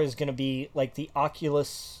VR is going to be like the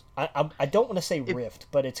Oculus. I don't want to say Rift,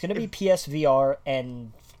 but it's going to be PSVR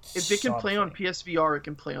and. If it can play on PSVR, it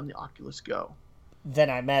can play on the Oculus Go. Then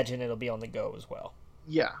I imagine it'll be on the Go as well.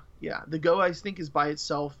 Yeah. The Go, I think, is by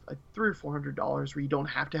itself $300 or $400 where you don't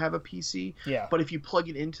have to have a PC. Yeah. But if you plug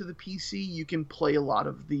it into the PC, you can play a lot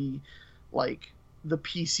of the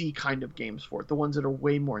PC kind of games for it, the ones that are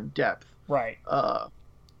way more in depth. Right.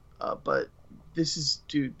 But this is,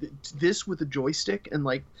 dude, this with a joystick and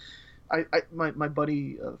like. My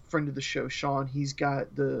buddy, friend of the show, Sean, he's got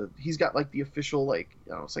like the official, like,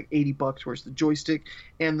 you know, it's like $80 where it's the joystick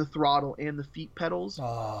and the throttle and the feet pedals.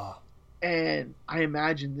 And I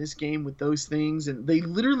imagine this game with those things, and they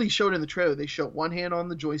literally showed in the trailer, they show one hand on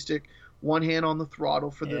the joystick, one hand on the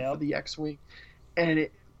throttle for the X-Wing, and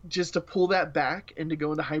it just to pull that back and to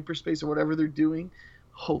go into hyperspace or whatever they're doing,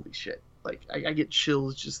 holy shit. Like, I get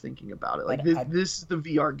chills just thinking about it. Like, this is the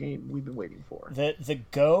VR game we've been waiting for.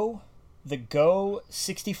 The Go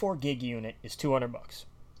 64 gig unit is $200.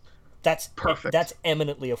 That's perfect. That's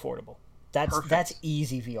eminently affordable. That's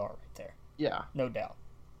easy VR right there. Yeah, no doubt.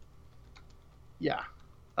 Yeah,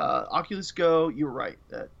 Oculus Go. You're right.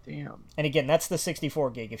 Damn. And again, that's the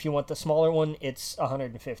 64 gig. If you want the smaller one, it's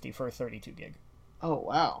 $150 for a 32 gig. Oh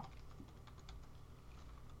wow.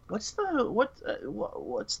 What's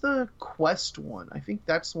the Quest one? I think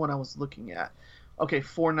that's the one I was looking at. Okay,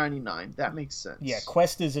 $499. That makes sense. Yeah,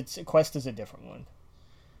 Quest is a different one.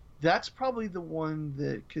 That's probably the one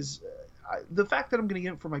that, because the fact that I'm going to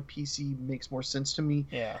get it for my PC makes more sense to me.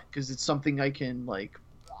 Yeah. Because it's something I can, like,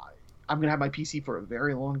 I'm going to have my PC for a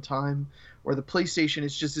very long time. Where the PlayStation,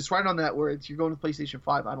 it's right on that where you're going to PlayStation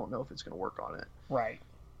 5. I don't know if it's going to work on it. Right.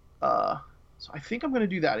 So I think I'm going to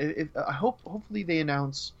do that. Hopefully they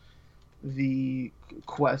announce the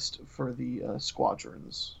Quest for the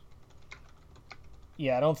Squadrons.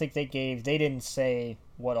 Yeah, I don't think they didn't say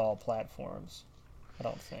what all platforms. I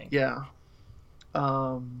don't think. Yeah.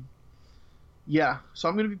 Yeah, so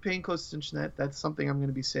I'm going to be paying close attention to that. That's something I'm going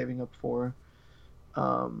to be saving up for.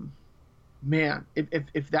 Man,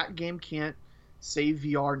 if that game can't save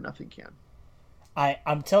VR, nothing can.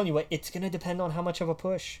 I'm telling you what, it's going to depend on how much of a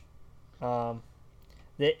push. And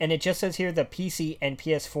it just says here the PC and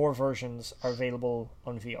PS4 versions are available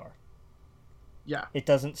on VR. Yeah. It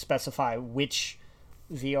doesn't specify which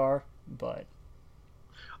VR, but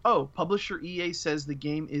publisher EA says the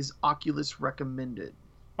game is Oculus recommended.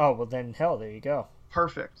 Oh, well then hell, there you go.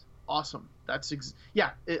 Perfect. Awesome. That's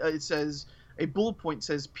it says a bullet point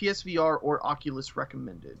says PSVR or Oculus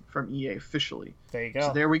recommended from EA officially. There you go.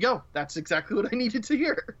 So there we go. That's exactly what I needed to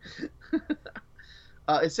hear.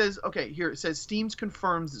 It says Steam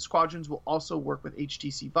confirms that Squadrons will also work with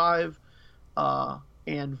HTC Vive.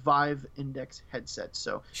 and Vive Index headsets.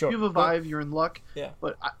 So sure. if you have a Vive, you're in luck. Yeah.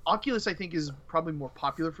 But Oculus, I think, is probably more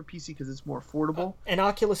popular for PC because it's more affordable. And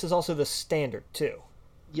Oculus is also the standard too.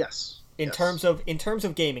 Yes. In terms of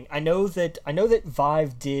gaming, I know that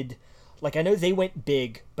Vive did, like, I know they went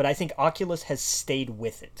big, but I think Oculus has stayed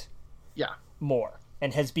with it. Yeah. More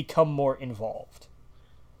and has become more involved.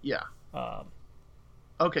 Yeah.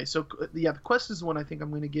 Okay, so yeah, the Quest is the one I think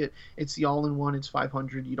I'm going to get. It's the all-in-one. It's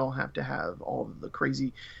 $500. You don't have to have all of the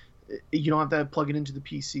crazy. You don't have to plug it into the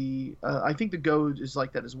PC. I think the Go is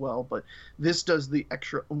like that as well, but this does the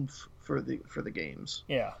extra oomph for the games.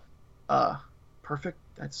 Yeah. Perfect.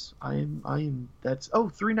 That's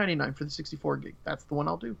 $399 for the 64 gig. That's the one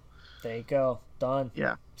I'll do. There you go. Done.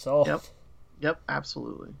 Yeah. So. Yep.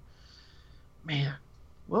 Absolutely. Man.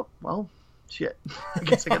 Well. Shit. I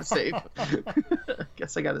guess I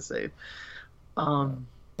gotta save.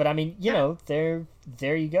 But I mean, you know, there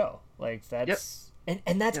you go. Like that's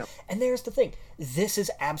and that's and there's the thing. This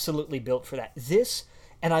is absolutely built for that.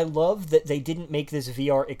 And I love that they didn't make this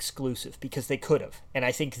VR exclusive because they could have, and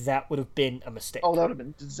I think that would have been a mistake. Oh, that would have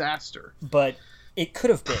been a disaster. But it could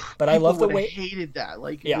have been. But I love the way hated that.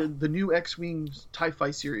 Like the new X-Wing TIE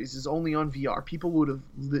Fight series is only on VR. People would have.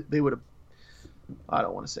 I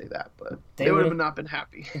don't want to say that, but they would have not been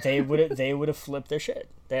happy. They would have flipped their shit.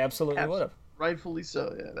 They absolutely would have. Rightfully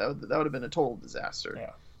so. Yeah, that would have been a total disaster.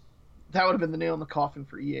 Yeah, that would have been the nail in the coffin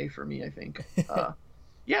for EA for me. I think.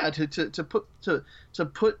 Yeah, to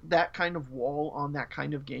put that kind of wall on that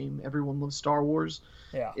kind of game. Everyone loves Star Wars.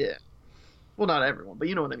 Yeah. Yeah. Well, not everyone, but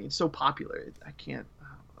you know what I mean. So popular. I don't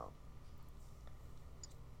know.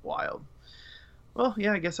 Wild. Well,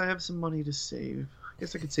 yeah. I guess I have some money to save. I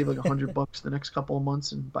guess I could save like $100 the next couple of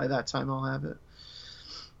months, and by that time I'll have it.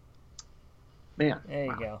 Man, there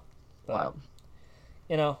you go. But, wow.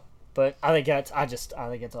 You know, but I think it's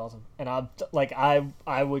awesome, and I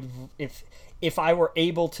would if I were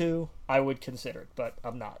able to, I would consider it, but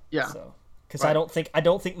I'm not. Yeah. So because I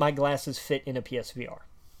don't think my glasses fit in a PSVR.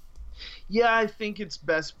 Yeah, I think it's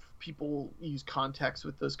best people use contacts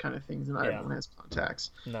with those kind of things, and not everyone has contacts.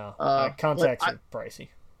 No, contacts are pricey.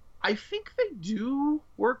 I think they do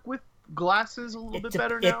work with glasses a little bit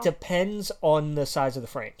better now. It depends on the size of the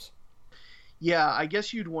frames. Yeah, I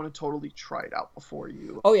guess you'd want to totally try it out before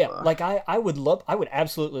you. Oh yeah, like I would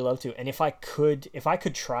absolutely love to, and if I could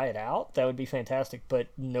try it out, that would be fantastic. But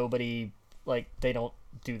nobody, like, they don't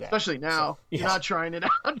do that. Especially now, you're not trying it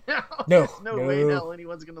out now. No, there's no way in hell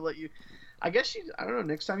anyone's gonna let you. I guess I don't know.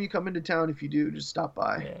 Next time you come into town, if you do, just stop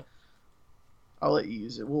by. Yeah. I'll let you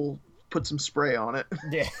use it. We'll put some spray on it.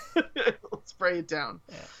 Yeah. We'll spray it down.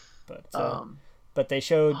 Yeah. But they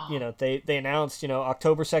showed, you know, they announced, you know,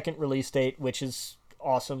 October 2nd release date, which is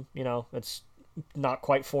awesome. You know, it's not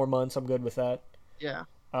quite 4 months. I'm good with that. Yeah.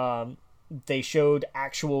 They showed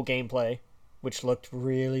actual gameplay, which looked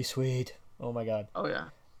really sweet. Oh my god. Oh yeah.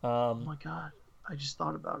 Oh my god. I just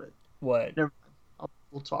thought about it. What? Never mind.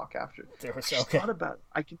 We'll talk after. I just thought about it.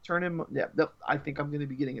 I can turn him. Yeah. I think I'm going to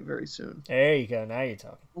be getting it very soon. There you go. Now you're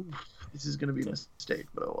talking. Oof, this is going to be a mistake,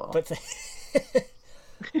 but oh well. But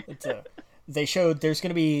they showed there's going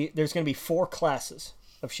to be 4 classes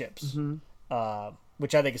of ships,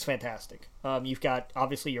 which I think is fantastic. You've got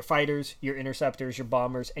obviously your fighters, your interceptors, your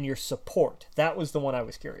bombers, and your support. That was the one I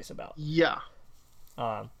was curious about. Yeah.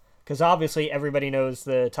 Because obviously everybody knows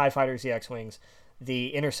the TIE fighters, the X-Wings,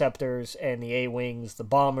 the interceptors and the A-Wings, the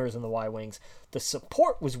bombers and the Y-Wings. The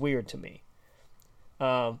support was weird to me.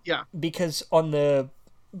 Yeah. Because on the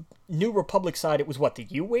New Republic side, it was what, the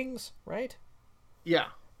U-Wings, right? Yeah.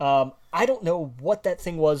 I don't know what that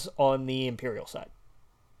thing was on the Imperial side.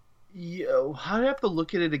 Yo, I'd have to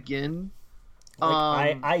look at it again.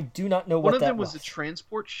 I do not know what that was. One of them was a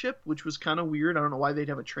transport ship, which was kind of weird. I don't know why they'd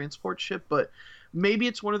have a transport ship, but maybe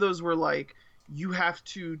it's one of those where, like, you have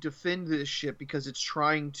to defend this ship because it's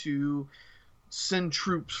trying to send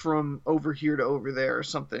troops from over here to over there or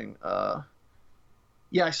something.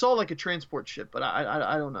 Yeah, I saw, like, a transport ship, but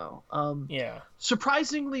I don't know. Yeah.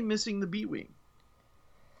 Surprisingly missing the B-Wing.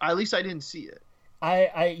 At least I didn't see it.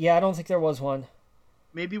 I don't think there was one.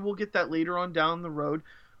 Maybe we'll get that later on down the road.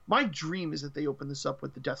 My dream is that they open this up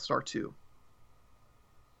with the Death Star 2.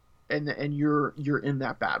 And you're in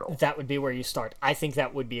that battle. That would be where you start. I think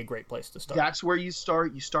that would be a great place to start. That's where you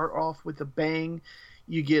start. You start off with a bang.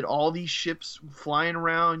 You get all these ships flying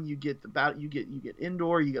around. You get the battle. You get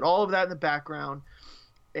indoor. You get all of that in the background,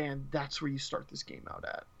 and that's where you start this game out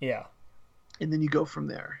at. Yeah. And then you go from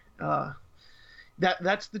there.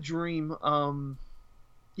 That's the dream.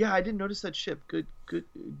 Yeah, I didn't notice that ship.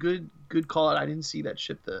 Good call out. I didn't see that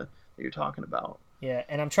ship that you're talking about. Yeah,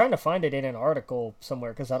 and I'm trying to find it in an article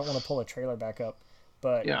somewhere because I don't want to pull a trailer back up.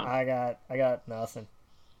 but Yeah. I got nothing.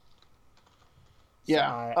 So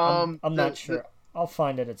Yeah. I'm not sure. I'll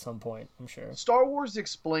find it at some point, I'm sure. Star Wars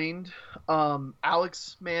Explained.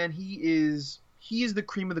 Alex, man, he is the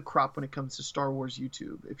cream of the crop when it comes to Star Wars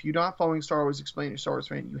YouTube. If you're not following Star Wars Explained, you're a Star Wars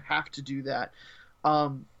fan, you have to do that.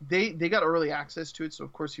 They got early access to it, so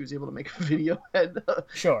of course he was able to make a video.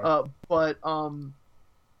 Sure.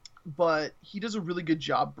 But he does a really good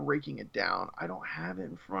job breaking it down. I don't have it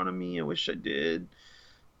in front of me. I wish I did.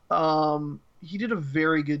 He did a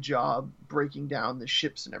very good job breaking down the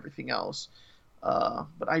ships and everything else.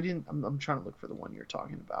 But I didn't. I'm trying to look for the one you're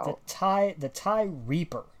talking about. The TIE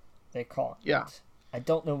Reaper, they call it. Yeah. I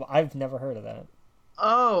don't know. I've never heard of that.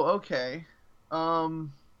 Oh, okay.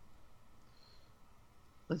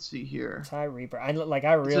 Let's see here. TIE Reaper. I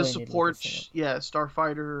really it's a need support. to look this Yeah,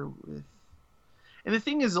 Starfighter with. And the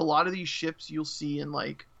thing is, a lot of these ships you'll see in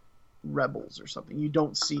like Rebels or something. You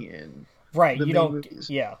don't see in. Right. The you main don't. Movies.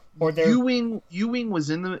 Yeah. Or they're U-wing is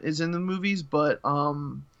in the movies, but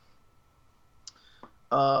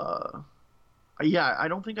yeah, I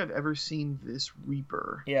don't think I've ever seen this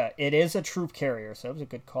Reaper. Yeah, it is a troop carrier, so that was a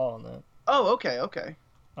good call on that. Oh, okay.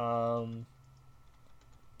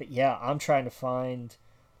 But yeah, I'm trying to find,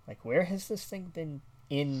 like, where has this thing been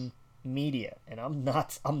in media, and I'm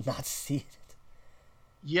not seeing it.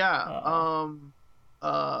 Yeah,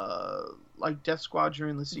 like Death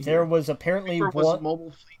Squadron. Let's see. There was apparently one. Was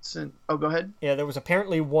mobile fleets and. Oh, go ahead. Yeah, there was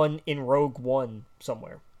apparently one in Rogue One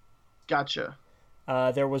somewhere. Gotcha.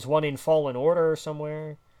 There was one in Fallen Order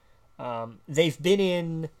somewhere. They've been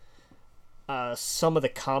in some of the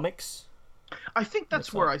comics. I think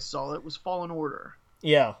that's where I saw it. Was Fallen Order.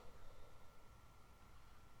 Yeah.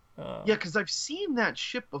 Yeah, because I've seen that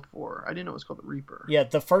ship before. I didn't know it was called the Reaper. Yeah,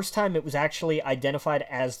 the first time it was actually identified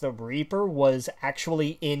as the Reaper was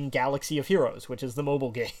actually in Galaxy of Heroes, which is the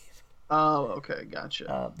mobile game. Oh, okay,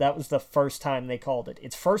 gotcha. That was the first time they called it.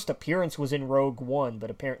 Its first appearance was in Rogue One,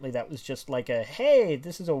 but apparently that was just like a, hey,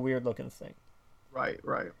 this is a weird-looking thing. Right.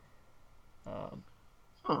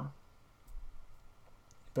 Huh.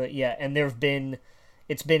 But yeah, and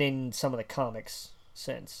it's been in some of the comics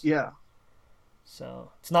since. Yeah.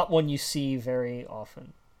 So it's not one you see very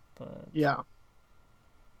often, but yeah,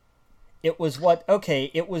 it was what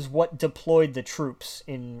deployed the troops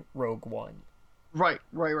in Rogue One. Right.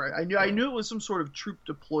 I knew it was some sort of troop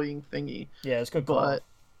deploying thingy. Yeah, it's good call.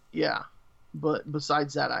 But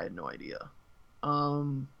besides that, I had no idea.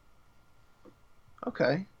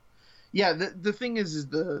 Okay. Yeah, the thing is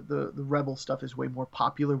the Rebel stuff is way more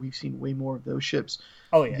popular. We've seen way more of those ships.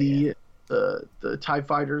 Oh yeah. The TIE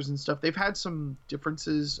fighters and stuff, they've had some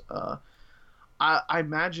differences. I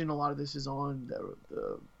imagine a lot of this is on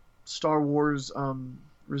the Star Wars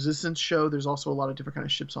Resistance show. There's also a lot of different kind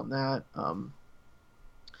of ships on that.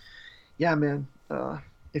 Yeah, man.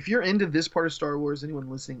 If you're into this part of Star Wars, anyone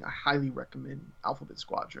listening, I highly recommend Alphabet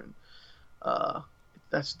Squadron.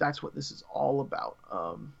 That's what this is all about.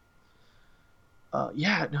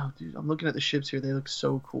 Yeah, no, dude, I'm looking at the ships here. They look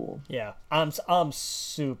so cool. Yeah, I'm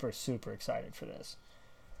super excited for this.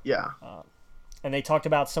 Yeah. And they talked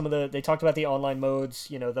about the online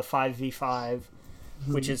modes. You know, the 5v5,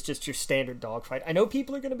 which is just your standard dogfight. I know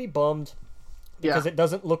people are going to be bummed because it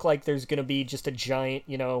doesn't look like there's going to be just a giant,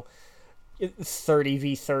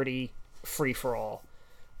 30v30 free for all.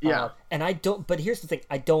 Yeah. But here's the thing.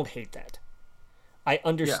 I don't hate that. I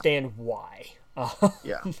understand why.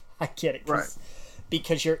 Yeah. I get it. Right.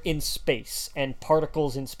 Because you're in space, and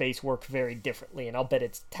particles in space work very differently, and I'll bet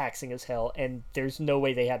it's taxing as hell, and there's no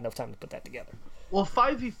way they had enough time to put that together. Well,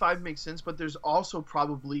 5v5 makes sense, but there's also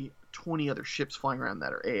probably 20 other ships flying around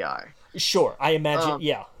that are AI. Sure, I imagine,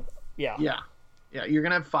 yeah. Yeah, you're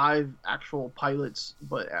going to have 5 actual pilots,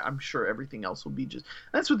 but I'm sure everything else will be just...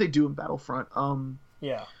 That's what they do in Battlefront.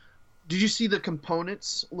 Yeah. Did you see the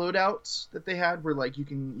components loadouts that they had where, like, you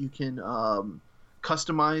can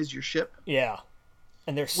customize your ship? Yeah.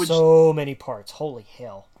 And there's so many parts. Holy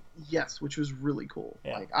hell. Yes, which was really cool.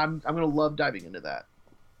 Yeah. Like I'm gonna love diving into that.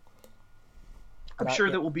 I'm sure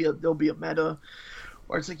there'll be a meta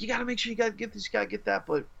where it's like you gotta make sure you gotta get this, you gotta get that,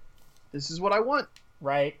 but this is what I want.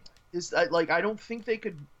 Right. I don't think they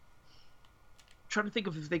could. I'm trying to think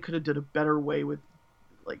of if they could have done a better way with,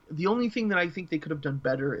 like, the only thing that I think they could have done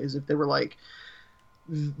better is if they were like,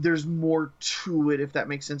 there's more to it, if that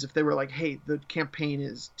makes sense. If they were like, hey, the campaign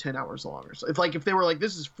is 10 hours long, or so. If they were like,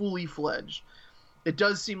 this is fully fledged. It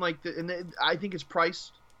does seem like I think it's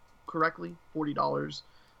priced correctly, $40.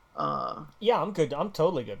 Yeah, I'm good. I'm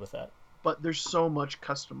totally good with that. But there's so much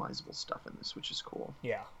customizable stuff in this, which is cool.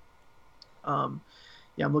 Yeah.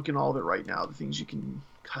 Yeah, I'm looking at all of it right now. The things you can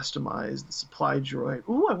Customize the supply droid.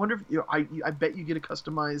 Ooh, I wonder if I bet you get to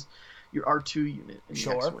customize your R2 unit in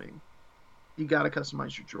the X-wing. You got to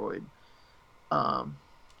customize your droid.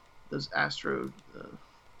 Those Astro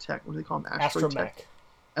Tech, what do they call them? Astromech.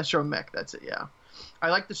 Astromech, that's it. Yeah, I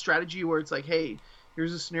like the strategy where it's like, hey,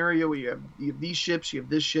 here's a scenario where you have these ships, you have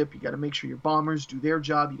this ship. You got to make sure your bombers do their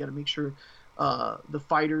job. You got to make sure the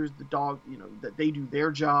fighters, the dog, that they do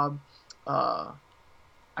their job.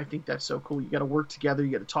 I think that's so cool. You got to work together.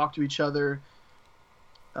 You got to talk to each other.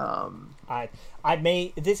 Here's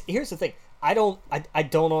the thing. I don't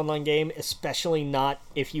online game, especially not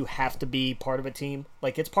if you have to be part of a team.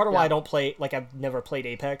 Like, it's part of why I don't play. Like, I've never played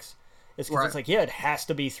Apex. It's because it's like, it has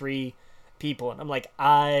to be 3 people, and I'm like,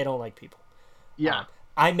 I don't like people. Yeah,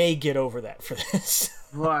 I may get over that for this.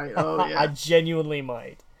 Right. Oh yeah. I genuinely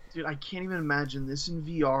might. Dude, I can't even imagine this in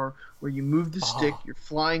VR where you move the stick, you're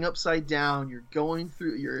flying upside down, you're going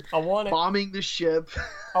through, you're bombing the ship.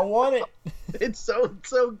 I want it. It's so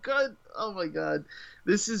good. Oh my god.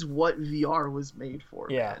 This is what VR was made for,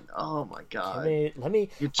 man. Oh my god. Let me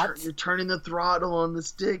you're turning the throttle on the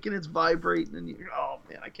stick and it's vibrating and oh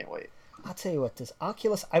man, I can't wait. I'll tell you what, this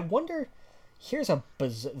Oculus, I wonder,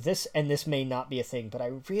 this may not be a thing, but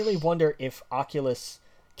I really wonder if Oculus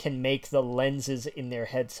can make the lenses in their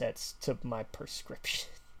headsets to my prescription.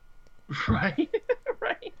 Right.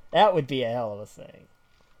 Right. That would be a hell of a thing.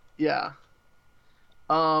 Yeah.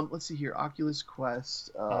 Let's see here. Oculus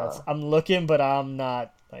Quest. I'm looking, but I'm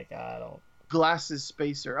not, like, I don't. Glasses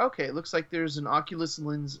spacer. Okay, it looks like there's an Oculus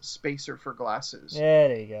lens spacer for glasses. Yeah,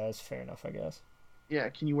 there you go. That's fair enough, I guess. Yeah,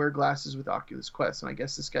 can you wear glasses with Oculus Quest? And I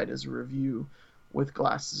guess this guy does a review with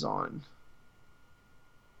glasses on.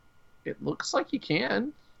 It looks like you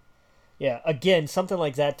can. Yeah, again, something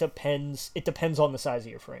like that depends. It depends on the size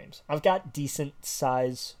of your frames. I've got decent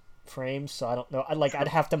size frames, so I don't know. I'd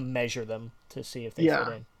have to measure them to see if they fit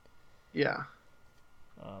in. Yeah.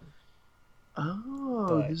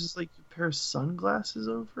 This is like a pair of sunglasses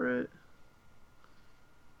over it.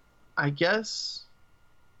 I guess.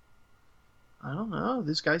 I don't know.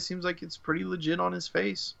 This guy seems like it's pretty legit on his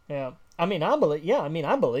face. Yeah. I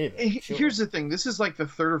believe it. Sure. Here's the thing. This is like the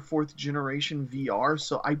 3rd or 4th generation VR,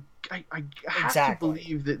 so I have to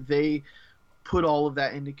believe that they put all of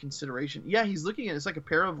that into consideration. Yeah, he's looking at it. It's like a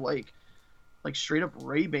pair of like straight up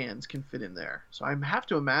Ray-Bans can fit in there. So I have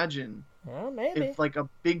to imagine maybe if like a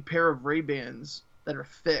big pair of Ray-Bans that are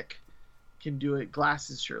thick can do it,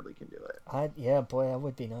 glasses surely can do it. Yeah, boy, that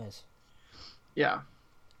would be nice. Yeah.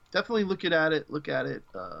 Definitely look at it.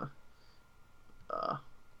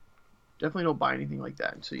 Definitely don't buy anything like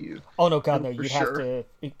that until you. Oh no, God, no! You have to,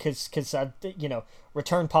 because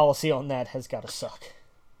return policy on that has got to suck.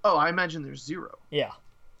 Oh, I imagine there's 0. Yeah.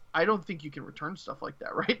 I don't think you can return stuff like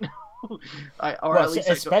that right now. At least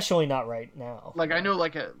especially not right now. Like I know,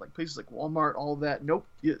 like places like Walmart, all that. Nope,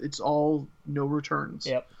 it's all no returns.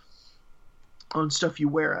 Yep. On stuff you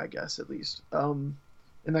wear, I guess at least.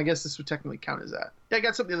 And I guess this would technically count as that. Yeah, I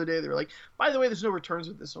got something the other day. They were like, by the way, there's no returns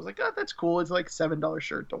with this. And I was like, oh, that's cool. It's like $7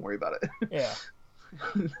 shirt. Don't worry about it. Yeah.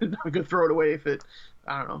 I'm going to throw it away if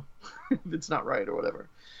I don't know, if it's not right or whatever.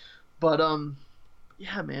 But,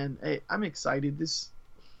 yeah, man, I'm excited.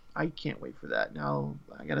 I can't wait for that. Now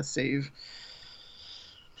I got to save.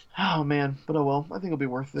 Oh, man. But oh, well, I think it'll be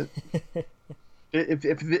worth it.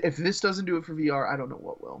 If this doesn't do it for VR, I don't know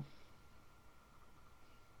what will.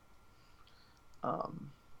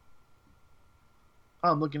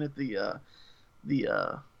 I'm looking at the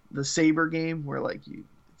Saber game where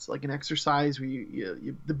it's like an exercise where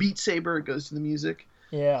you the Beat Saber, it goes to the music.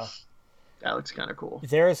 Yeah, that looks kind of cool.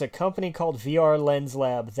 There is a company called VR Lens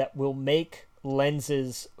Lab that will make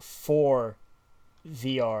lenses for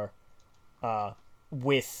VR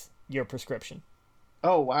with your prescription.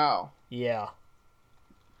 Oh wow! Yeah.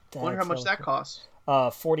 I wonder how much that costs.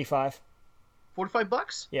 $45.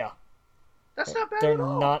 $45? Yeah. That's not bad at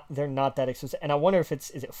all. They're not that expensive. And I wonder if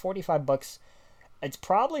is it $45? It's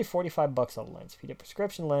probably $45 a lens. If you get a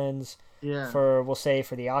prescription lens, we'll say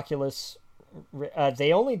for the Oculus,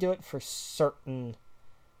 they only do it for certain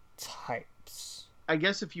types. I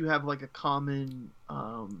guess if you have like a common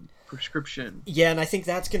prescription. Yeah, and I think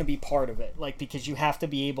that's going to be part of it. Like, because you have to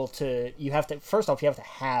be able to, first off, you have to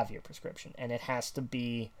have your prescription, and it has to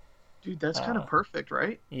be. Dude, that's kind of perfect,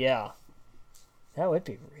 right? Yeah. That would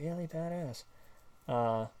be really badass.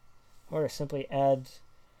 Or simply add...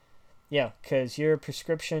 Yeah, because your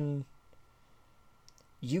prescription...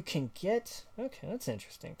 You can get... Okay, that's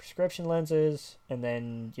interesting. Prescription lenses, and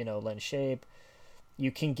then, lens shape.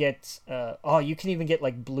 You can get... you can even get,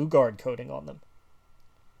 like, Blue Guard coating on them.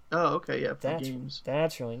 Oh, okay, yeah, for games.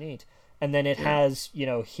 That's really neat. And then it has,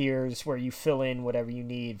 here's where you fill in whatever you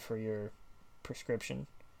need for your prescription.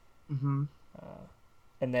 Mm-hmm.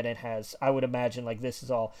 And then it has, I would imagine, like, this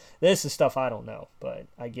is stuff I don't know, but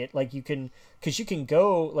I get, like, because you can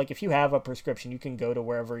go, like, if you have a prescription, you can go to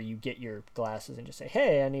wherever you get your glasses and just say,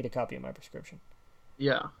 hey, I need a copy of my prescription.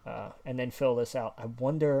 Yeah. And then fill this out. I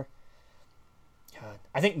wonder, God,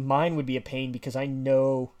 I think mine would be a pain because I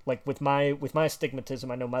know, like, with my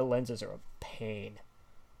astigmatism, I know my lenses are a pain.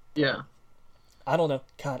 Yeah. I don't know.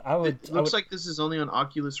 God, It looks like this is only on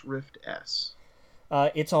Oculus Rift S.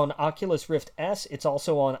 It's on Oculus Rift S. It's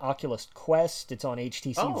also on Oculus Quest. It's on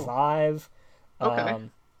HTC Vive. Okay.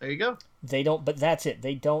 There you go. They don't, but that's it.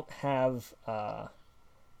 They don't have.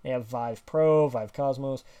 They have Vive Pro, Vive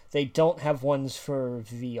Cosmos. They don't have ones for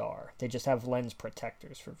VR. They just have lens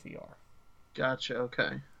protectors for VR. Gotcha.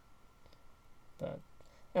 Okay. But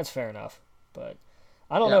that's fair enough. But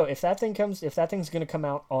I don't know if that thing's gonna come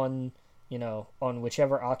out on, on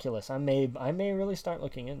whichever Oculus. I may really start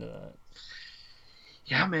looking into that.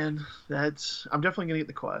 Yeah, man, I'm definitely gonna get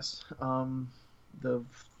the Quest, the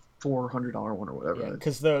 $400 one or whatever. Yeah,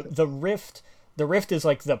 because the Rift is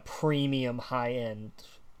like the premium high end.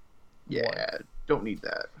 Yeah, one. Don't need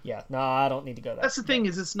that. Yeah, no, I don't need to go that. That's the thing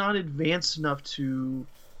is it's not advanced enough to,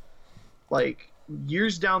 like,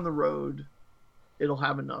 years down the road, it'll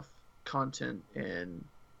have enough content and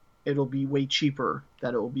it'll be way cheaper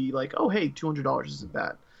that it will be like, oh hey, $200 isn't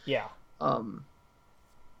bad. Yeah.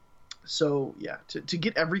 So yeah, to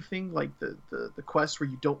get everything like the Quest where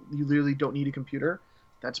you literally don't need a computer,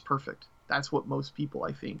 that's perfect. That's what most people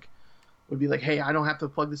I think would be like, hey, I don't have to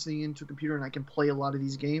plug this thing into a computer and I can play a lot of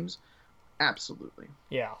these games. Absolutely.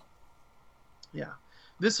 Yeah. Yeah.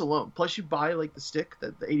 This alone, plus you buy like the stick,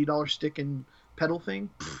 the $80 stick and pedal thing,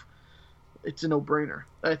 it's a no-brainer.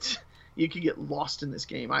 You could get lost in this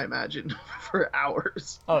game, I imagine, for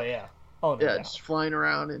hours. Oh yeah. Oh, no, yeah, just flying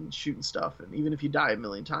around and shooting stuff, and even if you die a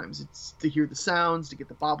million times, it's to hear the sounds, to get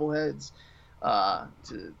the bobbleheads,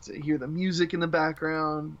 to hear the music in the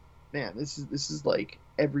background. Man, this is like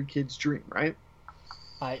every kid's dream, right?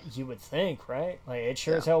 You would think, right? Like it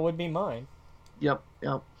sure as hell would be mine. Yep.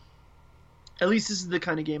 At least this is the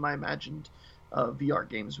kind of game I imagined VR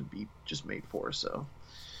games would be just made for. So,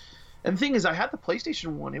 and the thing is, I had the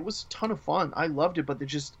PlayStation 1. It was a ton of fun. I loved it, but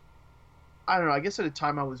I don't know. I guess at the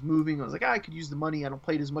time I was moving, I was like, I could use the money. I don't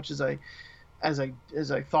play it as much as I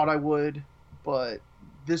thought I would, but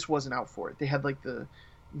this wasn't out for it. They had like the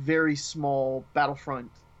very small Battlefront,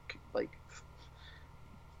 like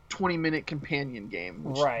 20-minute companion game,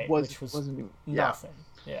 which wasn't nothing.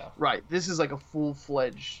 Yeah. Right. This is like a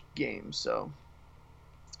full-fledged game. So,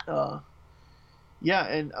 yeah,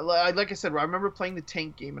 and like I said, I remember playing the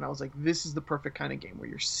tank game, and I was like, this is the perfect kind of game where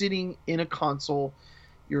you're sitting in a console.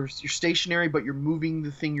 You're stationary, but you're moving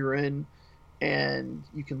the thing you're in, and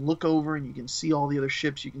you can look over and you can see all the other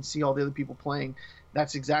ships. You can see all the other people playing.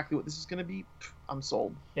 That's exactly what this is going to be. I'm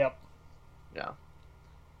sold. Yep. Yeah.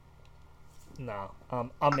 No,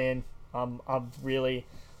 I'm in. I'm really,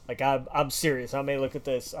 like, I'm serious. I may look at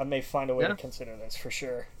this. I may find a way to consider this for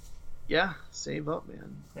sure. Yeah, save up,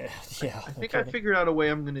 man. Yeah. I think I figured out a way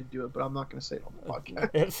I'm going to do it, but I'm not going to say it on the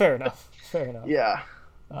podcast. Fair enough. Yeah.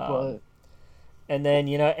 But. And then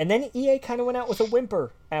EA kind of went out with a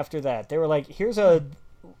whimper after that. They were like, here's a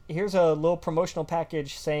little promotional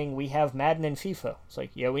package saying we have Madden and FIFA. It's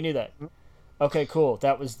like, yeah, we knew that. Okay, cool.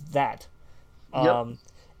 That was that. Yep.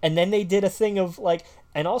 And then they did a thing of like,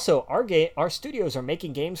 and also our studios are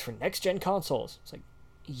making games for next gen consoles. It's like,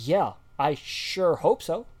 yeah, I sure hope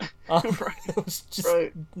so. It was just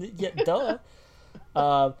duh.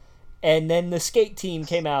 And then the Skate team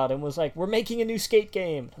came out and was like, we're making a new Skate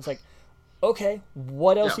game. I was like, okay,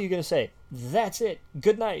 what else are you going to say? That's it.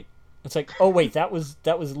 Good night. It's like, oh wait, that was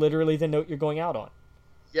literally the note you're going out on.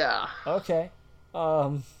 Yeah. Okay.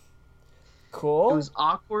 Cool. It was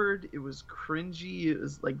awkward. It was cringy. It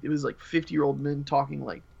was like 50-year-old men talking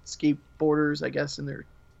like skateboarders, I guess, in their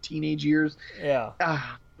teenage years. Yeah.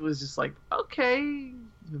 It was just like, okay, you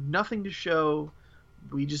have nothing to show.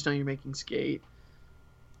 We just know you're making Skate.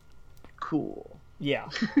 Cool. Yeah.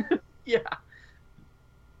 Yeah.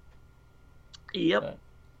 Yep.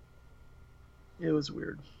 It was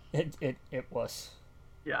weird. It was.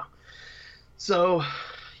 Yeah. So,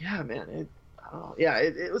 yeah, man.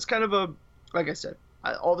 It was kind of a, like I said,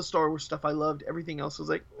 all the Star Wars stuff I loved. Everything else was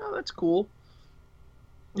like, no, that's cool.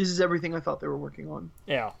 This is everything I thought they were working on.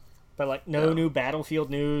 Yeah. But like no new Battlefield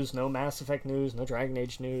news, no Mass Effect news, no Dragon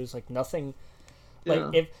Age news, like nothing.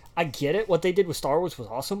 Like if I get it, what they did with Star Wars was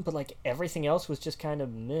awesome, but like everything else was just kind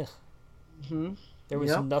of meh. Mm-hmm. There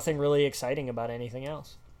was nothing really exciting about anything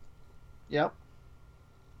else. Yep.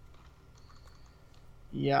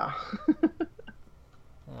 Yeah.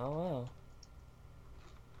 Oh wow.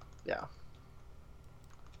 Yeah.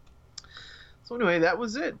 So anyway, that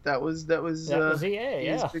was it. That was EA, EA's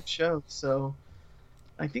yeah. big show. So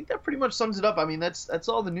I think that pretty much sums it up. I mean, that's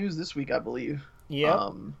all the news this week, I believe.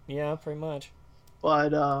 Yep. Yeah, pretty much.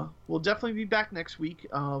 But we'll definitely be back next week.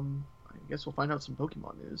 I guess we'll find out some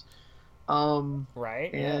Pokemon news.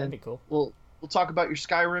 Right. And yeah, that'd be cool. We'll talk about your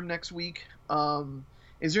Skyrim next week.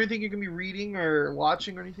 Is there anything you're gonna be reading or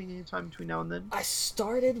watching or anything anytime between now and then? I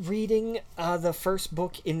started reading the first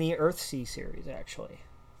book in the Earthsea series, actually.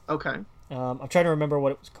 Okay. I'm trying to remember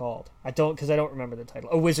what it was called. I don't remember the title.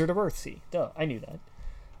 A Wizard of Earthsea. Duh, I knew that.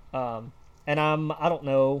 And I don't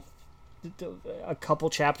know, a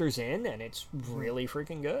couple chapters in, and it's really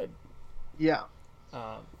freaking good. Yeah.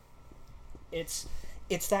 It's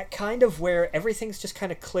that kind of where everything's just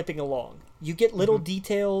kind of clipping along. You get little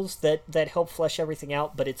details that help flesh everything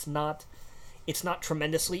out, but it's not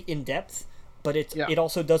tremendously in depth, but it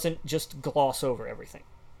also doesn't just gloss over everything.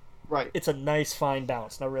 Right. It's a nice fine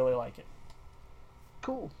balance, and I really like it.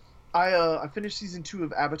 Cool. I finished season 2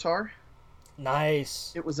 of Avatar.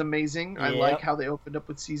 Nice. It was amazing. I like how they opened up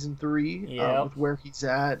with season 3, with where he's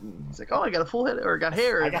at, and he's like, "Oh, I got a full head, or I got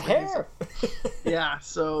hair." I got hair. Yeah.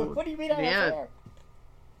 So. What do you mean I have hair?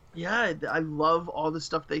 Yeah, I love all the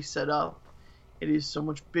stuff they set up. It is so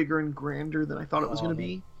much bigger and grander than I thought it was going to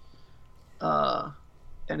be.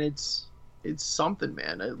 And it's something,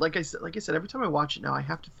 man. Like I said, every time I watch it now, I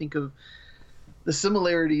have to think of the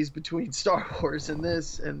similarities between Star Wars and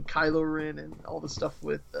this, and Kylo Ren, and all the stuff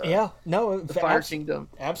with the Fire Kingdom.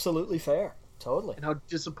 Absolutely fair, totally. And how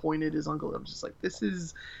disappointed his uncle. I'm just like, this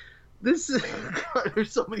is. There's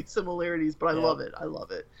so many similarities, but I love it.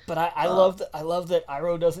 But I love that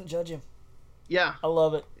Iroh doesn't judge him. Yeah, I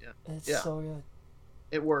love it. Yeah, it's so good.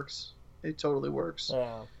 It works. It totally works.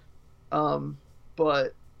 Yeah.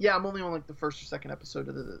 But yeah, I'm only on like the first or second episode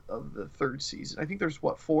of the third season. I think there's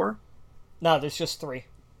 4? No, there's just 3.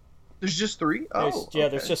 There's just 3? Oh, yeah.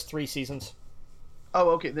 There's just 3 seasons. Oh,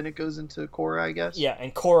 okay. Then it goes into Korra, I guess. Yeah,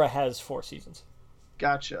 and Korra has 4 seasons.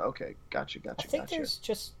 Gotcha. Okay. Gotcha. I think there's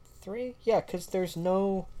just 3. Yeah, because there's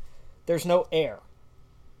no air.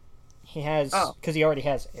 He has because he already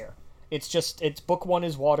has air. It's book 1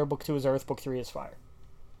 is water, book 2 is earth, book 3 is fire.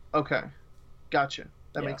 Okay, gotcha.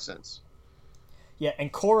 That makes sense. Yeah,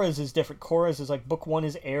 and Korra's is different. Korra's is like book 1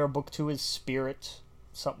 is air, book 2 is spirit,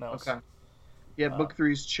 something else. Okay. Yeah, book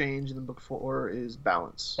 3 is change, and then book 4 is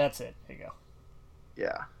balance. That's it. There you go.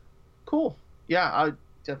 Yeah. Cool. Yeah, I'll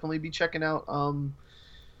definitely be checking out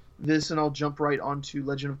this, and I'll jump right onto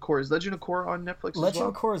Legend of Korra. Is Legend of Korra on Netflix Legend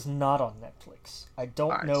of Korra is not on Netflix. I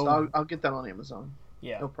don't know. So I'll get that on Amazon.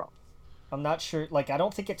 Yeah. No problem. I'm not sure. Like, I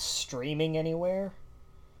don't think it's streaming anywhere.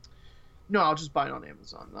 No, I'll just buy it on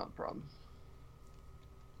Amazon. Not a problem.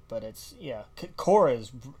 But it's, Korra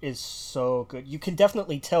is so good. You can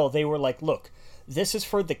definitely tell they were like, look, this is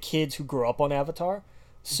for the kids who grew up on Avatar,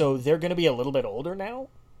 so they're going to be a little bit older now.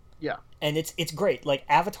 Yeah. And it's great. Like,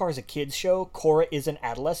 Avatar is a kid's show. Korra is an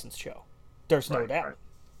adolescence show. There's no doubt. Right.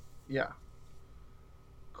 Yeah.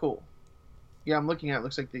 Cool. Yeah, I'm looking at it. It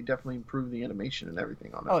looks like they definitely improved the animation and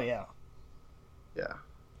everything on it. Oh, yeah. Yeah.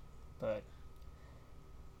 But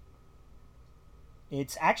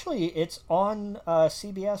it's on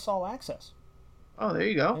CBS All Access. Oh, there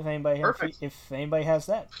you go. If anybody has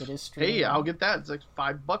that, it is streaming. Hey, I'll get that. It's like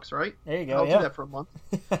 $5, right? There you go. I'll do that for a month.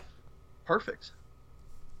 Perfect.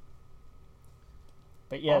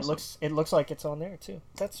 But yeah, awesome. It looks like it's on there too.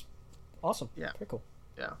 That's awesome. Yeah. Pretty cool.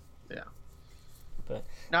 Yeah. But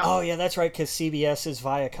that's right, because CBS is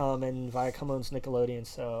Viacom and Viacom owns Nickelodeon.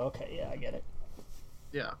 So okay, yeah, I get it.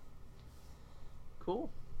 Yeah. Cool.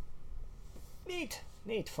 Neat,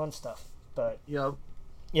 fun stuff. But yeah,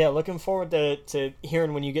 looking forward to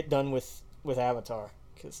hearing when you get done with Avatar,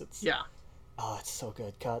 because it's it's so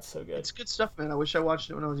good. God, it's so good. It's good stuff, man. I wish I watched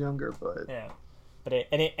it when I was younger, but but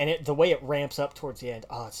the way it ramps up towards the end,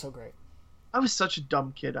 it's so great. I was such a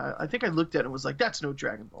dumb kid. I think I looked at it and was like, "That's no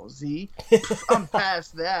Dragon Ball Z." I'm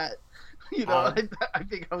past that. I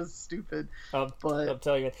think I was stupid. But I'm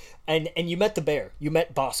telling you, and you met the bear. You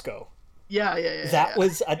met Bosco. Yeah. That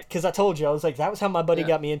was because I told you, I was like, that was how my buddy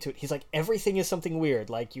got me into it. He's like, everything is something weird.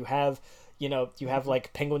 Like you have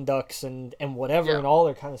like penguin ducks and whatever and all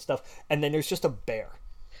that kind of stuff, and then there's just a bear.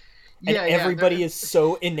 And everybody is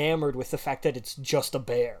so enamored with the fact that it's just a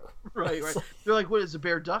bear. Right. They're like, what is a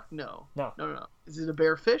bear duck? No. Is it a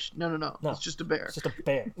bear fish? No. It's just a bear. It's just a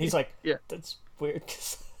bear. And he's like, that's weird.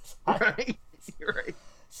 Right. You're right.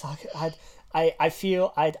 Sokka,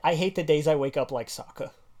 I hate the days I wake up like Sokka.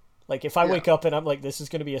 Like if I wake up and I'm like, this is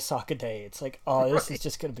going to be a Sokka day, it's like, this is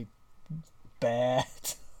just going to be bad.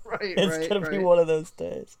 Right, it's gonna be one of those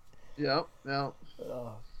days. Yep.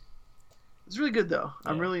 It's really good though.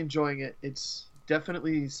 I'm really enjoying it. It's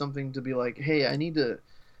definitely something to be like, hey, I need to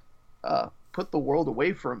put the world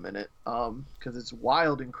away for a minute, because it's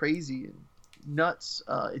wild and crazy and nuts.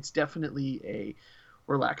 It's definitely a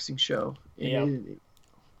relaxing show.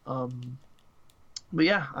 But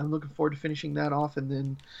yeah, I'm looking forward to finishing that off and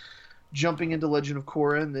then jumping into Legend of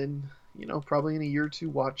Korra, and then probably in a year or two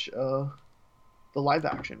watch the live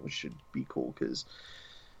action, which should be cool because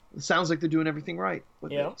it sounds like they're doing everything right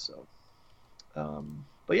with it. So,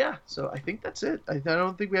 but yeah, so I think that's it. I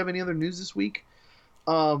don't think we have any other news this week.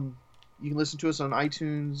 You can listen to us on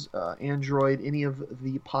iTunes, Android, any of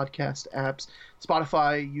the podcast apps,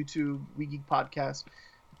 Spotify, YouTube, We Geek Podcast,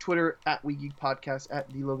 Twitter at We Geek Podcast,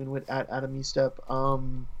 at DLoganWitt, at Adam Estep.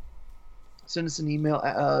 Send us an email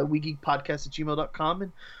at wegeekpodcast@gmail.com,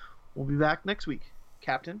 and we'll be back next week.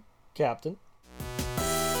 Captain.